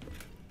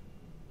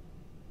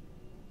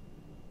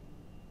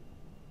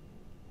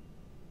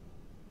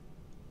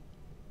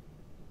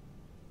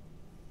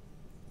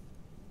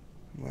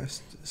 Am I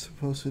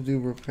supposed to do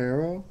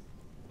Reparo?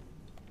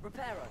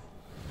 Reparo.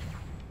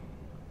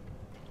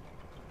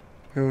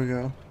 Here we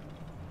go.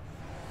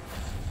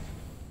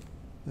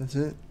 That's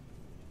it.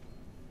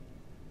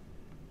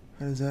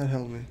 How does that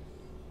help me?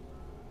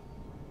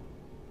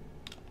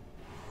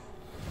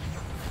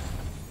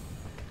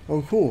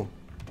 Oh, cool.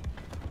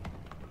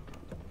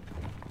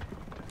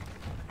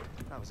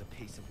 That was a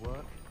piece of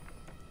work.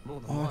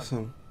 More than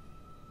Awesome.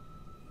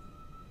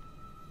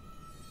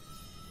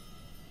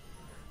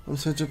 I'm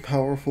such a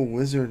powerful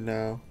wizard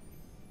now.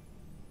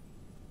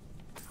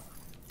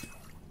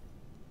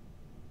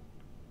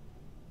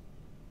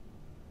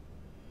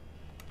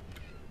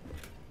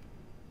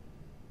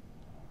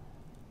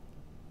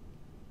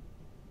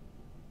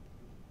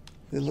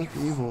 They look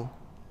evil.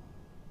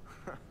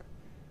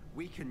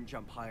 We couldn't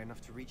jump high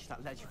enough to reach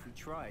that ledge if we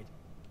tried.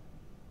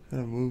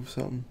 Gotta move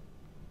something.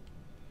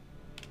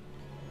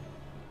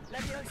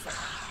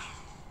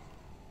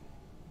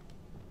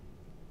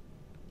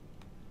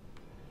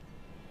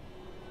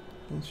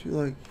 Don't you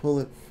like pull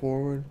it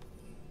forward?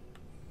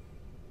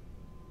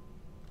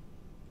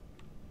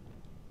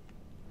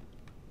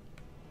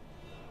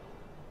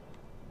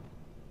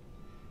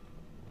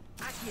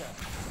 Accio.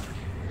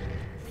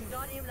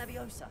 Wingardium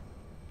Leviosa.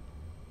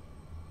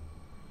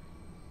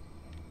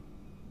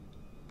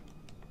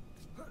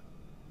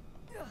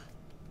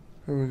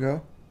 Here we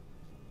go.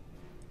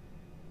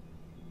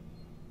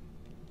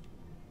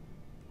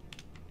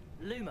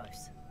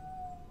 Lumos.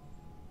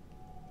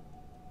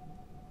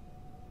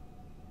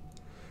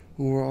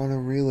 Ooh, we're on a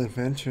real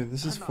adventure.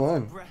 This is I'm out fun.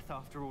 of breath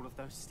after all of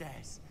those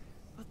stairs.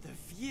 But the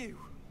view.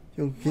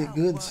 You'll get Well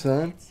good, worth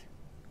son. it.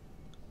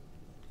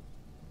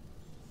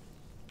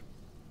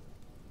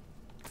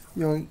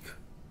 Yoink.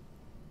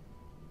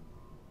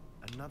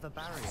 Another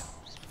barrier.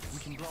 We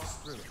can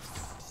blast through it.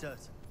 Certain.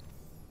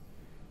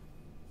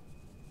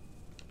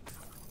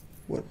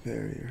 What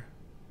barrier?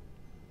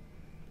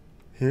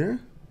 Here?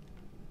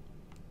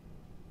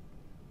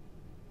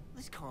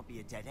 This can't be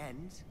a dead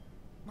end.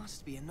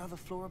 Must be another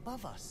floor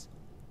above us.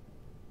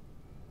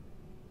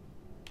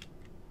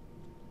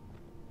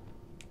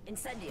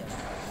 Incendio.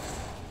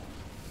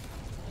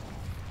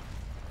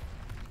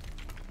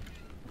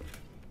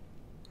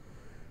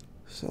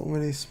 So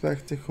many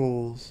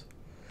spectacles.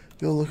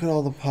 Yo, look at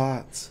all the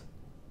pots.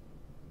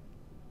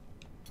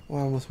 Oh,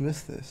 I almost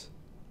missed this.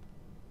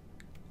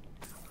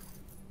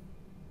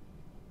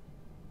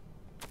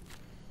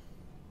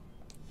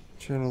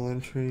 Journal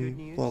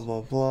entry, blah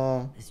blah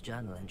blah. This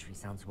journal entry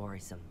sounds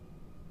worrisome.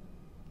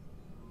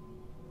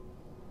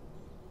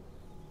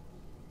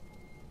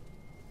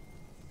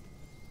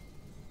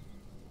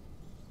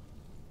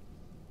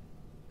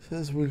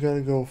 Says we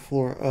gotta go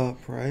floor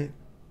up, right?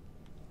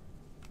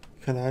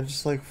 Can I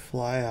just like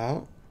fly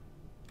out?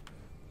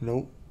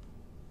 Nope.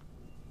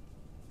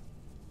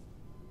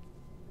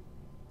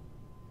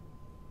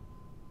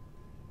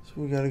 So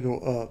we gotta go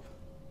up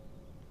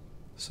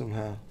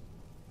somehow.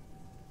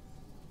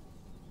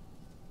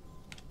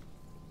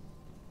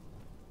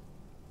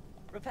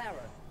 Reparo.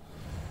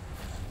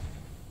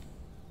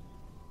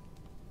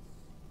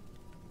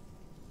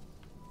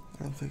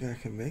 I don't think I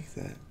can make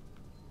that.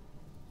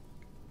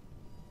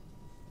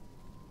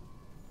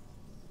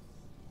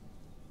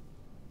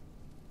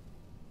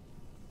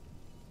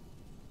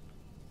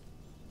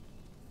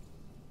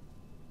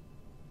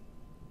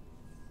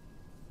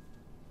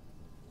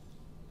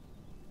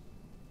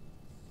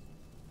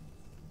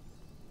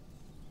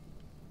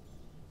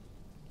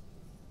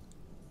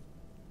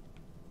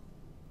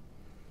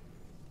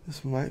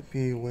 This might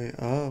be a way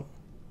up.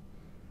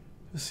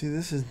 But see,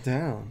 this is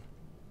down.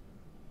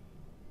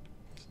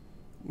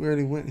 We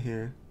already went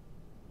here.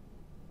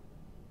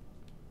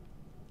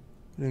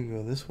 We didn't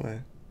go this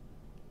way.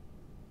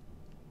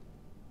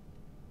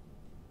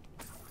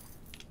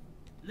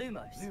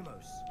 Lumos.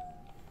 Lumos.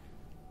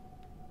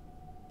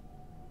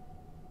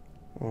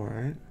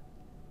 Alright.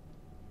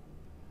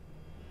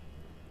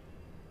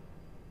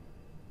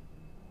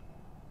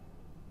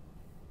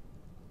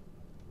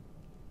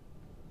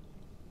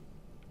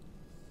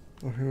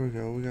 Oh, here we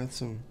go. We got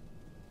some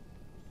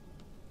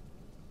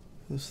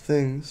those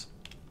things.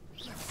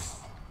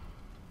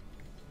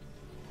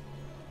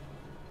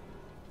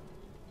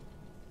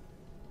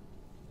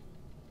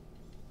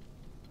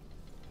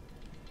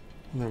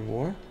 Are there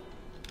more?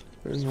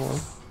 There's one.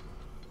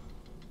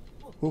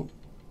 Whoa.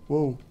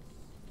 Whoa.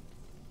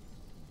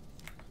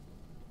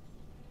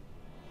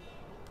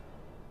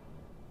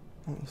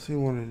 I don't see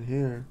one in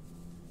here.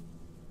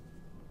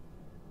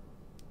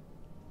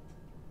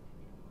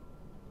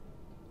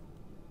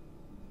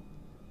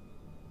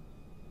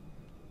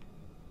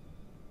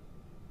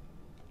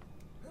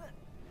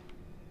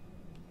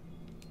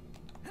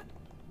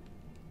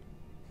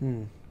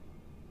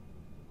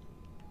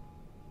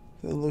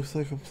 That looks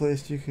like a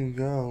place you can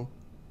go.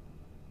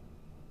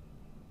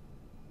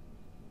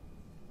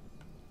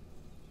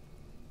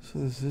 So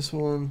there's this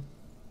one.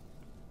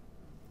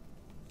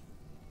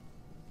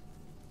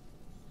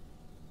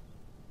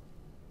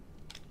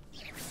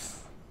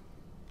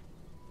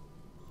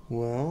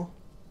 Well.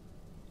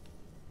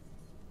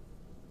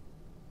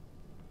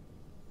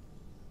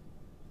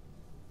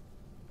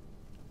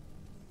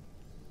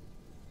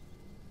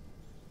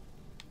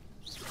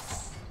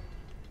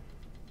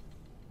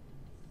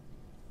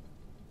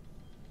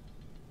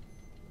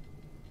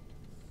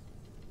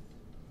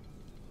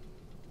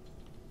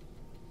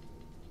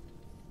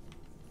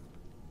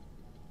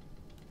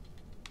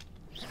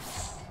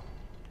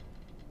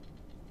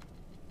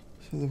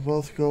 So they're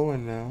both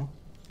going now.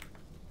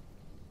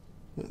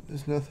 But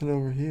there's nothing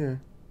over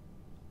here.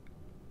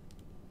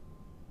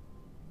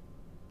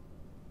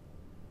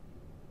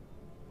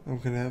 I'm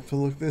gonna have to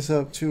look this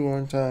up too,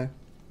 aren't I?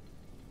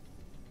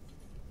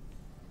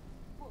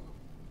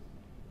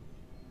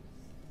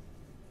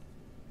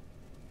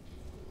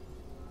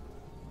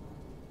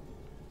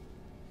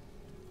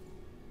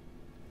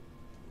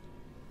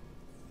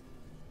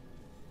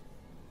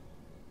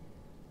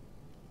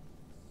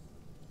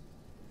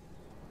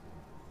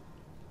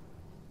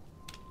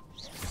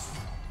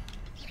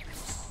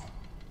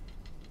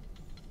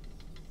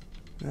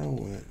 Now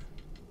what?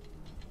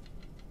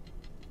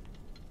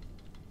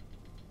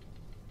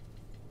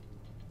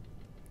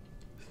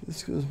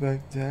 This goes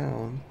back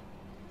down.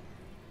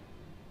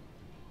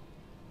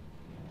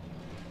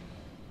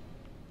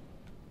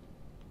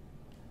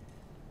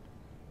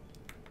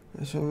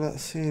 So I'm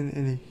not seeing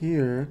any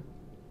here.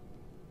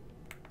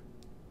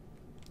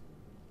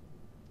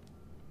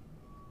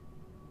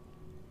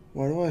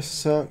 Why do I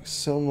suck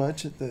so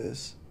much at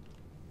this?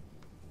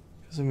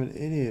 Because I'm an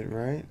idiot,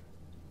 right?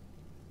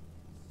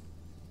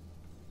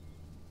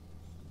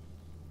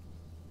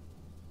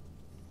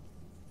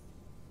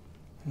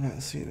 I'm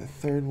not seeing a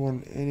third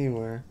one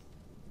anywhere.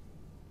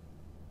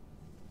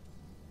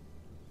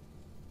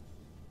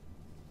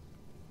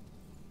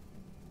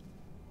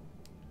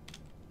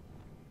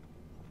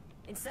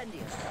 Incendio.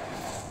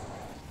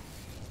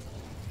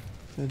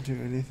 Does that do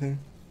anything?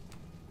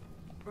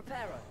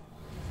 Reparo.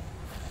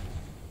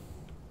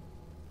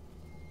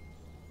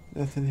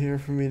 Nothing here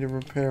for me to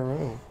repair.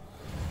 Oh.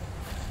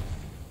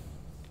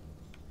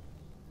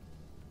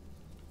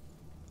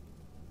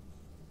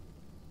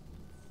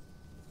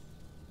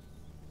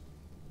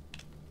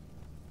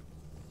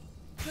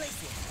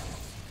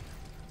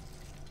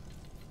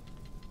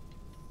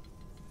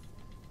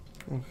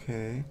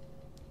 Okay.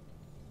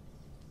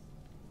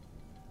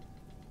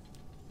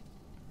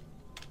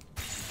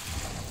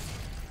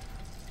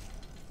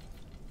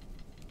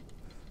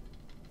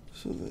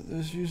 So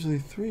there's usually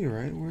 3,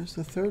 right? Where's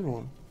the third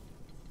one?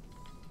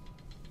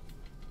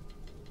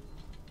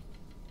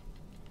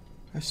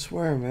 I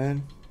swear,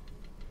 man.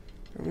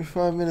 Every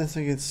 5 minutes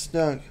I get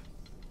stuck.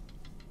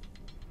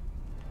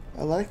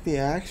 I like the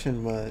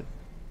action, but...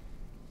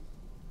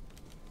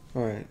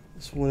 Alright,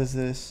 so what is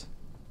this?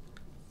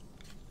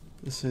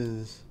 This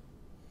is...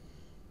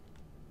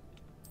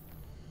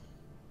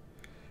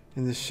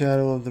 In the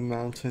shadow of the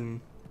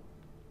mountain.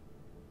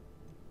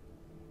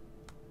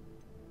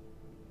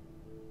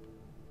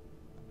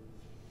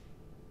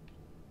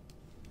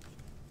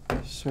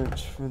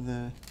 Search for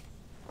the...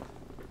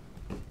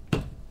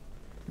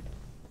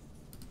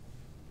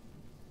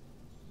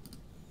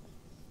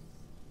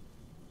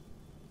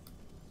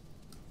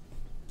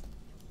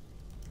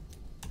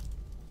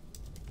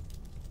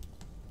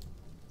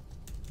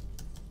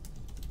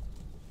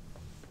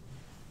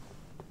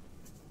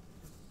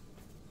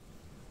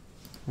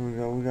 Here we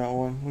go, we got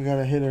one. We got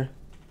a hitter.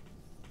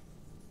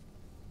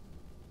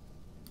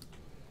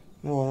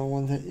 No, I don't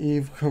want the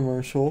Eve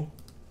commercial.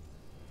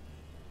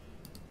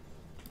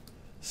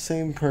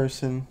 Same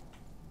person.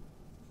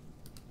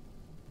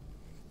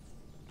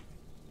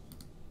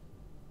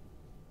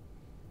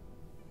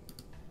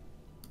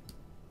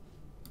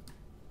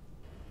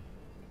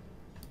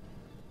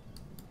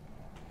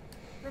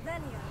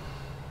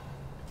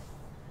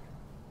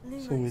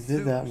 So we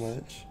did that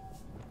much.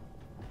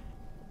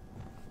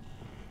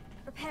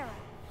 Reparo.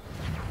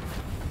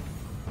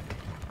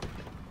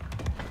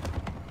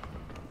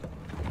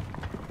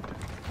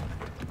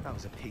 That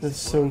was a piece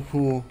That's of so work.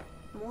 cool.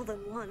 More than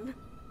one.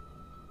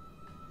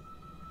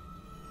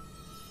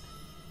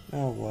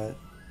 Now what?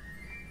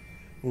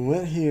 We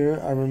went here.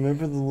 I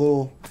remember the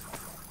little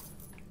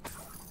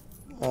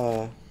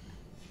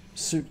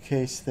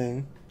suitcase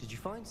thing. Did you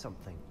find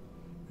something?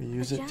 We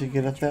use it to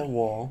get up that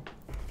wall.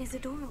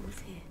 Isadora was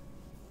here.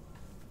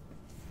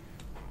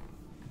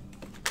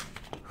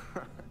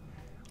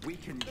 We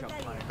couldn't jump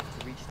high enough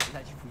to reach the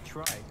ledge if we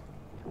tried.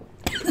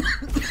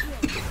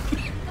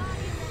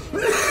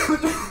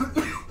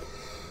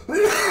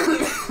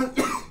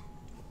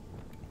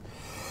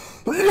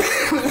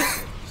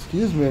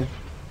 Excuse me.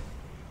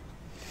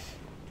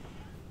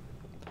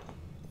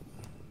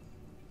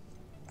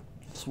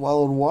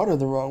 Swallowed water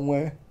the wrong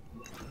way.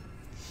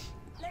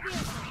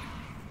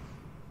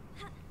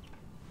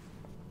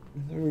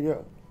 There we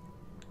go.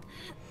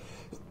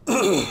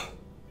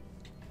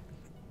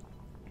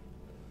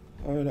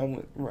 Alright, I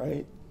went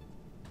right.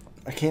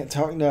 I can't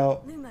talk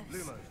now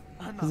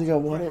because I got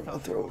water in my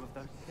throat.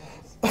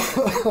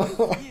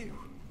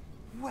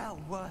 Well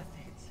worth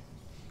it.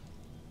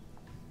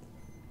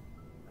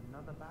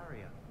 Another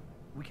barrier.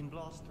 We can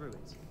blast through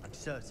it, I'm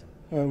certain.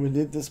 Alright, we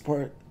did this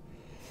part.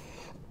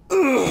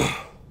 Oh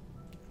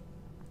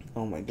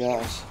my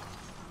gosh.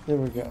 There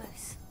we go.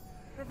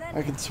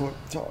 I can sort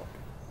of talk.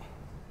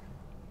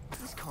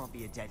 This can't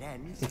be a dead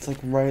end. It's like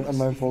right on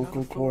my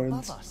vocal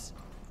cords.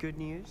 Good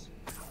news?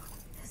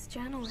 This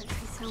journal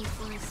entry sounds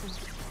worrisome.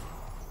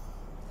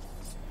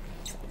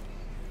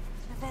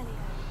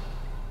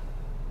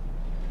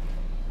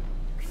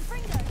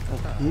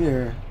 Up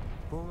here.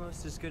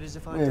 Almost as good as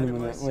if I Wait a did it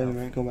minute, myself. wait a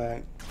minute, go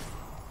back.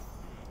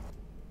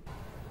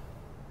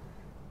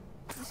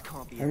 This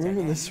can't be I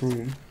remember this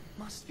room.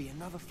 Must be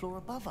another floor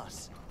above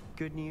us.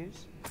 Good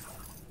news?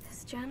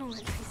 This journal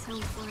entry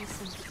sounds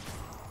worrisome.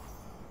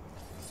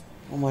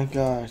 Oh my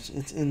gosh,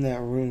 it's in that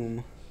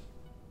room.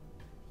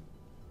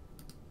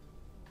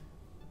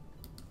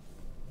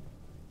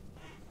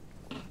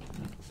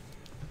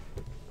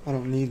 I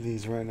don't need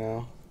these right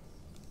now.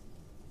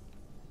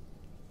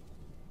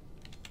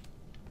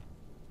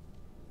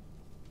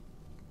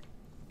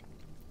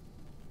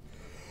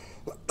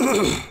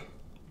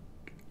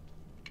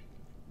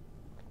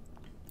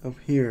 Up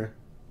here.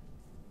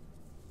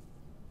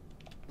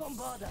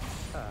 Bombarda!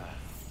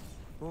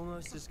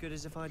 Almost as good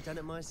as if I'd done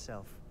it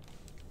myself.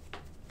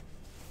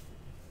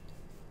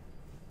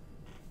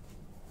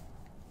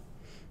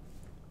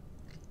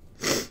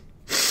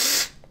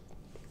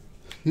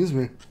 Excuse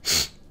me.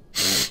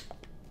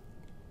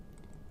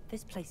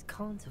 This place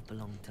can't have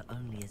belonged to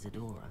only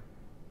Isadora.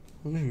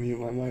 Let me mute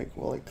my mic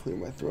while I clear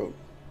my throat.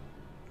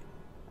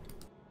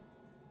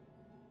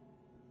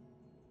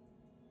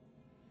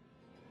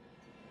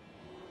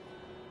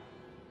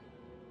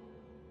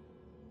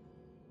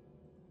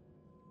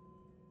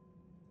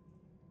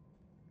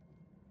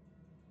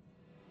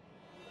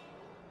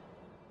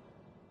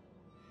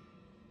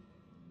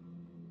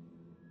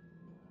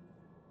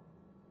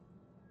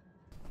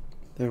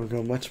 There we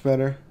go, much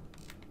better.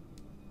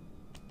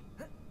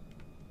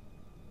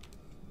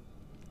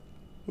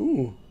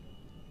 Ooh.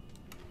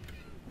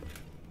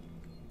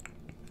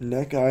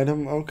 Neck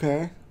item,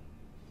 okay.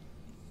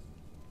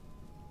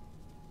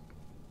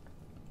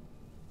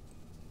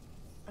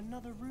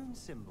 Another rune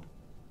symbol.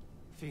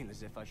 Feel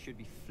as if I should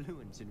be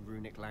fluent in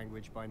runic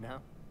language by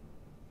now.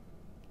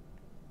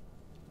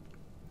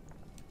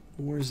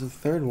 Where's the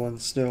third one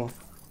still?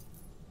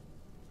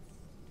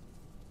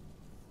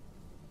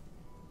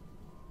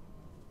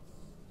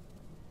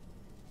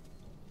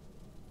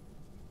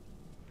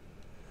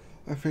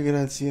 I figured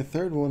I'd see a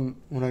third one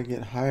when I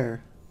get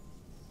higher.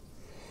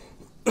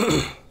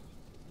 Wait,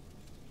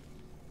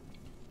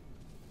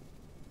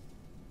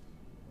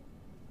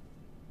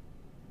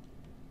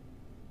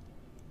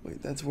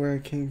 that's where I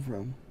came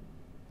from.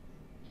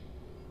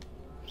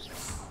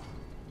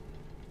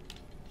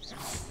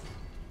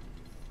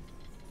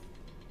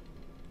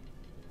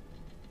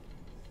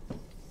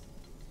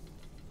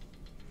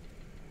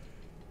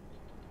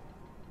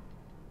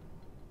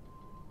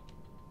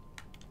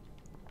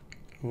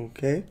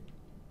 Okay.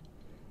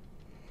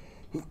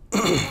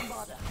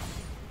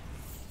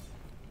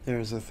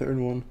 There's a third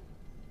one.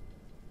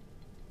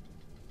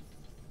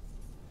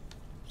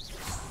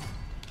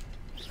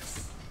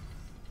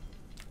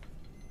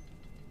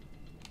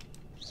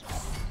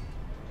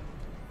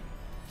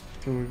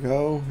 Here we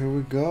go, here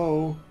we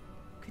go.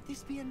 Could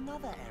this be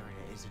another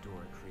area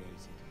Isadora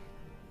created?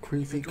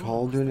 Creepy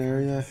cauldron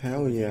area?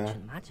 Hell yeah.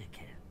 Magic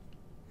here.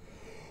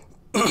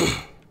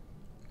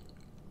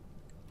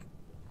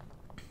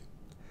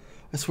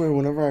 I swear,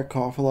 whenever I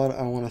cough a lot,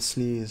 I want to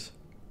sneeze.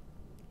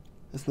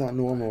 It's not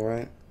normal,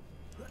 right?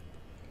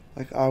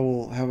 Like, I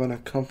will have an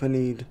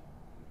accompanied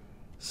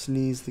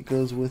sneeze that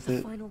goes with The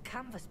it. final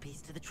canvas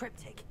piece to the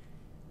triptych.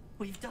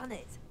 We've done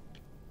it.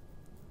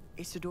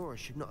 Isadora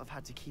should not have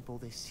had to keep all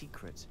this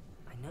secret.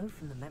 I know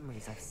from the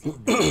memories I've seen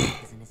that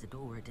Lucas and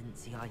Isadora didn't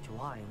see eye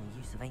to eye on the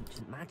use of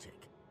ancient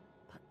magic.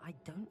 But I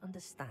don't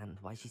understand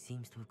why she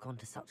seems to have gone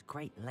to such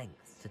great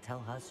lengths to tell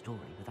her story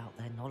without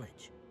their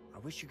knowledge. I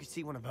wish you could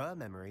see one of her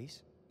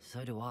memories.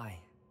 So do I.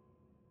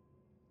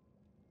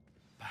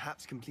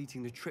 Perhaps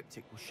completing the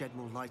triptych will shed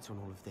more light on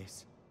all of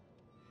this.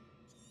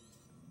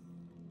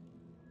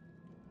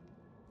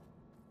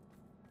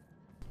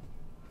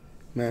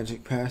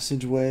 Magic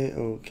passageway,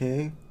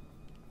 okay.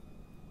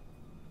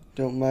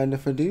 Don't mind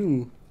if I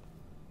do.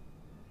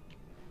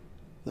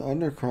 The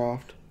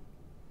Undercroft.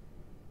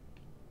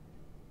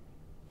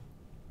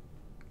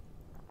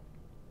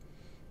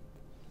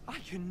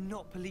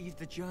 cannot believe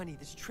the journey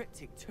this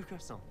triptych took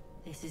us on.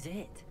 This is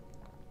it.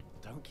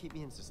 Don't keep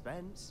me in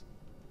suspense.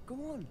 Go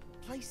on,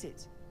 place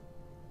it.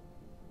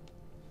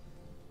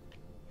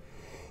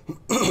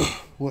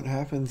 What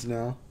happens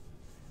now?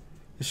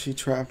 Is she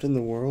trapped in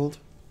the world?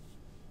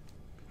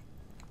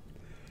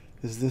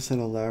 Is this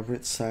an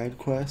elaborate side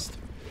quest?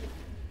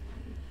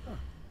 Huh.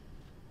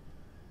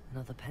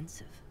 Another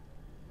pensive.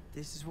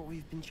 This is what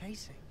we've been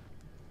chasing.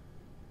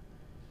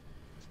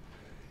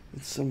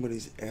 It's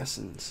somebody's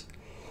essence.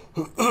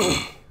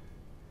 I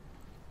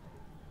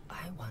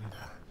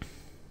wonder.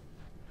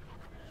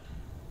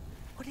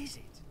 What is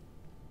it?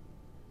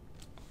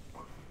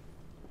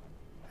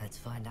 Let's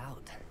find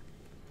out.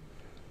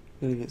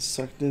 Gonna get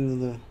sucked into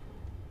the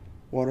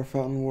water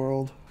fountain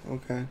world.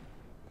 Okay.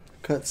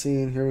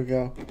 Cutscene, here we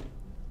go.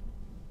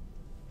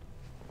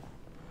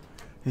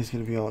 He's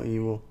gonna be all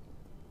evil.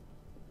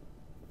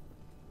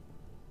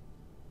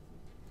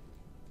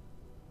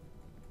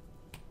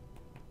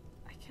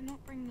 I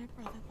cannot bring my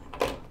brother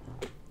back,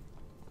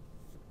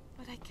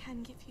 but I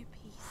can give you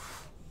peace.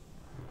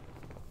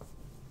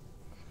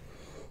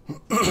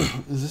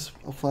 Is this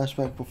a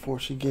flashback before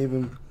she gave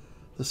him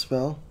the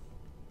spell?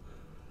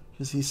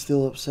 Is he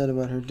still upset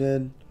about her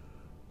dead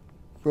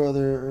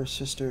brother or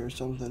sister or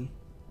something?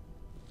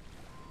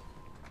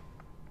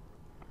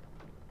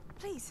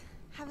 Please,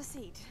 have a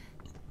seat.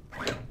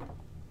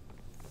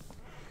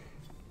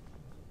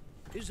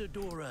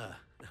 Isadora,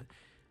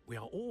 we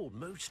are all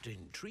most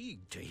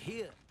intrigued to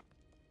hear.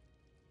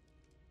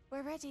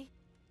 We're ready.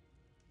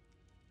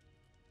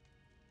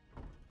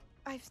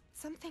 I've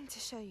something to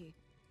show you.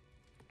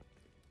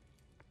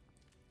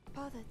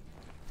 Father,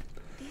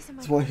 these are my...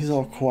 That's why he's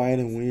all quiet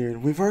and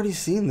weird. We've already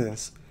seen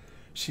this.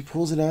 She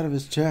pulls it out of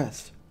his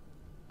chest.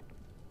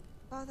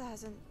 Father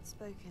hasn't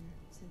spoken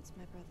since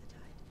my brother died.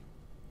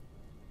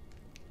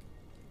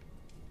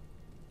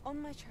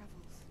 On my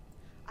travels,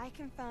 I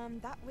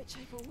confirmed that which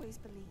I've always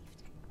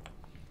believed.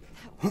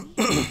 That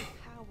we have the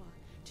power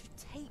to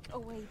take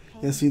away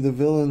pain. Yeah, see, the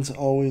villains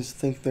always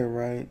think they're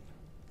right.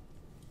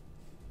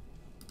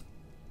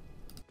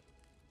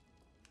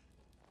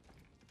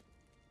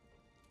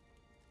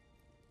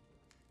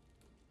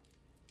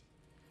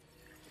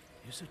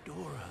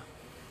 Isadora.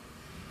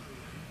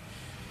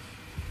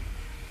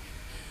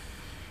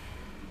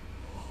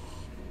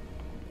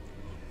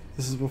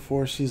 This is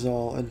before she's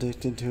all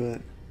addicted to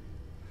it.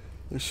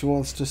 Like, she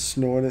wants to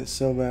snort it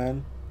so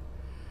bad.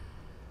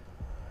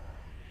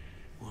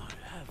 What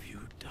have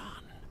you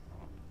done?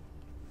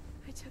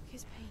 I took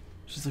his pain.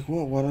 She's like,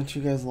 what? Why don't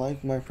you guys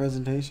like my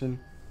presentation?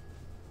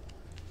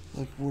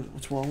 Like,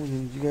 what's wrong with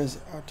you? You guys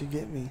out to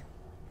get me.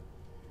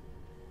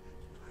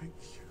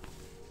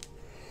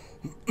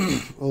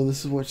 Oh,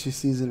 this is what she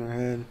sees in her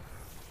head.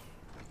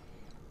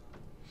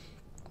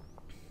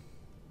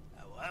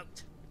 That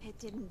worked. It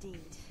did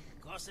indeed.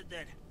 Of course it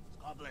did.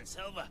 Goblin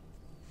silver.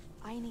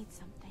 I need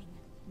something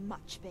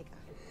much bigger.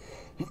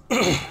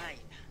 Right.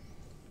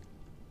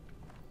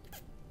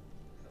 It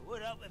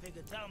would help if you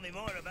could tell me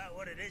more about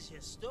what it is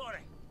you're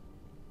storing.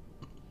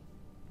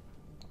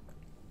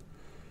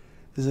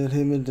 Is that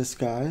him in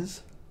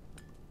disguise?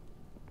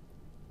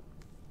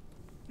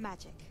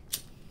 Magic.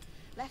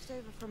 Left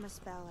over from a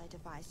spell I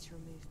devised to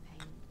remove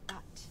pain,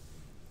 but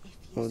if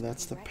used Oh,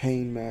 that's the correctly,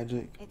 pain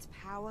magic. its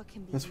power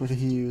can be That's what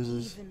used he to do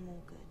uses. even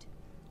more good.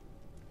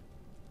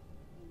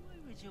 Why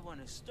would you want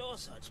to store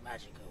such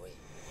magic away?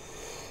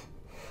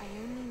 I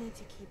only need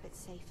to keep it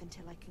safe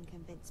until I can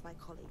convince my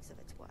colleagues of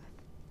its worth.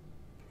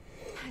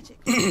 Magic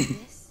like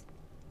this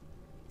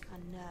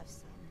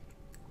unnerves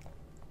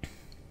them.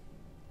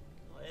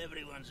 Not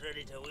everyone's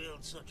ready to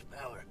wield such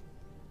power.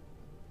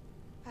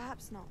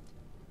 Perhaps not.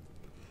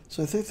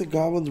 So I think the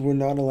goblins were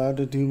not allowed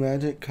to do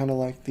magic, kind of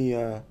like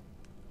the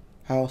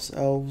house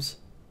elves.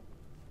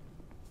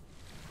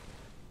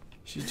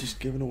 She's just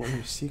giving away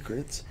her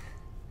secrets.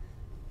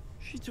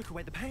 She took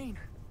away the pain.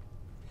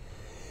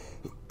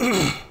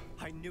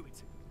 I knew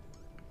it.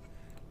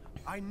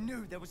 I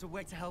knew there was a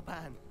way to help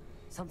Anne.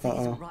 Something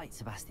isn't right,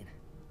 Sebastian.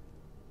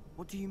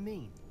 What do you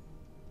mean?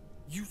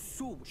 You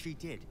saw what she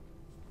did.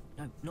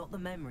 No, not the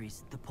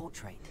memories, the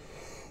portrait.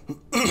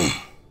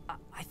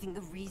 I think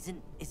the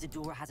reason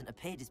Isadora hasn't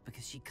appeared is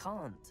because she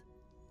can't.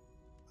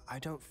 I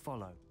don't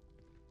follow.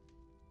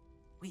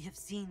 We have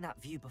seen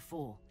that view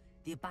before.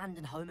 The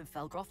abandoned home in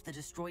Felgroth, the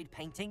destroyed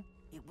painting.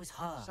 It was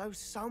her. So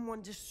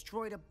someone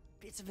destroyed a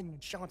bit of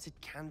enchanted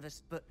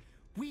canvas, but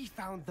we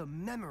found the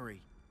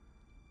memory.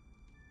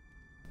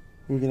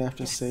 We're gonna have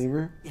to save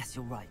her? Yes,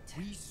 you're right.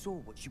 We saw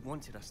what she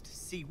wanted us to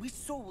see. We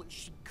saw what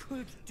she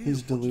could do.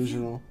 He's what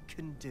delusional. you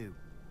can do.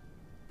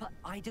 But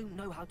I don't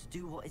know how to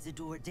do what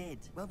Isadora did.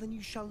 Well, then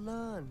you shall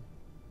learn.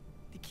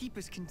 The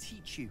Keepers can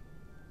teach you.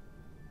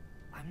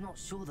 I'm not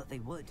sure that they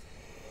would.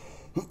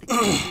 The Keepers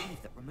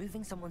believe that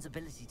removing someone's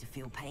ability to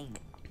feel pain,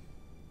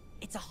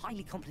 it's a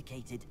highly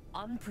complicated,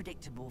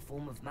 unpredictable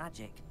form of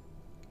magic.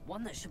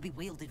 One that should be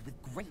wielded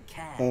with great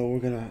care. Oh, we're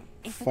gonna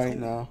fight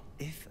now.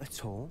 If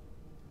at all,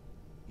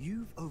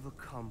 you've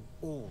overcome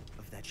all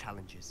of their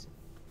challenges.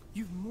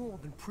 You've more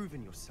than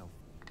proven yourself.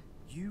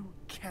 You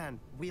can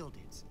wield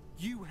it.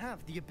 You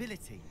have the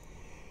ability.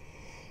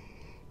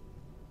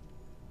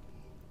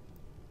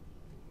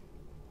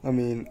 I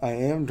mean, I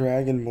am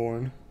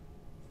Dragonborn.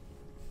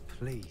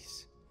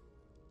 Please.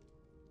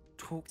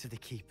 Talk to the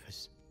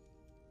Keepers.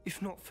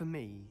 If not for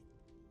me,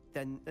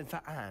 then for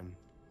Anne.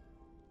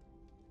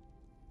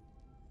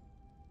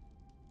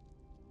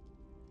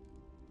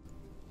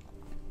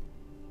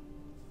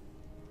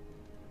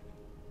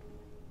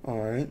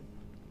 Alright.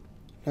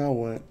 Now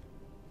what?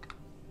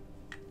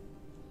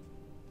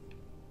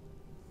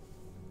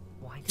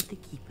 Why did the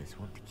Keepers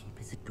want to keep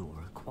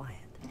Isadora quiet?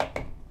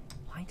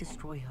 Why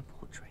destroy her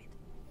portrait?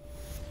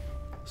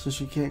 So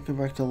she can't come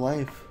back to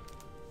life.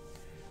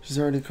 She's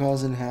already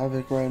causing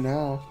havoc right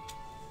now.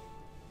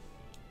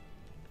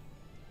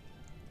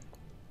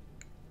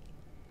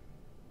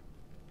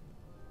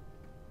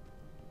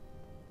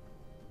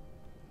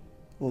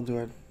 Well, do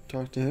I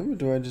talk to him or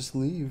do I just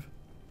leave?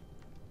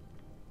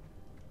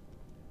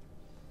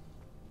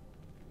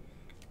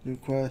 New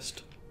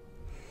quest.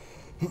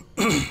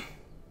 I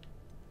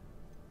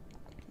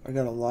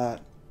got a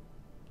lot.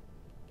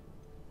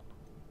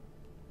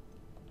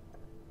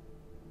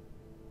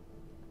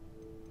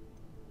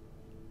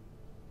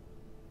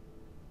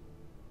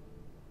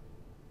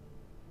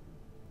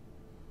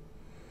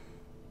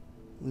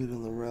 Lead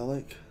on the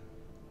relic.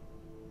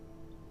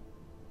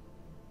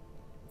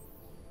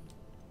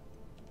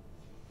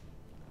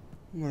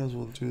 Might as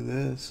well do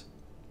this.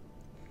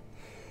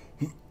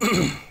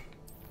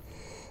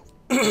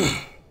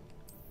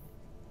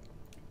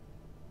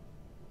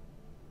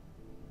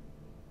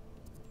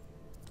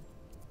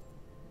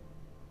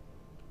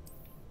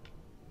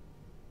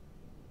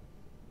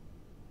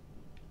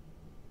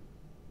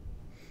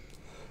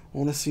 I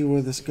want to see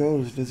where this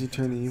goes. Does he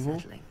turn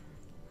evil?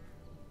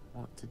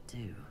 What to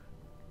do?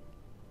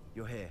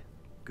 You're here.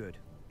 Good.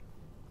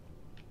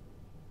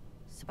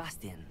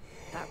 Sebastian,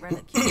 that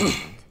relic you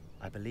mentioned.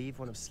 I believe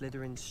one of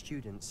Slytherin's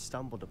students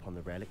stumbled upon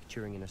the relic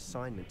during an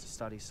assignment to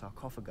study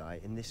sarcophagi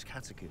in this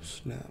catacomb.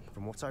 Snap.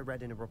 From what I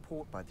read in a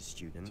report by the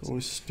student, It's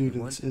always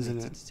students, they weren't isn't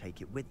permitted it? to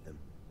take it with them,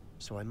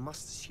 so I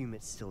must assume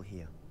it's still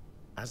here.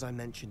 As I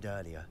mentioned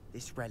earlier,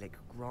 this relic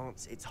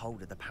grants its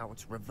holder the power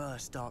to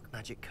reverse dark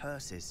magic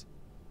curses.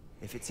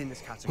 If it's in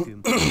this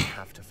catacomb, I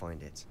have to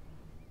find it.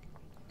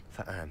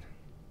 For Anne.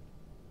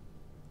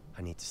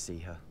 I need to see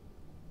her.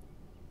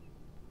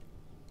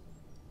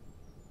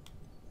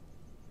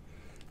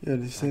 Yeah,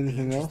 did he say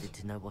anything else?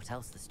 Interested to know what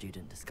else the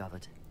student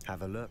discovered.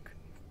 Have a look.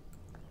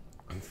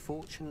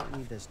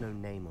 Unfortunately, there's no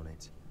name on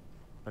it.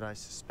 But I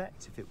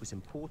suspect if it was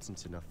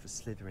important enough for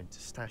Slytherin to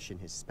stash in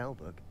his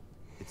spellbook,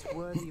 it's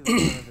worthy of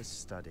further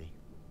study.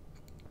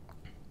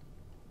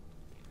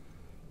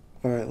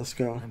 Alright, let's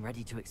go. I'm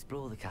ready to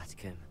explore the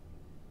catacomb.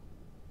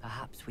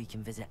 Perhaps we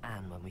can visit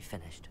Anne when we've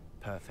finished.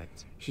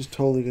 Perfect. She's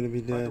totally gonna be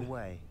By the dead.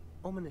 way,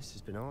 Ominous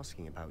has been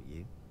asking about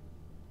you.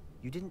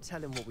 You didn't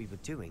tell him what we were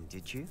doing,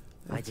 did you?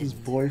 That's his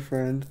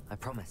boyfriend. I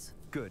promise.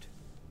 Good.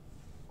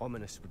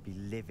 Ominous would be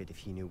livid if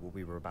he knew what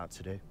we were about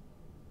to do.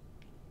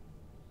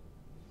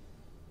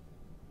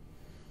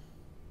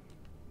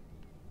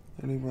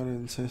 Any about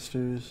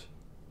ancestors?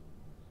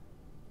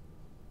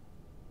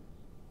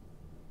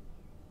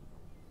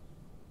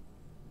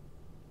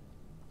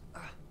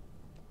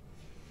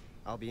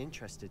 I'll be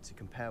interested to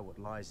compare what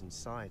lies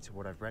inside to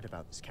what I've read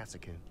about this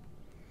catacomb.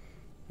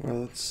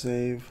 Well, let's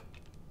save.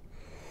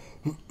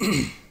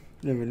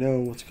 Never know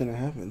what's gonna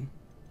happen.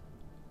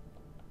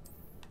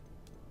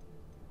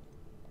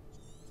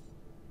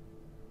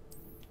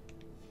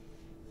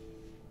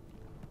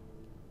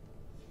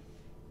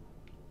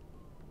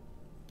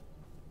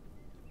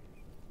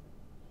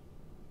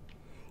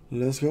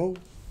 Let's go.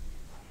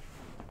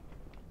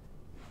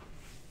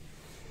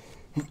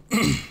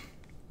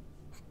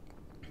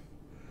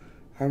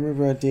 I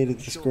remember I dated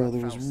this girl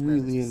that was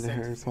really into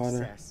Harry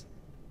Potter.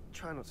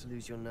 Try not to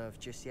lose your nerve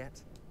just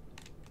yet.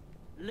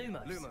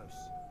 Lumos. Lumos.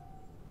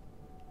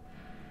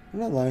 I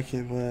don't like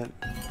it, but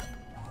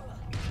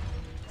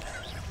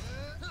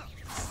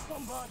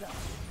Bombarda.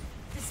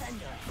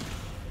 Descender.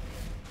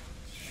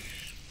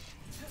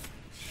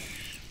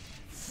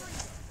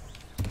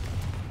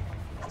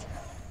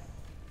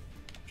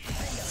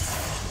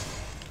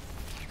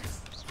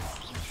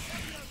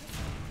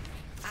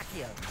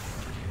 Accio.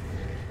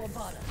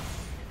 Bombarda.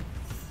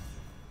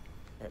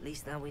 At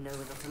least now we know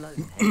we're not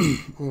alone.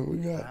 what we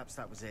got? Perhaps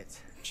that was it.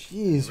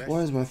 Jeez,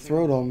 why is my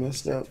throat all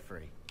messed up?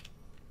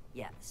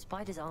 Yeah,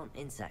 spiders aren't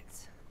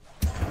insects.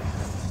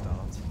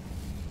 Start.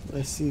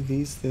 I see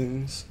these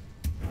things.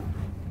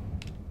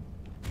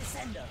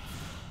 Descender.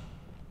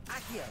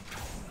 Accio.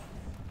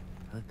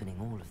 Opening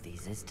all of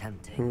these is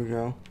tempting. Here we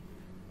go.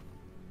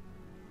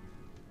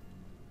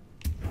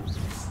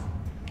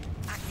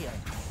 Accio.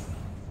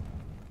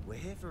 We're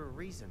here for a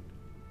reason.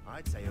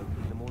 I'd say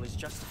opening them all is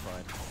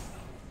justified.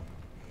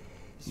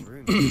 This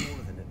room is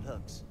smaller than it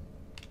looks.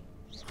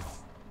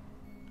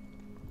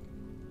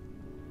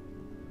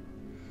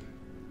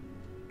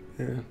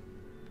 Yeah.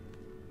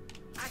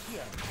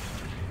 Accio.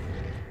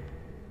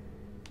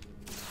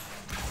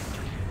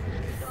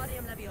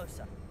 Wingardium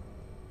Leviosa.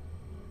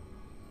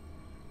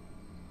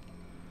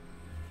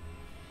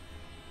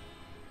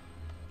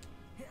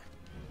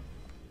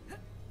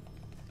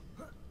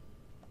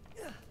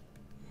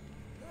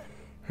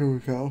 Here we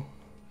go.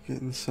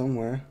 Getting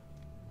somewhere.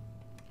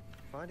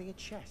 Finding a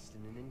chest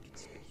in an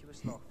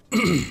inconspicuous loft.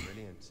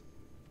 Brilliant.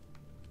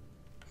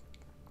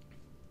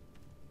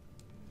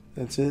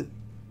 That's it.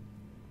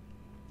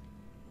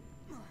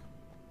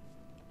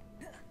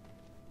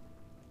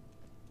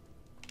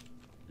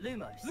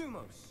 Lumos.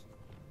 Lumos.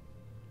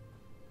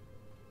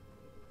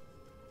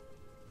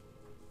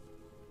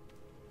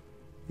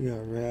 We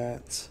got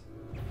rats.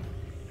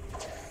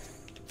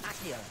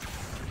 Accio.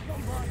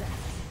 Bombarda.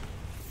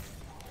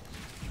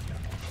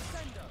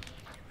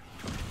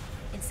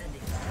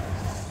 Incendio.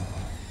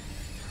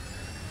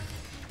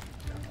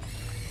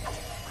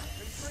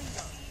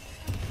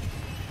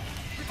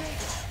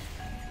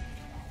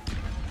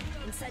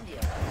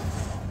 Incendio.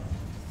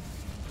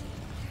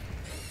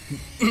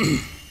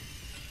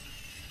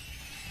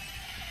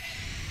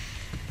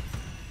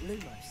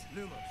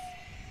 Lumos.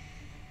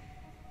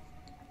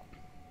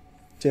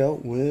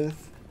 Dealt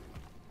with.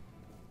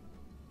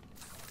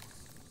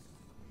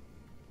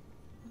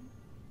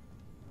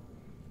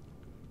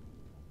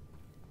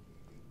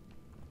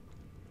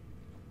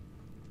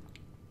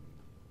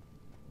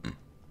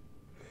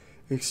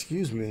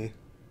 Excuse me.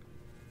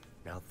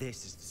 Now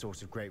this is the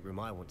sort of great room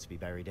I want to be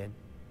buried in.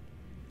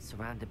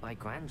 Surrounded by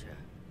grandeur.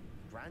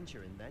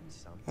 Grandeur and then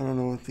some. I don't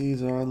know what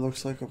these are. It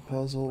looks like a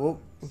puzzle.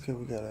 Oh, okay,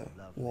 we got a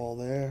wall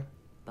there.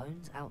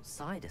 Bones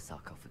outside a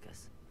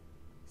sarcophagus.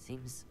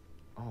 Seems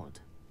odd.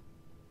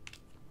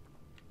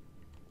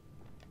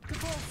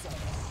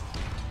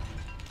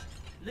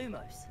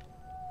 Lumos.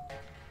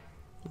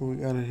 What we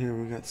got in here?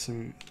 We got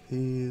some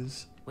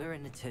these. We're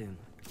in a tomb.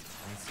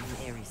 I assume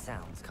eerie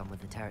sounds come with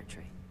the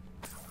territory.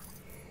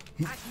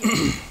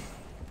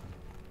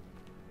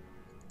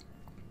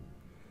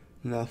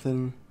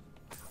 Nothing.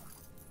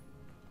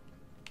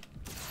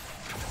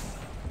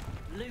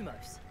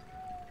 Lumos.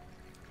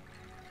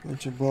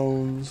 Bunch of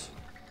bones.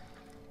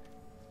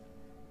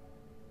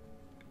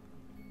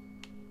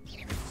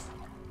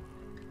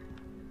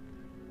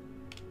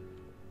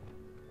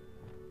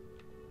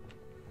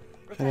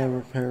 Can I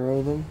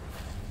repair them?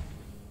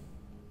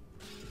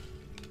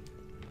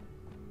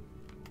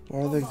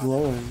 Why are they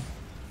glowing?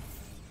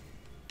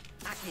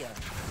 Accio.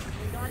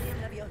 Wingardium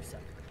Leviosa.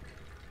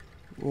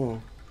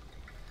 Whoa.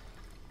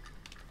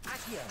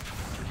 Accio.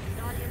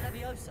 Wingardium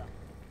Leviosa.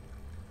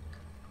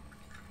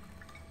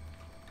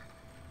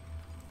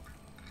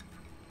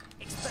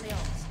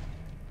 Expelliarmus.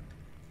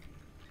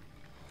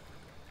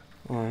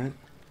 Alright.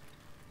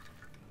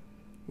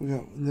 We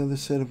got another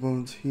set of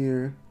bones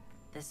here.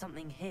 There's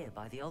something here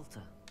by the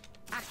altar.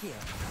 Accio.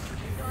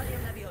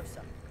 Wingardium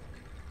Leviosa.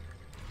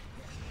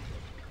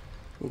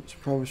 Oops,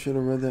 probably should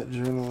have read that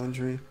journal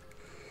entry.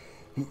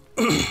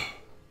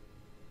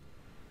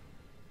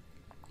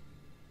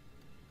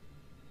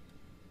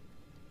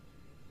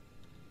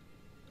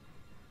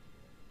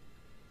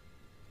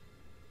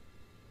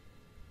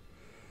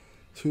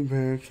 Two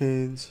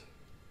barricades.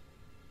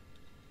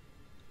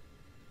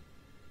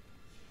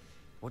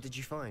 What did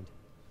you find?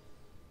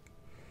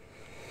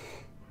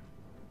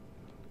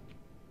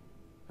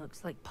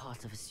 Looks like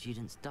part of a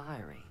student's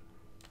diary.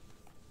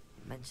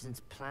 It mentions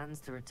plans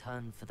to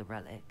return for the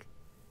relic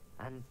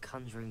and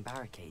conjuring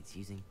barricades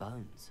using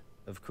bones.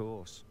 Of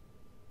course.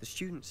 The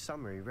student's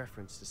summary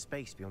referenced a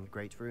space beyond the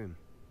Great Room,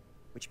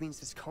 which means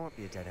this can't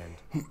be a dead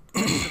end.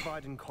 Let's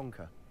divide and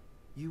conquer.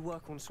 You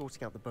work on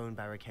sorting out the bone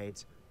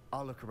barricades.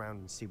 I'll look around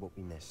and see what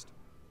we missed.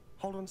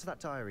 Hold on to that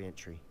diary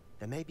entry.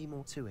 There may be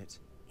more to it.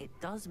 It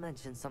does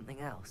mention something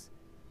else.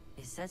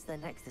 It says their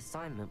next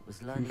assignment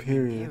was learning the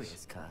Imperius.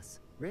 Imperius curse.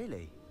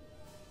 Really?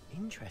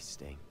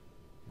 Interesting.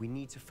 We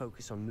need to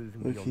focus on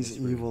moving Look, beyond he's this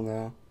room. evil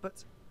now.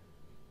 But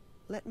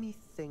let me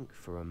think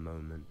for a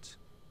moment.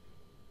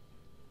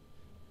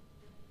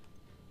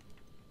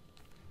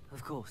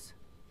 Of course.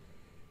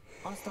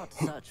 I'll start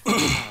to search for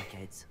the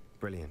barricades.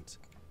 Brilliant.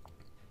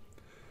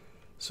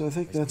 So I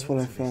think There's that's more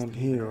what I to this found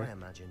than even here. I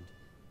imagined.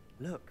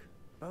 Look,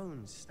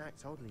 bones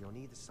stacked oddly on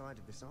either side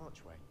of this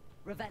archway.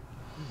 Revenge.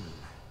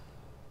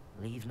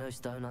 Leave no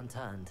stone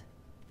unturned.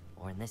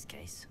 Or in this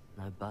case,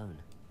 no bone.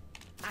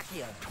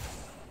 Accio.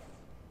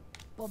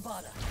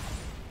 Bombarda.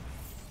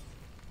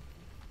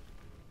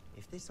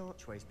 If this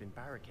archway's been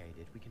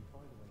barricaded, we can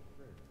find a way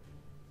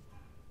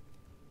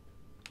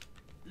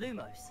through.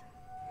 Lumos.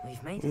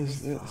 We've made What it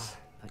is this this? far,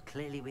 but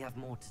clearly we have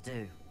more to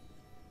do.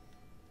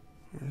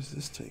 Where does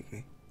this take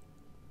me?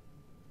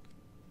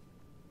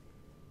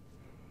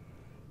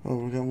 Oh,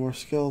 we got more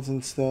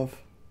skeleton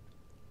stuff.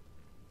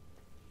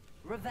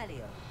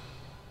 Revelio.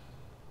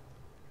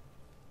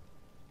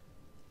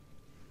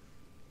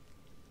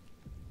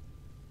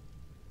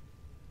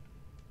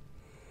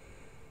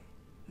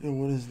 Yeah,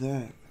 what is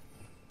that?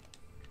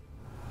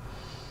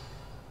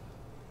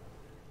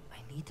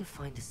 I need to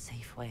find a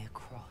safe way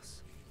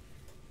across.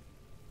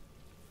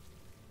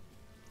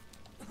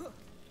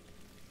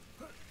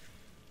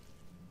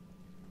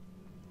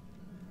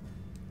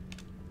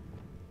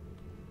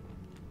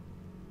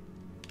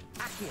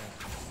 Accio.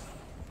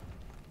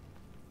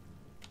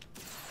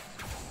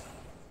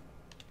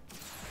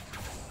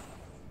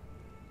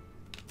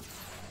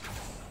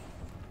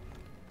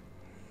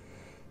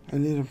 I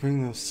need to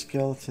bring those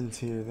skeletons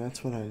here.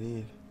 That's what I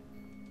need.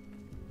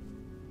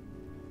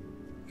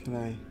 Can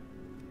I?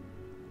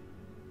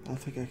 I don't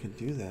think I can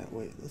do that.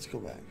 Wait, let's go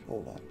back.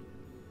 Hold on.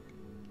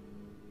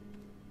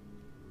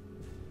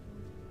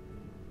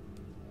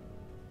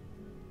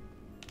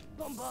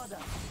 Bombarda!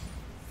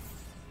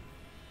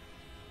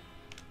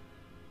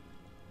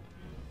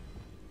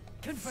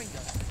 Confringo!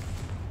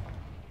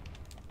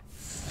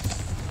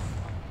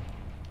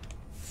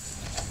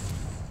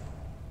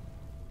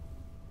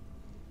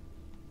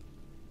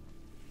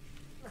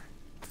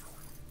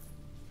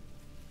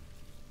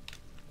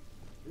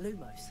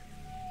 Lumos.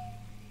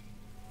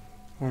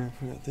 Alright, I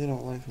forgot. They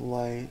don't like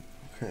light.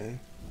 Okay.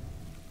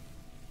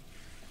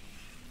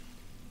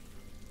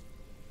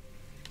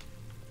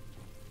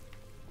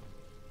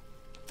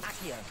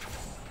 Accio.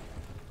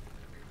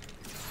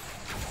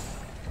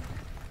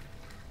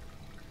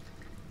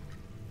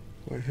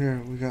 Right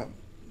here, we got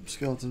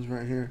skeletons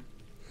right here.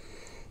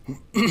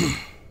 Guardian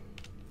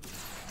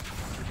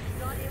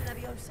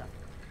Leviosa.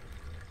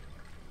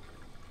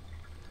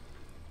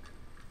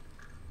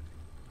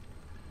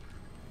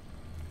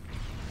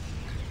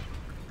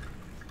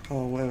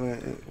 Oh, wait,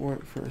 it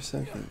worked for a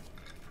second.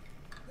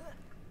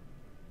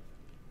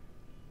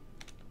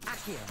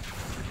 Accio.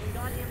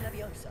 Guardian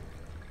Leviosa.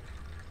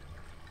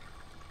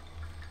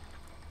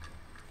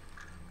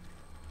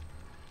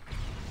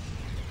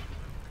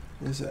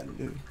 What does that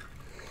do?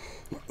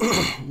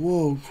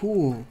 Whoa,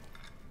 cool.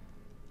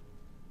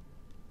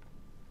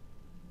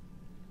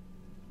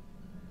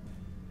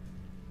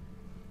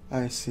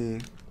 I see.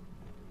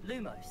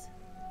 Lumos.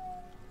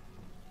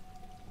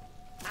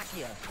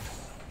 Accio.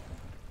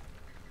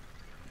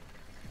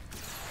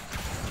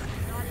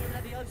 Guardian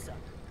Leviosa.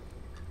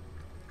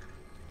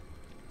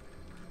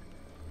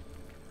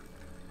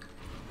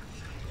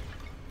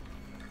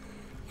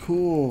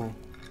 Cool.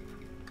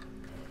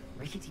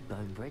 Rickety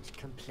bone bridge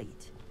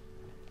complete.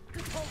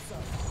 Good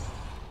pulsar.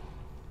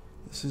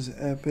 This is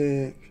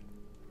epic.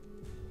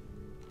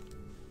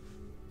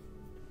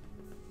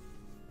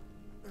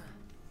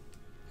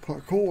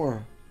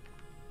 Parkour.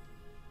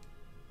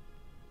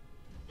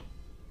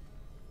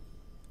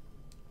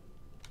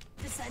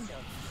 Descendo.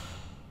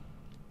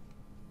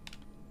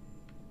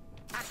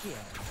 Accio.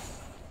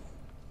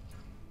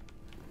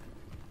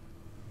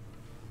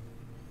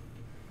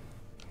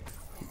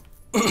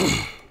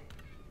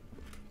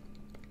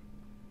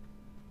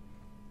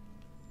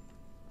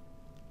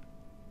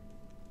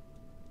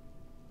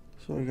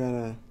 So I got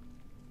a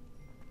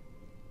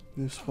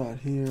new spot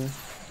here.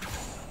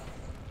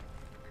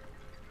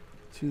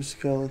 2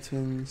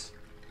 skeletons.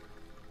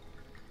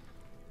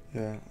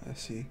 Yeah, I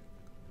see.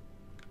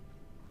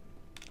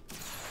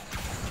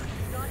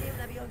 Guardian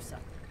Leviosa.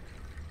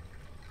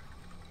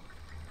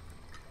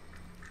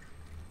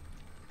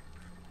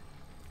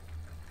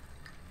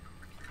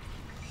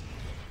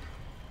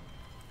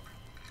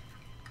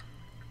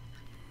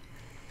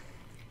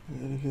 I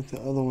gotta get the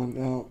other one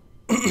out.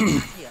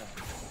 Accio.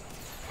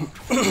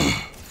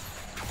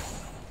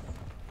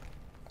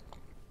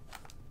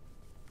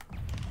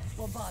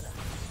 Bombarda.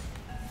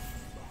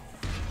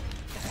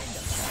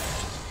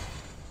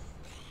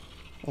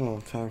 Oh,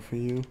 time for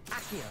you.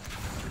 Accio.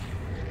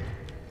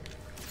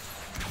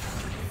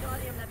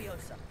 Guardian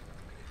Leviosa.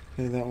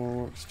 Okay, that one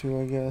works too,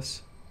 I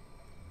guess.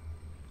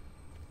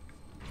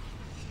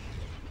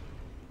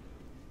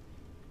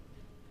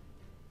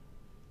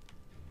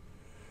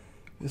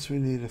 Guess we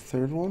need a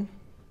third one.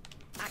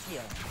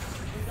 Accio.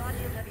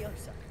 Guardian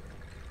Leviosa.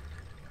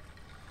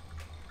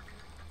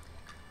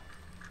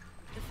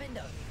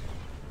 Defendo.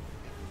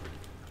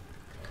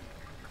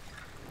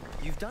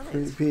 You've done it.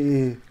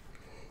 Creepy.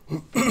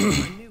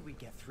 I knew we'd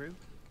get through.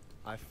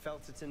 I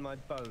felt it in my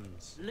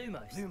bones.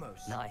 Lumos.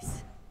 Lumos.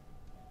 Nice.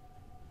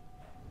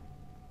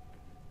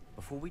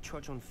 Before we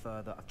trudge on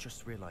further, I've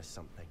just realized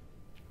something.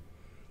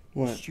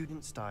 What? The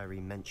student's diary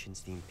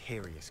mentions the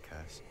Imperious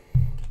Curse.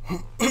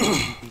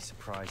 You'd be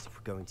surprised if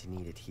we're going to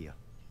need it here.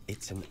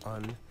 It's an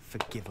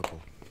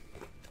unforgivable,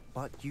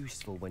 but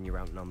useful when you're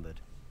outnumbered.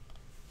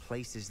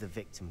 Places the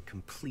victim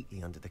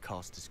completely under the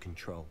caster's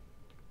control.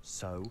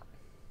 So,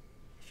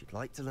 if you'd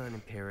like to learn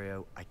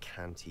Imperio, I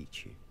can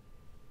teach you.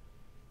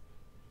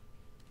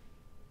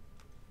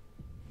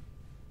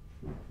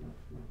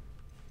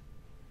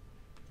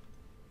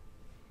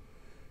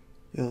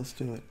 Yeah, let's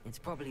do it. It's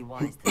probably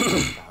wise to do a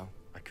spell.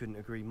 I couldn't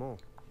agree more.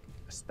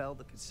 A spell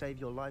that could save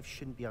your life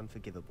shouldn't be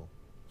unforgivable.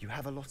 You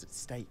have a lot at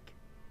stake.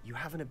 You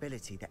have an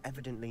ability that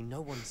evidently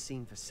no one's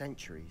seen for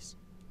centuries.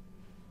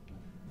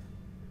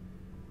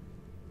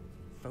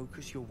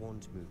 Focus your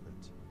wand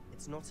movement.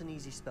 It's not an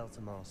easy spell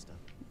to master.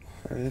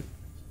 Alright.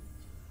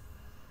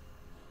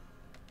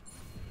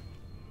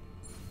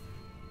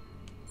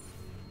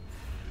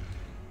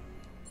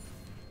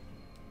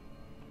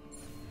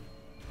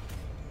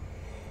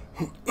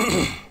 There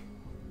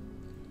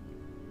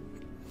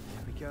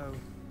we go.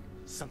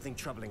 Something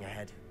troubling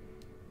ahead.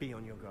 Be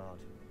on your guard.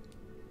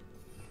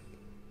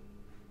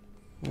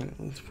 Alright,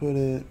 let's put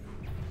it.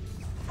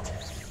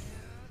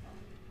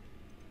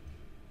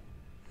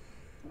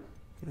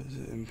 What is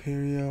it?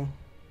 Imperio.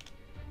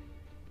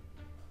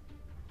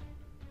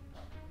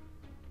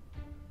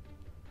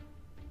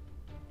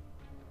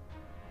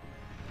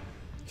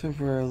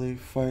 Temporarily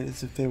fight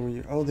as if they were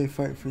your... Oh, they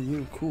fight for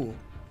you. Cool.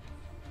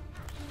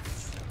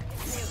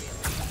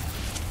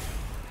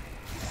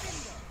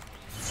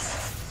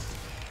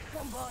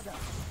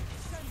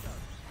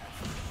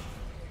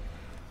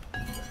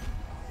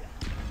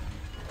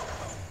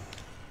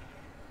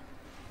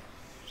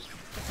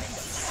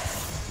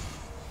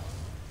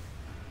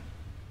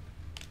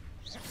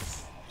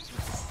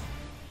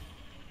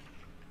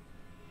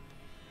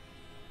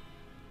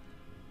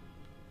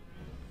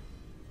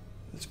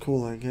 It's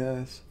cool, I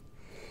guess.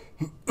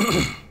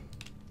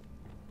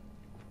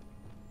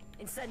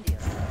 Incendio.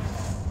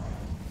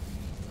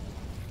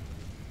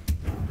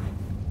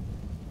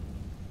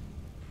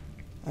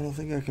 I don't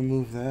think I can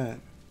move that.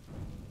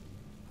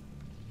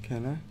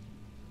 Can I?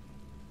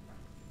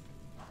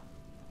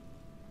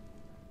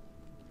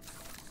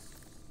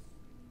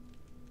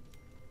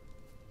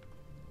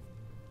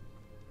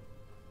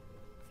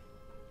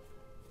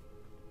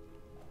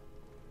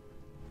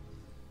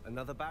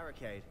 Another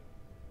barricade.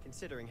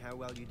 Considering how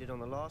well you did on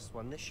the last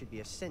one, this should be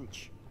a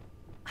cinch.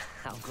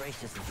 How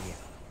gracious of you.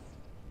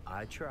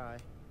 I try.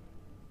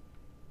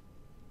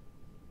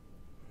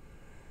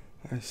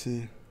 I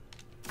see.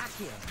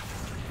 Accio.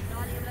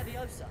 Wingardium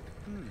Leviosa.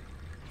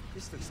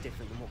 This looks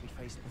different than what we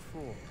faced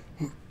before.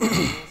 We're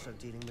also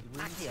dealing with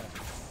wounds. Accio.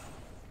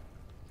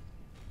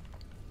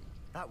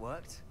 That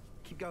worked.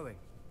 Keep going.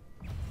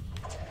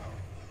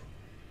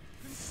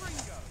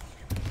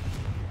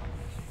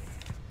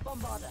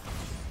 Bombarda.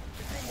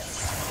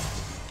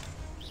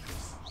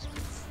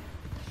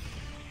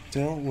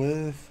 Dealt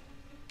with.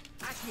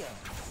 Accio.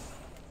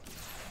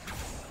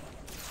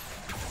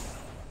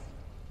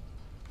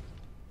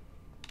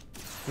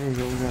 There we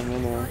go, we got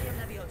another one. Wingardium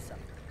Leviosa.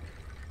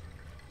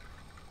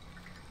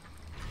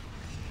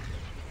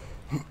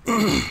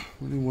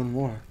 We need one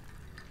more.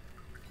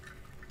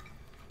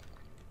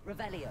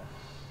 Revelio.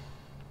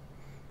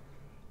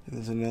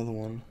 There's another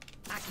one.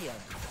 Accio.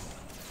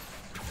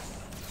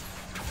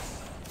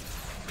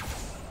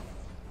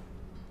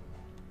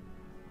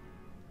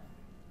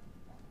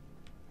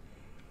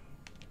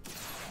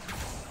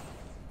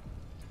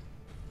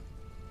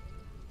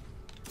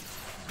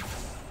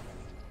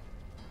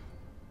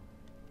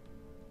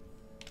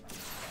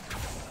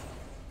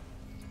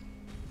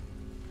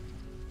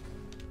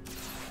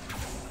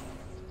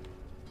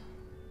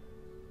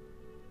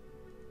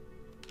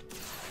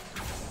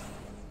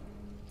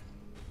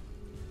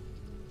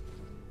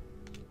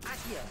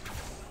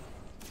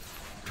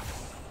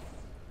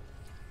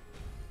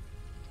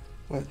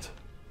 What?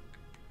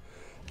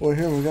 Well,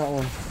 here we got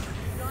one.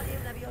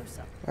 Wingardium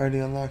Leviosa. I already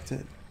unlocked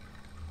it.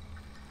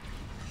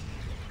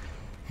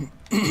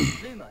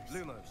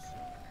 Lumos.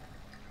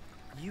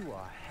 You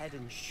are head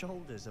and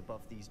shoulders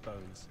above these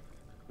bones.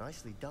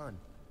 Nicely done.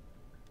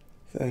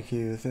 Thank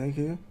you, thank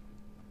you.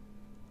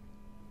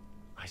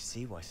 I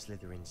see why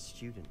Slytherin's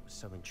student was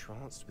so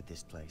entranced with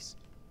this place.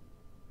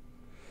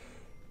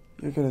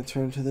 You're gonna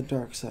turn to the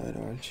dark side,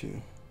 aren't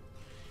you?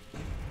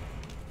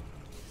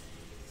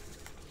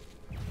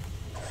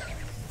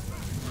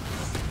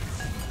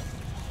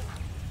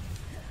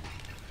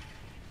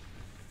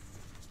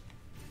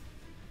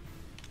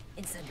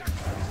 Incendio.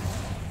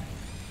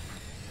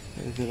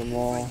 Gotta get them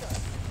all.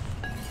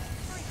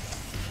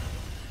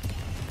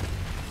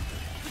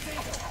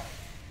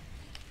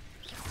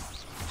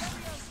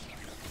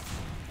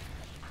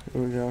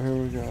 Here we go, here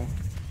we go.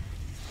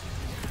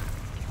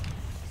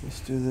 Let's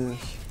do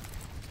this.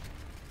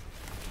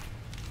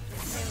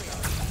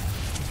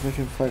 Let's make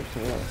him fight for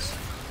us.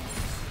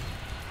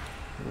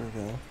 Here we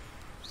go.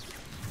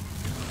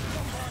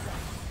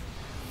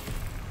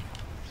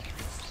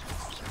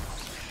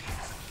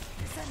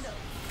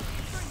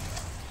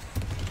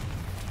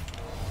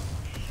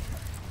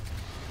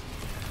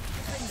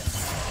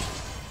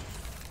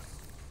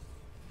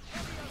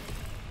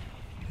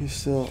 He's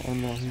still, oh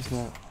no, he's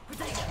not.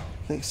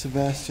 I think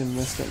Sebastian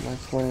messed up my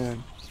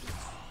plan.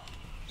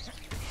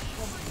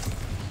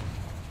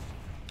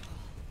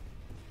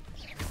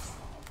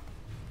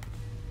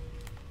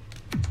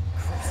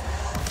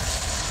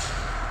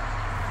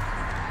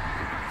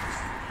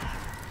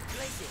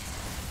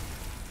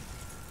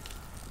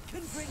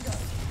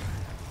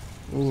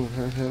 Ooh, it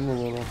hurt him a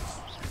little.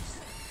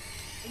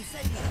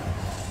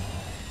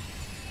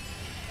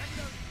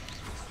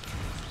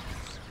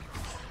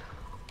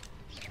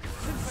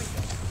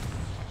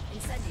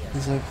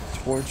 He's like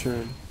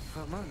tortured.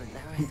 For a moment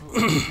there, I thought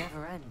it would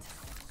never end.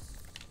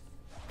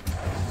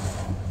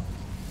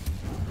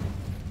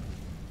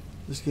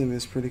 This game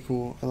is pretty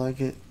cool. I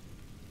like it.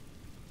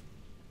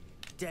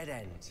 Dead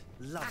end.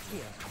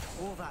 Lovely.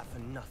 All that for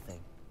nothing.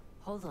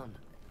 Hold on.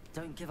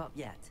 Don't give up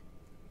yet.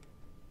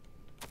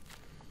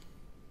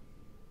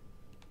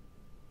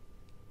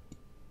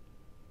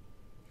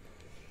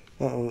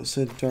 Uh-oh, it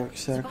said dark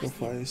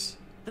sacrifice.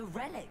 The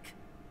relic!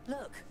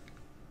 Look!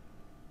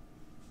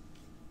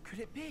 Could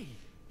it be?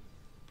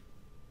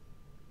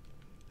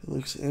 It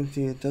looks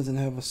empty. It doesn't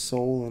have a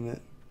soul in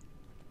it.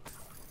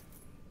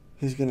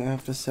 He's gonna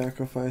have to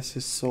sacrifice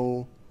his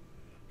soul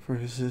for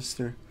his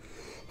sister.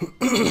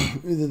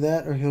 Either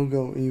that or he'll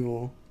go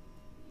evil.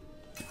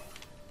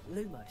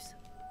 Lumos.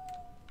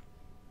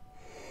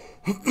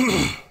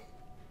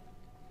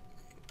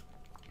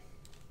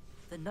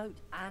 The note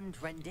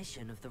and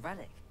rendition of the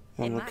relic.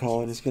 I'm gonna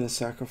call it. He's gonna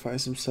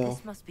sacrifice himself.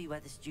 This must be where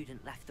the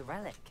student left the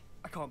relic.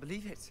 I can't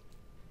believe it.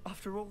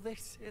 After all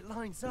this, it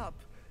lines up.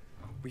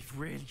 We've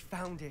really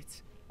found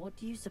it. What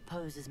do you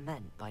suppose is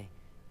meant by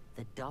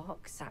the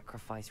dark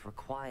sacrifice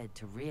required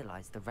to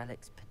realize the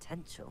relic's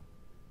potential?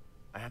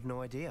 I have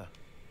no idea.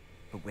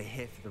 But we're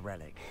here for the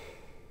relic.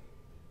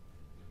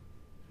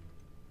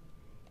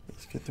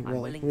 Let's get the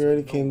relic. We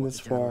already came this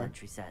far.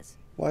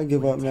 Why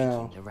give up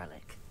now? The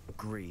relic.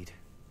 Agreed.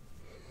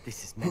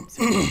 This is meant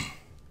to be.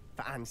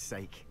 For Anne's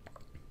sake,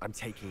 I'm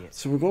taking it.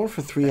 So we're going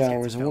for 3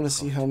 hours. I want to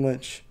see how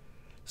much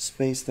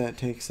space that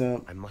takes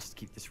up. I must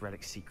keep this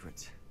relic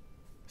secret,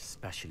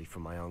 especially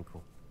from my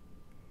uncle.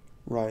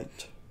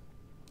 Right.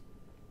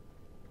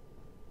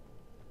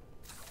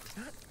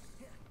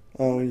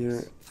 Oh,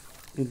 your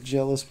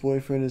jealous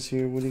boyfriend is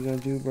here. What are you gonna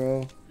do,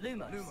 bro?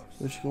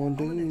 What you gonna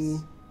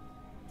do?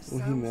 Oh,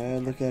 he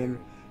mad. Look at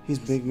him. He's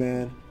big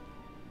mad.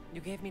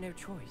 You gave me no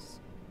choice.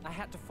 I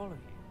had to follow you.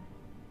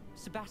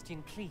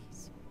 Sebastian,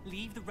 please,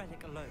 leave the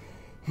relic alone.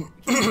 We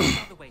can find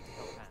another way to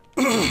help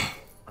Anne.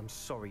 I'm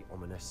sorry,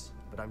 Ominous,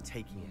 but I'm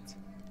taking it.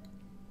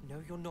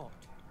 No, you're not.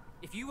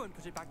 If you won't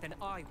put it back, then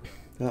I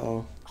will.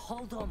 Uh-oh.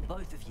 Hold on,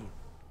 both of you.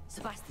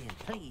 Sebastian,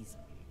 please,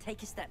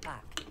 take a step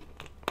back.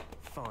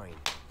 Fine,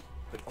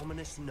 but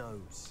Ominous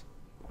knows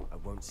I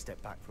won't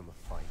step back from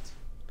a fight.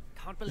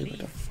 Can't They believe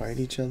about to fight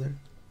each other?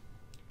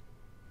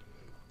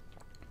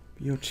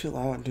 Yo, chill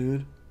out,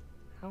 dude.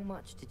 How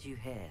much did you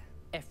hear?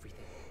 Everything.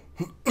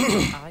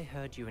 I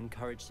heard you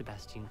encourage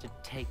Sebastian to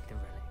take the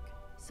relic.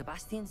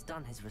 Sebastian's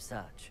done his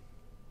research.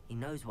 He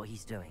knows what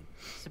he's doing.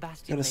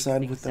 Sebastian Gotta makes side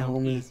things with the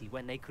sound homie. easy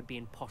when they could be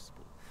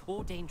impossible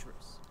or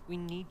dangerous. We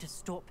need to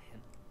stop him.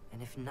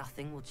 And if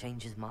nothing will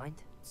change his mind?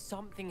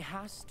 Something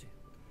has to.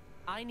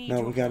 I need No,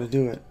 your we gotta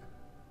do it.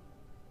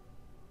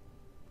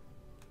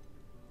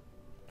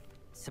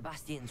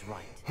 Sebastian's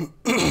right.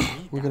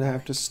 We're gonna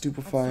have to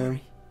stupefy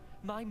him.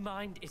 My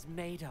mind is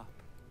made up.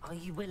 Are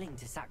you willing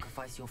to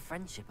sacrifice your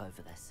friendship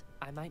over this?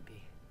 I might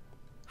be.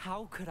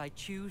 How could I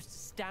choose to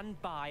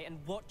stand by and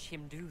watch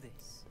him do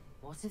this?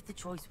 What if the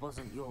choice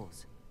wasn't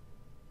yours?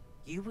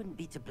 You wouldn't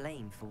be to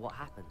blame for what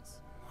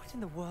happens. What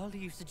in the world are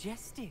you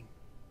suggesting?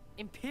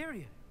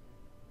 Imperio?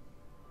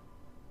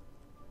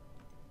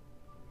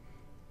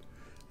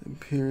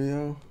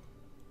 Imperio?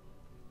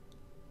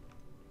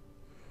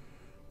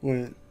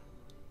 Wait.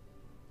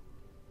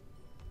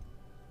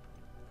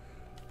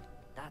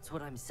 That's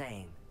what I'm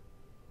saying.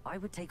 I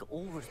would take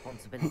all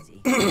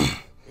responsibility.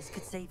 This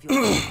could save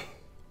your life.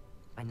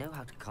 I know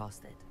how to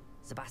cast it.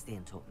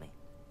 Sebastian taught me.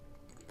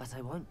 But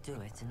I won't do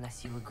it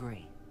unless you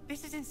agree.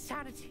 This is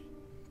insanity.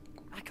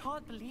 I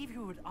can't believe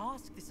you would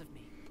ask this of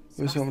me.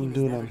 What's someone Sebastian is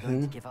doing never on going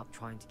him? to give up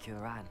trying to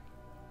cure Anne.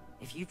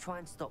 If you try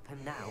and stop him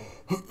now,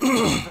 he'll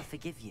never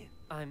forgive you.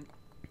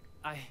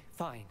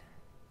 Fine.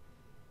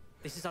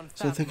 This is So I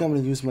unfathomable. think I'm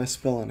gonna use my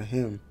spell on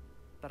him.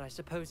 But I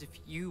suppose if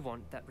you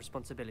want that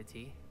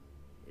responsibility,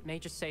 it may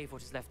just save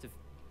what is left of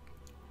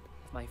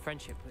my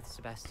friendship with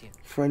Sebastian.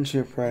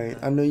 Friendship, right?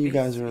 I know you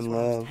guys are in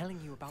love.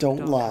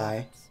 Don't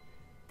lie.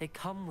 They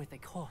come with a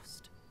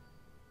cost.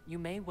 You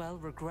may well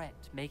regret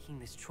making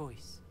this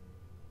choice.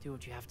 Do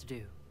what you have to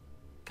do.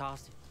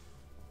 Cast it.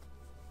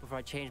 Before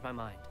I change my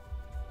mind.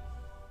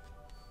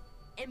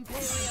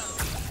 Imperio!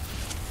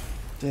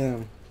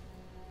 Damn.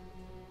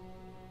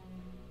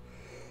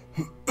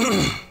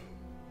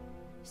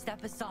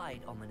 Step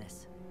aside,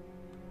 Ominous.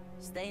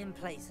 Stay in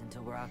place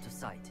until we're out of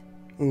sight.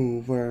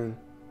 Ooh, burn.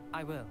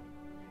 I will.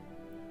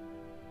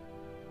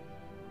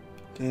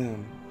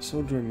 Damn,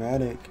 so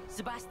dramatic.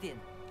 Sebastian,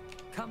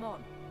 come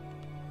on.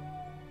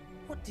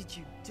 What did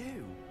you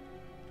do?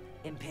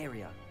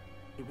 Imperio.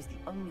 It was the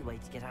only way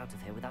to get out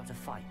of here without a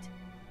fight.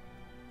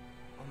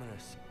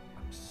 Ominous,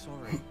 I'm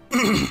sorry.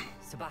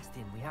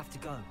 Sebastian, we have to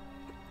go.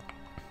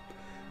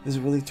 Is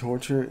it really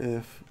torture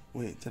if...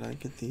 Wait, did I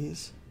get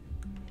these?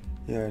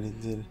 Yeah, I already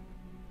did.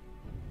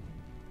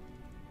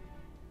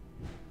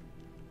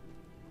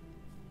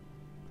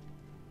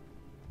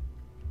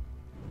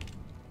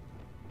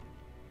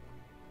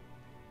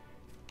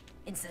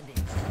 Incendio.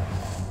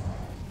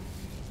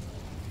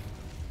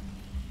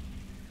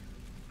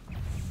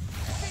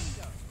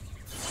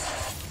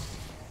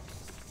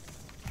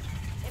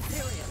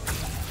 Imperio.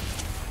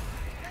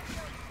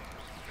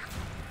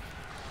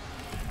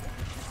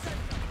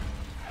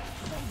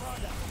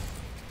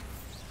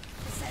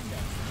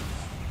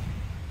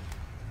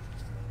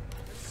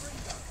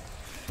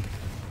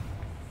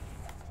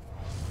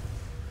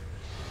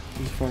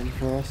 He's fighting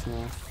for us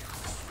now.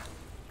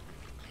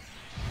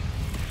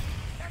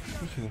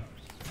 Okay.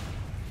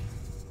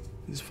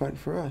 He's fighting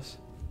for us.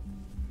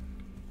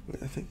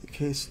 Wait, I think the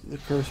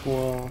curse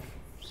wore off.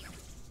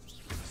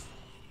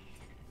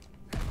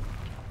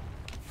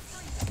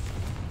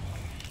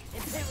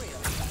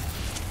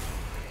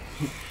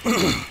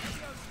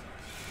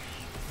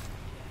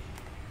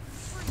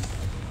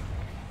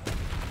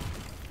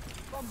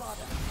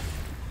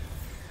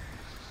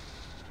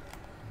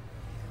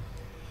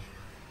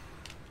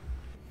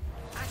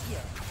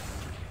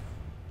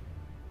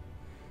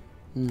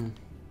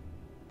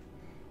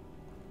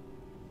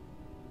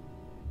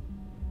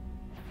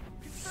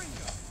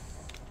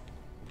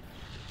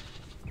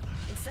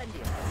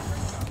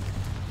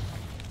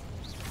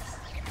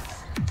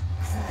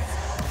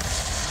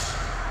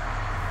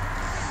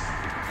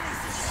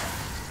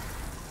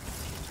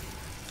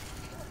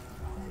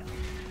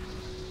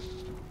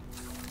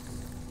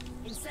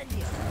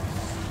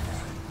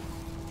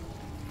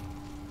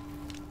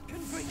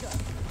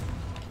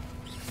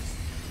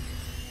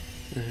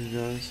 There he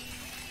goes.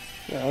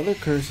 The other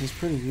curse is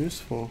pretty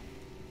useful.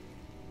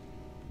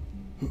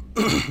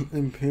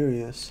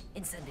 Imperious.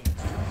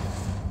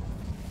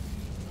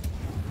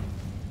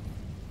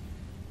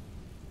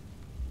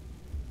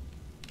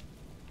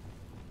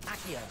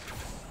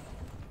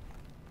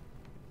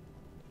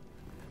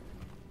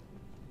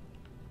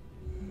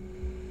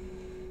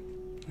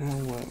 Now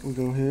what? We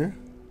go here?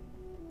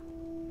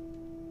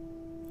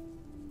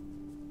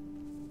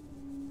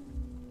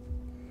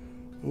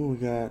 Oh, we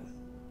got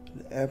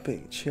an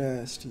epic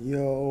chest.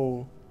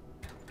 Yo.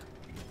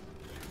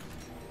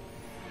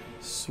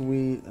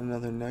 Sweet.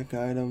 Another neck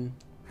item.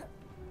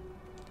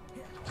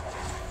 So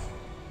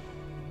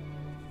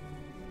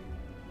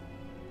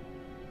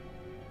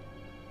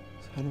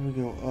how do we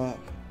go up?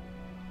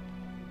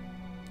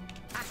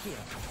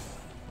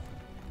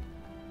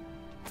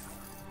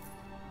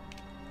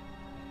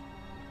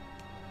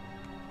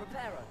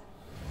 Reparo.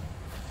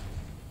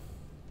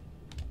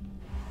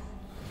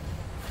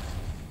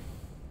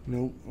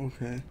 Nope.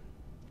 Okay.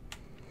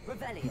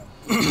 Revelio.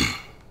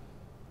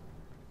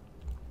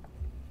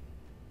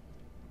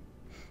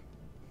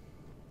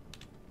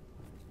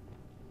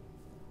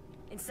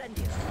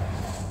 Incendio.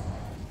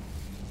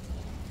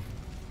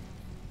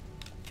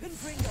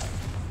 Confringo.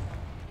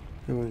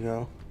 Here we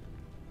go.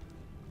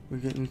 We're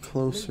getting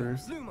closer.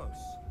 Lumos.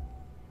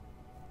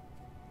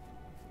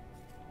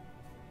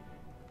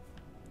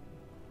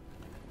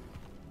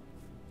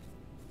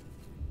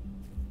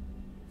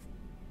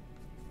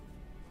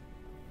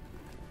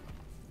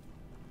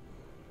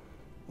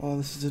 Oh,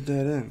 this is a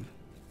dead end.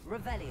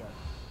 Revelio.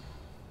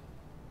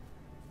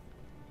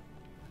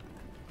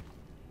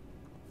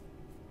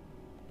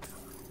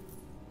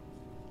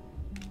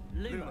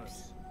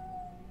 Lumos.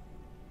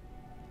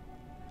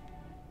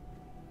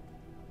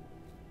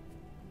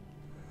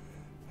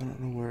 I don't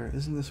know where.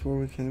 Isn't this where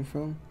we came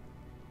from?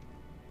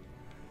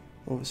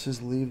 Oh, it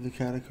says leave the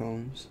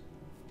catacombs.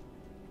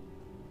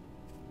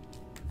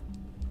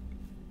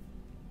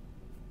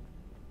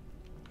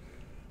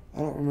 I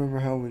don't remember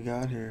how we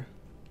got here.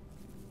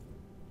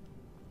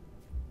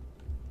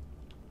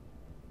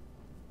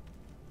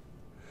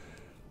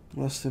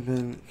 Must have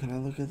been... Can I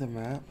look at the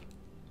map?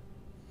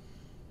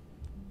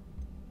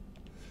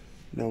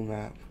 No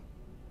map.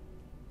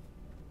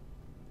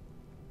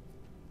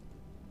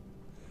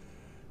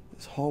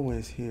 This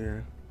hallway's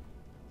here.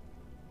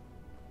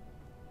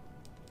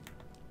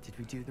 Did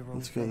we do the wrong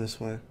Let's go this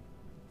way.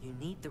 You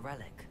need the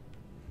relic.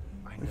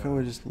 Look how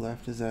we just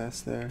left his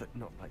ass there. But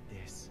not like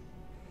this.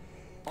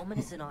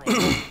 Ominous and I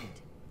agreed.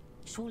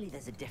 Surely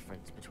there's a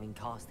difference between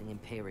casting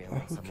Imperial Oh,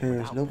 on who someone cares?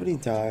 without Nobody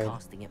permission and died.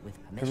 casting it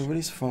with permission.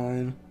 Everybody's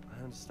fine.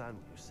 I understand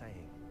what you're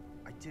saying.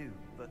 I do,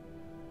 but...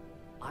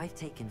 I've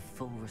taken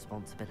full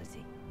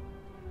responsibility.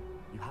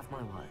 You have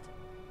my word.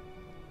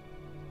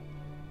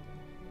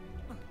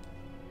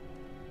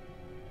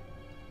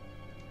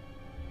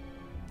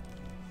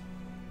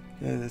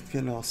 Yeah, that's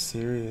getting all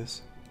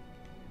serious.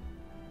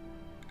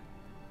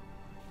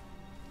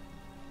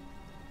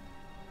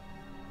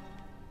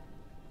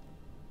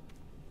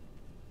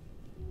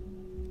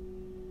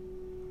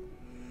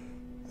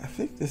 I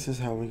think this is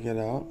how we get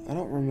out. I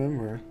don't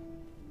remember.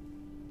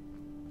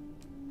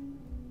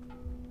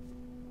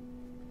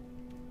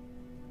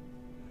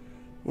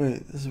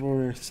 Wait, this is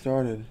where we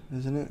started,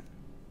 isn't it?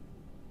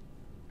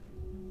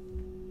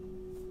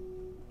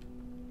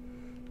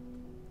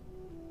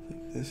 I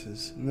think this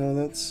is... No,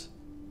 that's...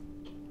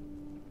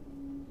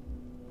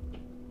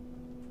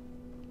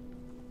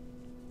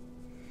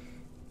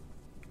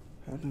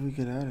 How do we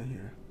get out of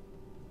here?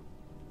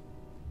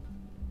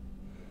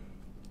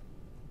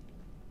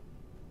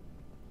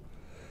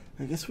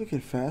 I guess we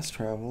could fast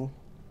travel.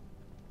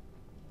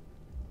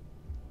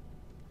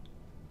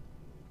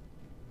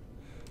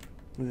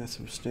 We got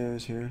some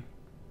stairs here.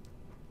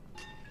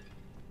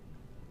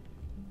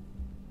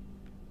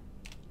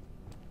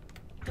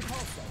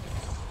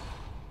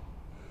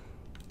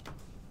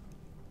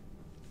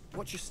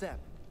 Watch your step.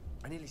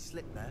 I nearly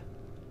slipped there.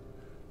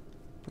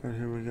 Alright,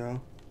 here we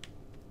go.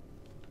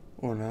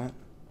 Or not.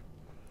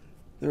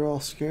 They're all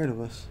scared of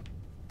us.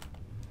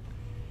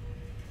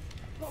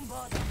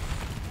 Bombard.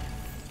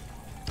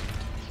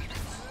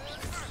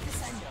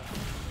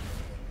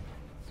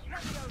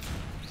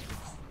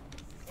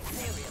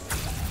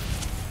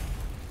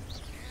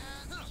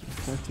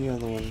 Fuck the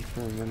other one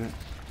for a minute.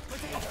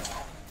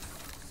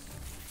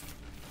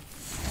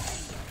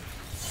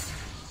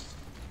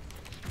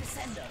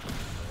 Descender.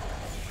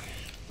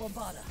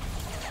 Bombarda.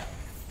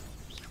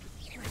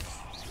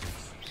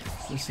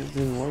 Guess it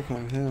didn't work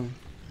on him.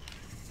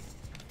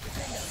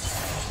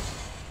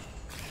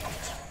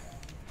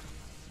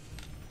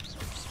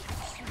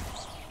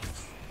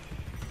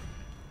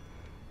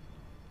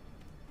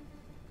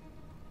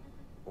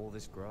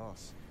 this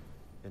grass.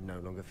 It no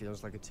longer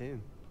feels like a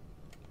tomb.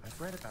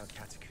 I've read about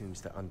catacombs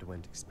that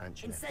underwent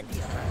expansion.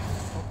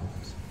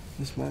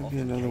 This might be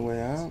another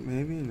way out,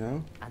 maybe,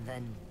 no? And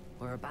then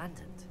we're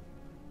abandoned.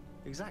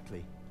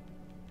 Exactly.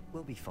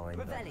 We'll be fine.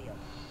 Revelio.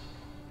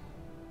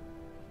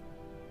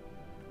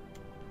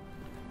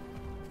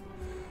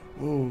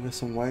 Ooh, got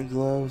some white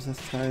gloves,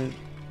 that's tight.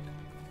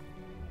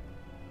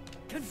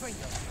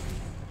 Confringo.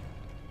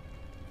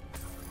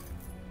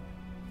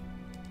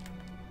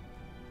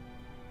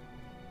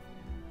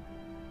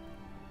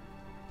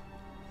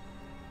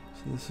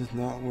 So this is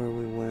not where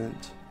we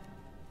went.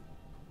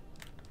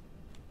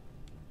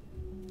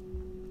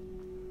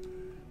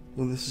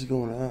 Well, this is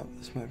going up.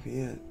 This might be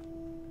it.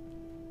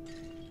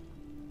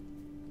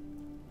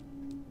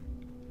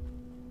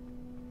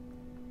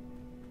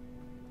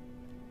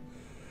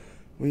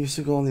 We used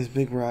to go on these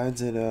big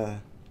rides at, I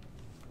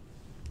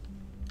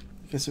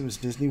guess it was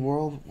Disney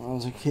World when I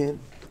was a kid.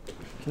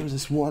 There was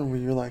this one where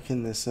you're like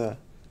in this,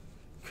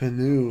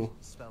 canoe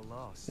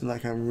in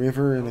like a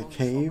river in a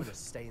cave.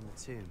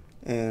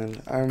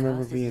 And I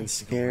remember being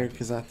scared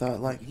because I thought,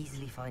 like,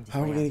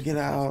 how are we going to get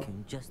out?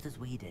 Just as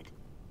we did.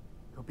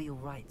 He'll be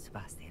alright,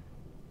 Sebastian.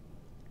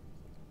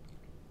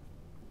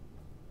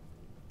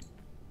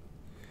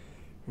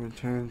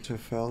 Return to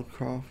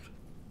Feldcroft.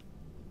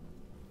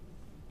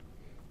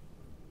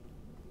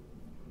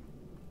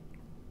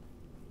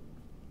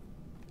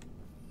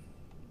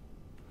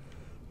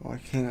 Oh, I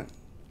can't.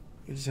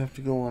 You just have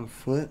to go on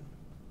foot.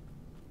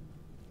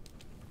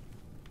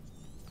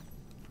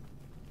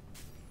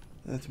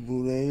 That's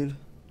Boulade.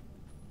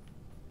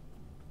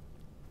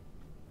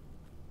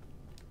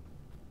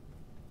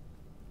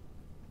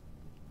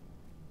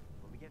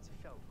 When we get to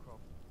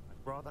Feldcroft, I'd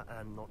rather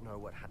Anne not know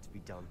what had to be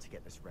done to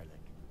get this relic.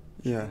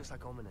 Yeah. Looks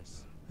like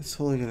ominous. It's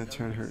totally gonna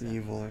turn her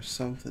evil or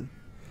something.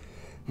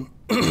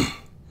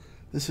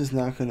 This is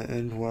not gonna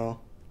end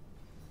well.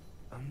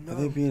 Oh, no. Are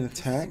they being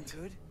attacked?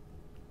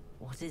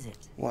 What is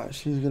it? What?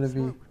 She's gonna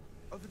be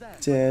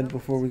dead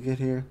before we get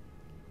here.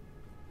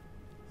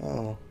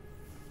 Oh.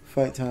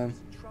 Fight time.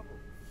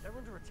 They're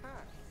under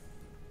attack.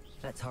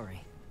 Let's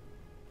hurry.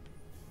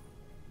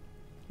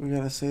 We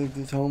gotta save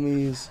these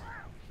homies.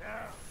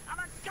 I'm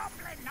a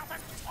goblin, not a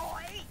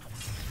toy!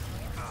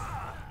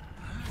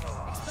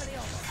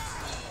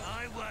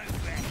 I won't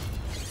rest.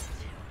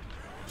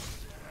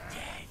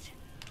 Dead.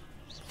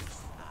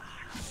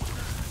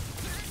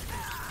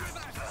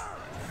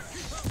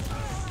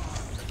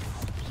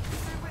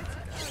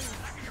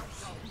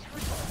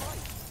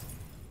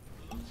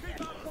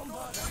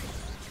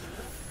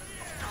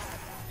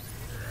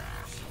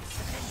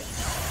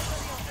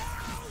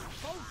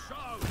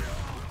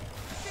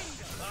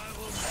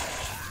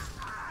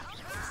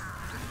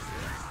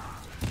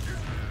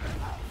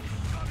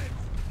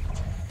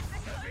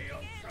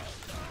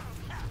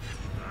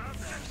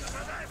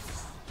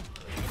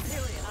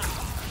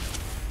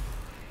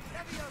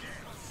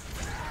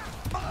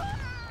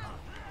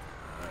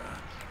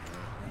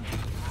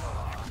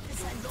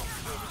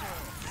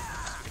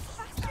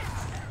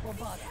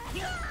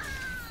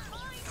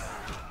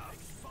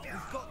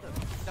 We've got them.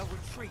 They'll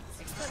retreat.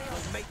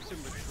 We'll make them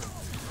retreat.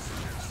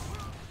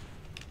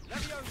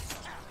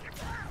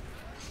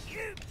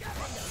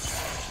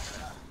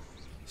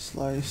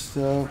 Sliced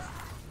up.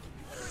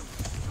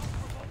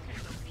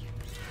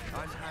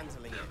 I'm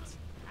handling it.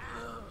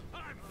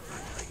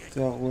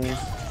 Dealt with.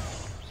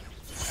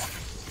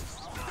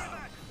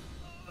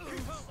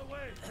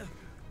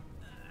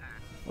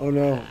 Oh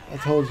no, I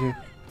told you.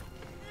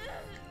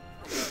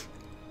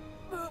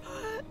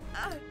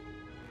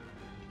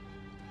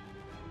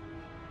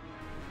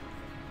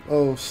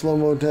 Oh,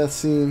 slow-mo death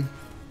scene.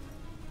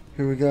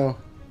 Here we go.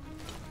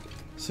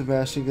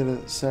 Sebastian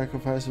gonna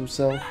sacrifice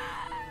himself.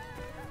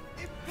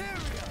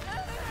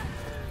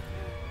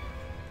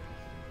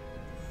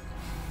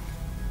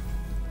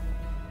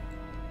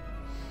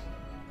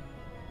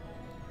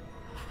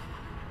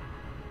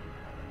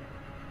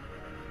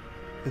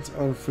 It's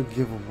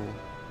unforgivable.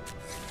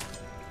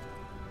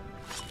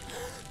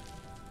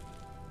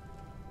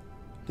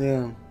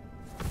 Damn.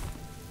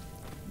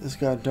 This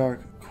got dark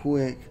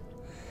quick.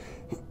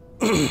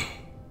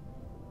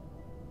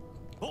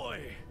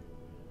 Boy!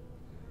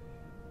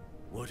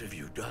 What have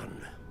you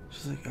done?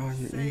 She's like, oh,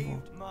 you're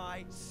evil.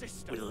 My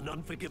sister. With an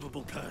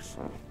unforgivable curse.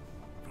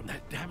 From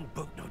that damned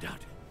book, no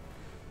doubt.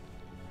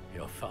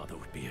 Your father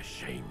would be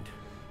ashamed.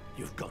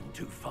 You've gone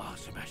too far,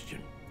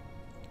 Sebastian.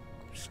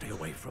 Stay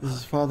away from Is her.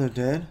 his father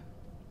dead?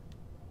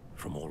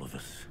 From all of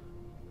us.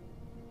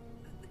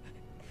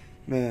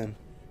 Man.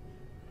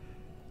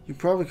 You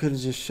probably could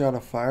have just shot a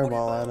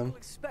fireball at him. What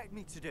expect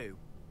me to do?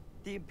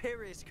 The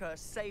Imperious curse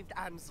saved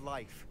Anne's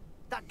life.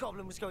 That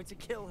goblin was going to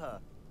kill her.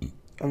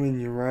 I mean,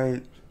 you're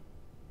right.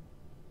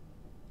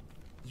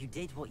 You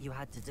did what you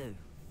had to do.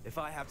 If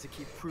I have to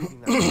keep proving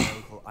that to my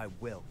uncle, I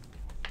will.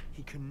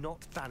 He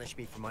cannot banish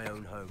me from my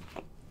own home.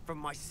 From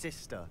my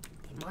sister.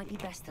 It might be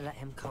best to let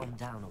him calm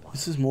down a while.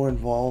 This is more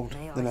involved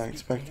May than I speak to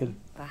expected.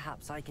 him?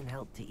 Perhaps I can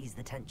help to ease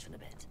the tension a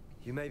bit.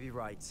 You may be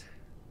right.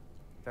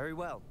 Very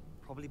well.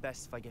 Probably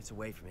best if I get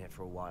away from here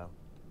for a while.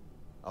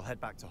 I'll head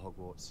back to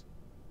Hogwarts.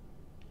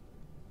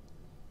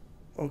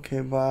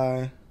 Okay,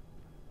 bye.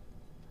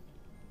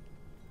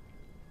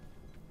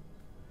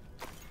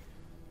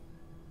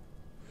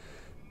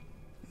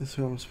 This is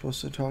who I'm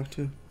supposed to talk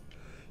to.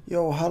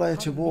 Yo, holla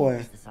at your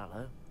boy.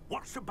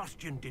 What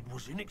Sebastian did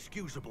was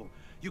inexcusable.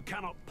 You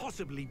cannot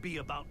possibly be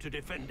about to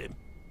defend him.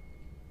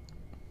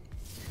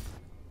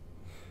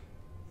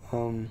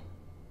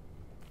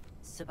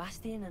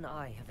 Sebastian and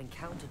I have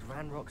encountered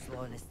Ranrock's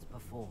loyalists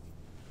before.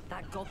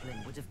 That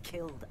goblin would have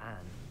killed Anne.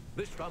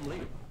 This family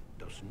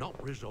does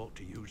not resort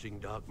to using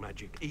dark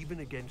magic, even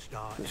against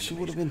our enemies. She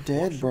would have been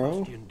dead, bro. What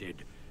Sebastian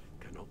did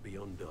cannot be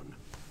undone.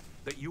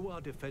 That you are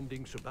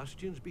defending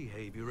Sebastian's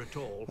behavior at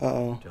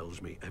all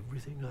tells me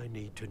everything I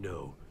need to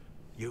know.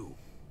 You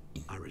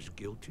are as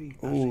guilty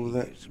as he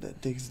is. That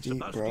digs deep,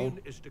 Sebastian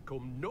bro. is to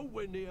come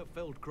nowhere near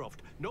Feldcroft,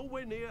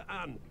 nowhere near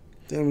Anne.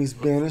 Damn, he's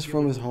banished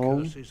from his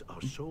home. Curses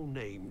are so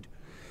named.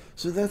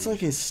 So that's like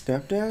his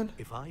stepdad?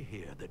 If I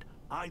hear that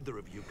either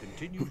of you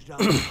continues down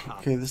this path,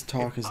 Okay, this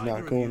talk is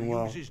not going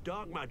well. uses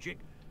dark magic,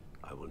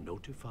 I will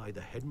notify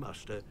the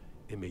headmaster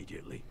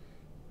immediately.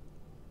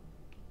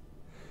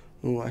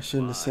 Ooh, I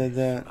shouldn't have said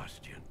that.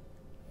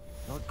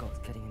 Lodgott's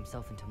getting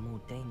himself into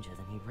more danger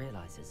than he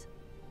realizes.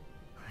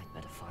 I'd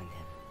better find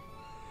him.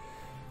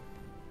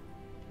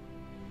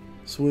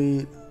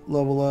 Sweet,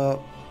 level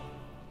up.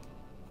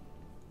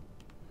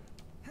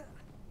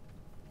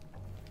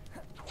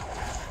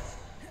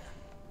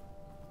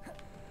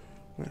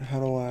 Wait, how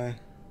do I...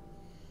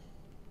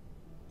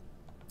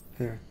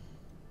 Here.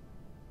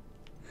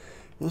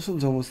 This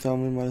one's almost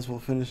done, we might as well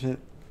finish it.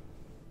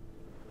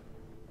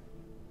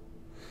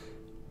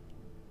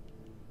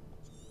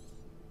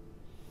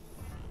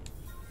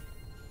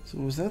 So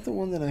was that the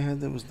one that I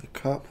had that was the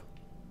cup?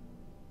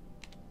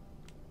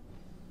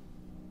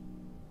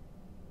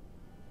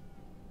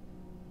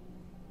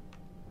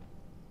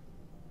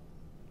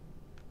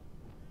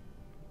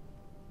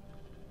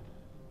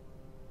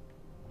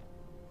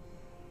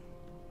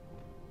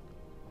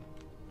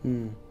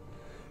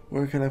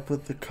 Where can I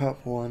put the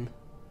cup one?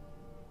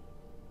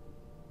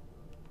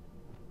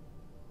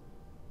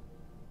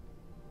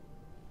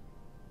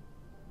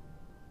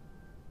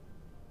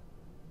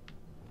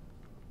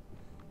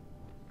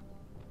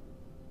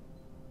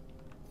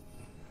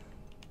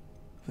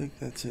 I think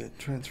that's it.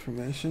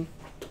 Transformation?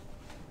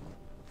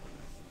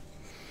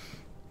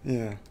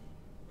 Yeah.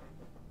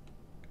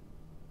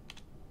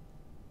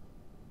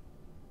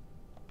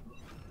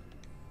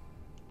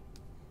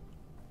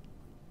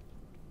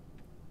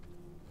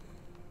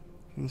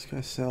 Can this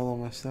guy sell all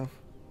my stuff?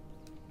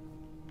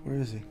 Where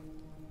is he?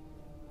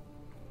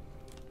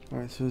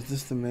 Alright, so is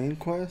this the main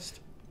quest?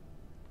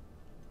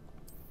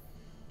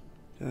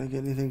 Did I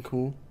get anything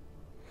cool?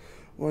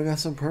 Oh, I got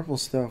some purple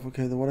stuff.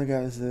 Okay, then what I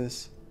got is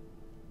this.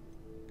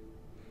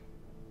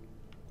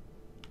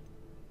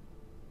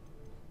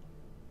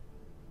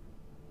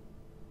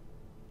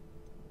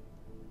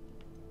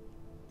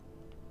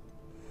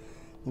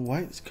 The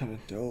white is kind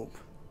of dope.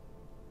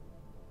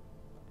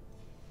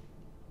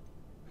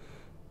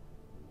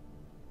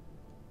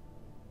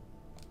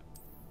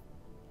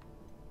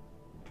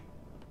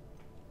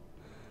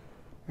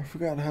 I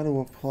forgot how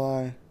to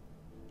apply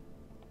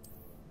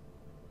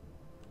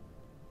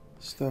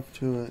stuff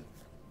to it.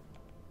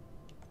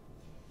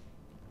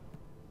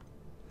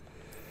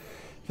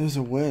 There's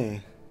a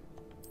way.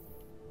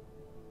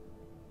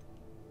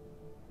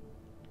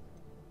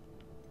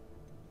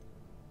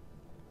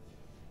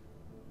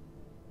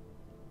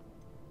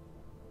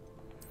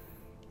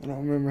 I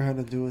don't remember how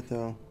to do it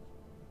though.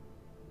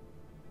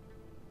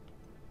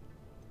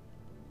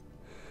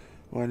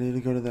 Well, I need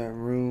to go to that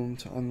room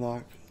to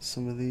unlock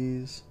some of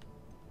these.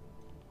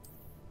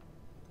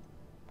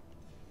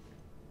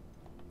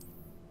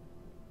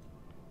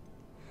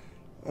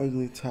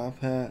 Ugly top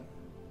hat.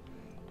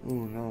 Oh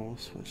no, we'll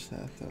switch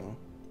that though.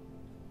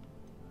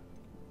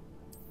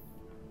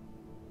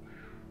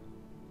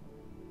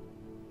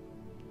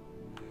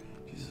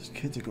 Jesus,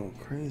 kids are going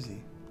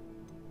crazy.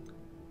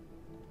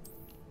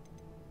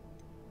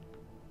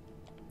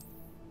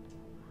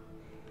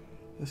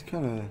 It's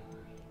kind of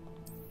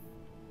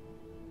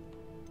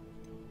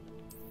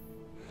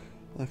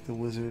like the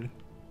wizard.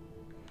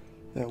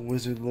 That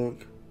wizard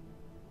look.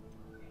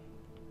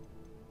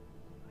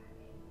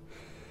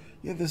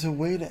 Yeah, there's a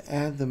way to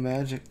add the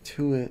magic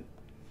to it.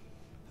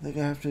 I think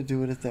I have to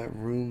do it at that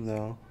room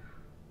though.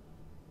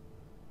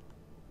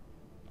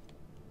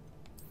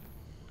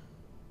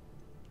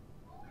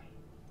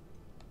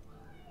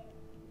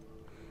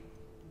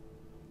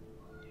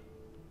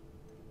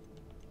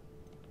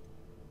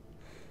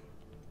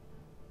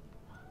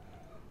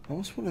 I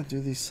almost want to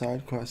do these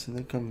side quests and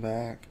then come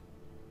back.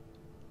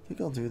 I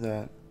think I'll do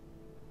that.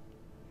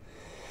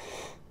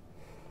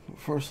 But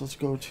first, let's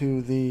go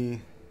to the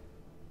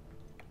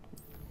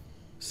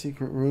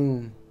secret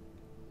room.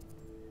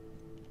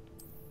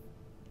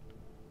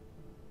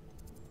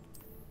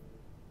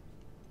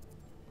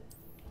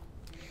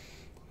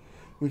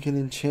 We can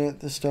enchant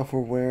the stuff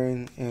we're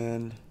wearing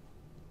and...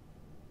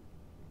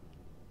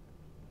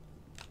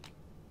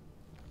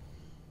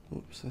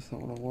 Oops. That's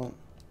not what I want.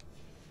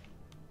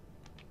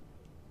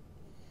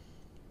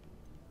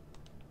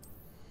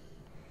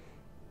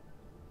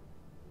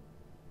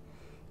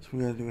 So we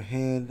gotta do a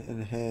hand and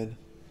a head.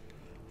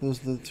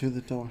 Those are the two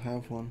that don't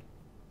have one.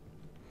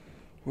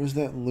 Where's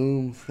that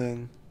loom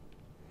thing?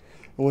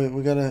 Oh wait,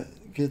 we gotta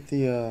get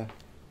the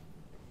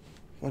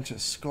bunch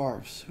of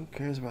scarves. Who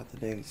cares about the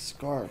damn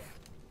scarf?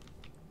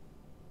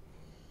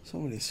 So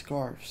many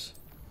scarves.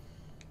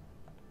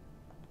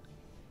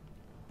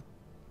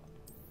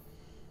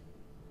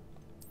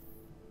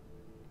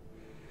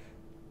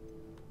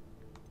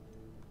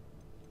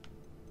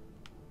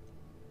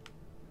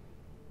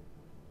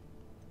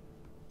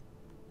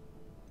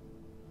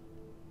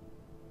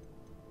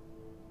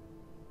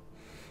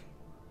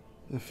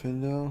 The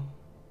Findo.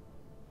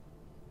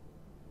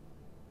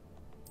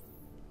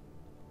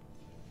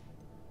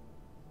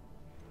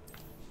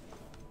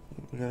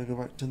 We gotta go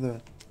back to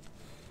the...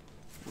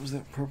 What was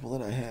that purple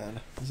that I had?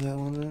 Is that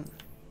one of it?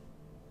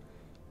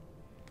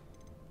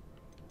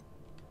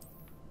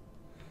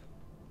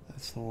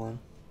 That's the one.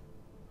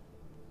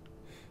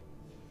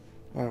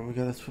 Alright, we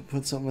gotta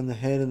put something in the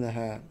head and the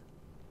hat.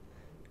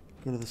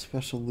 Go to the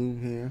special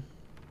loom here.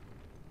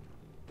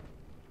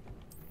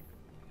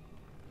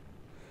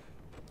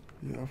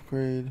 You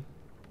upgrade.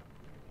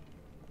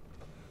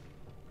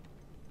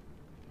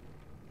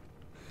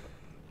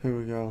 Here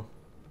we go.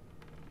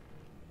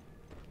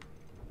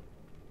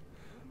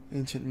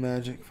 Ancient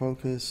magic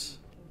focus.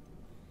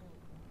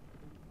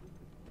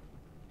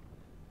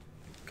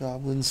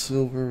 Goblin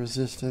silver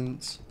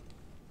resistance.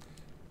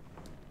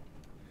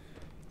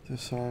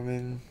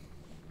 Disarming.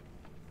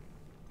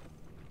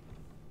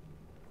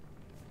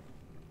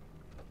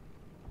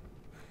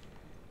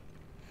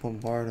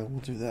 Bombarda, we'll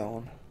do that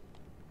one.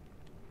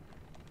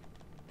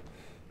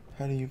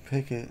 How do you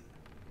pick it?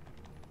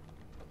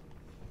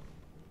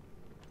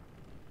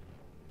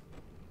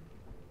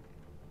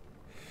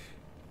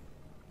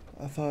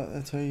 I thought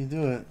that's how you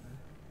do it.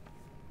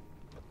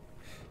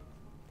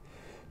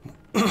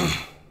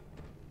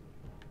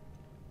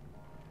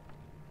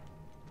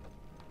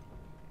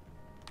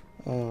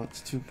 Oh, it's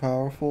too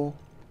powerful.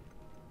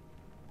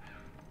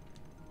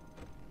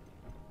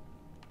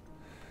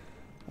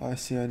 I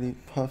see, I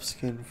need puff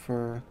skin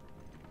fur.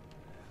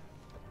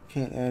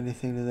 Can't add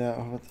anything to that.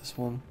 How about this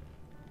one?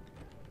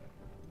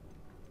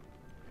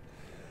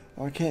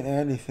 Oh, I can't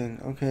add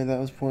anything. Okay, that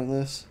was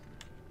pointless.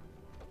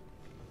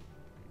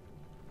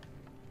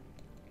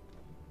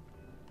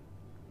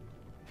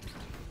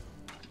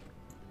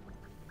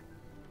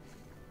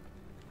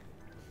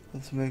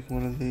 Let's make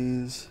one of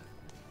these.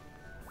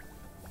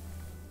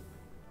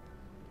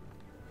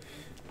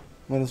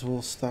 Might as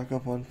well stock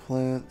up on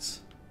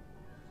plants.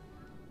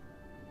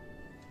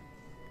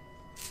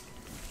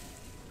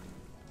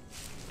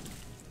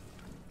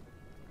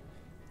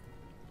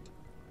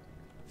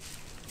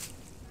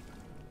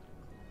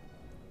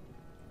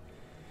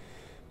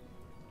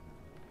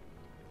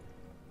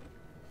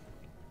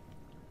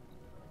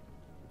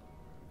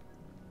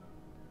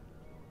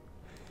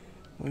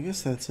 Well, I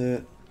guess that's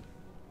it.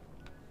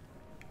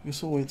 I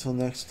guess we'll wait till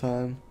next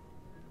time.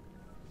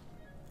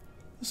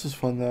 This was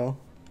fun though.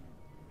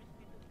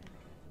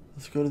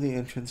 Let's go to the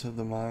entrance of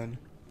the mine.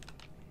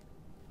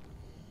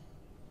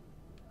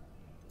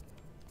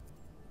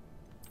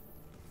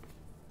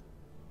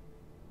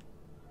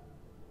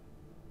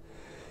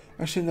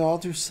 Actually, no, I'll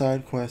do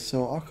side quests,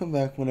 so I'll come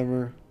back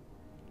whenever,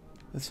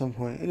 at some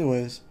point.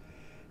 Anyways,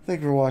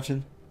 thank you for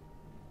watching.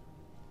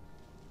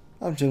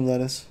 I'm Jim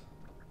Lettuce.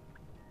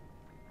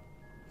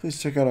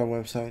 Please check out our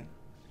website.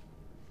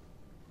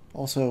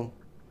 Also,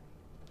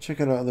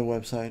 check out our other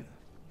website.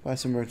 Buy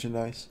some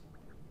merchandise.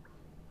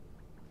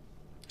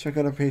 Check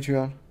out our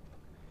Patreon.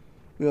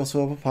 We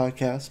also have a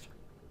podcast.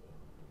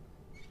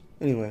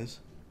 Anyways,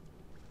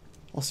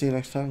 I'll see you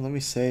next time. Let me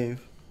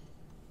save.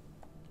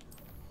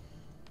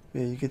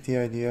 Yeah, you get the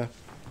idea.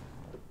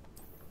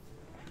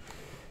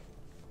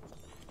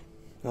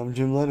 I'm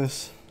Jim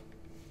Lettuce.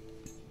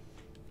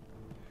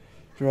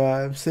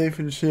 Drive safe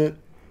and shit.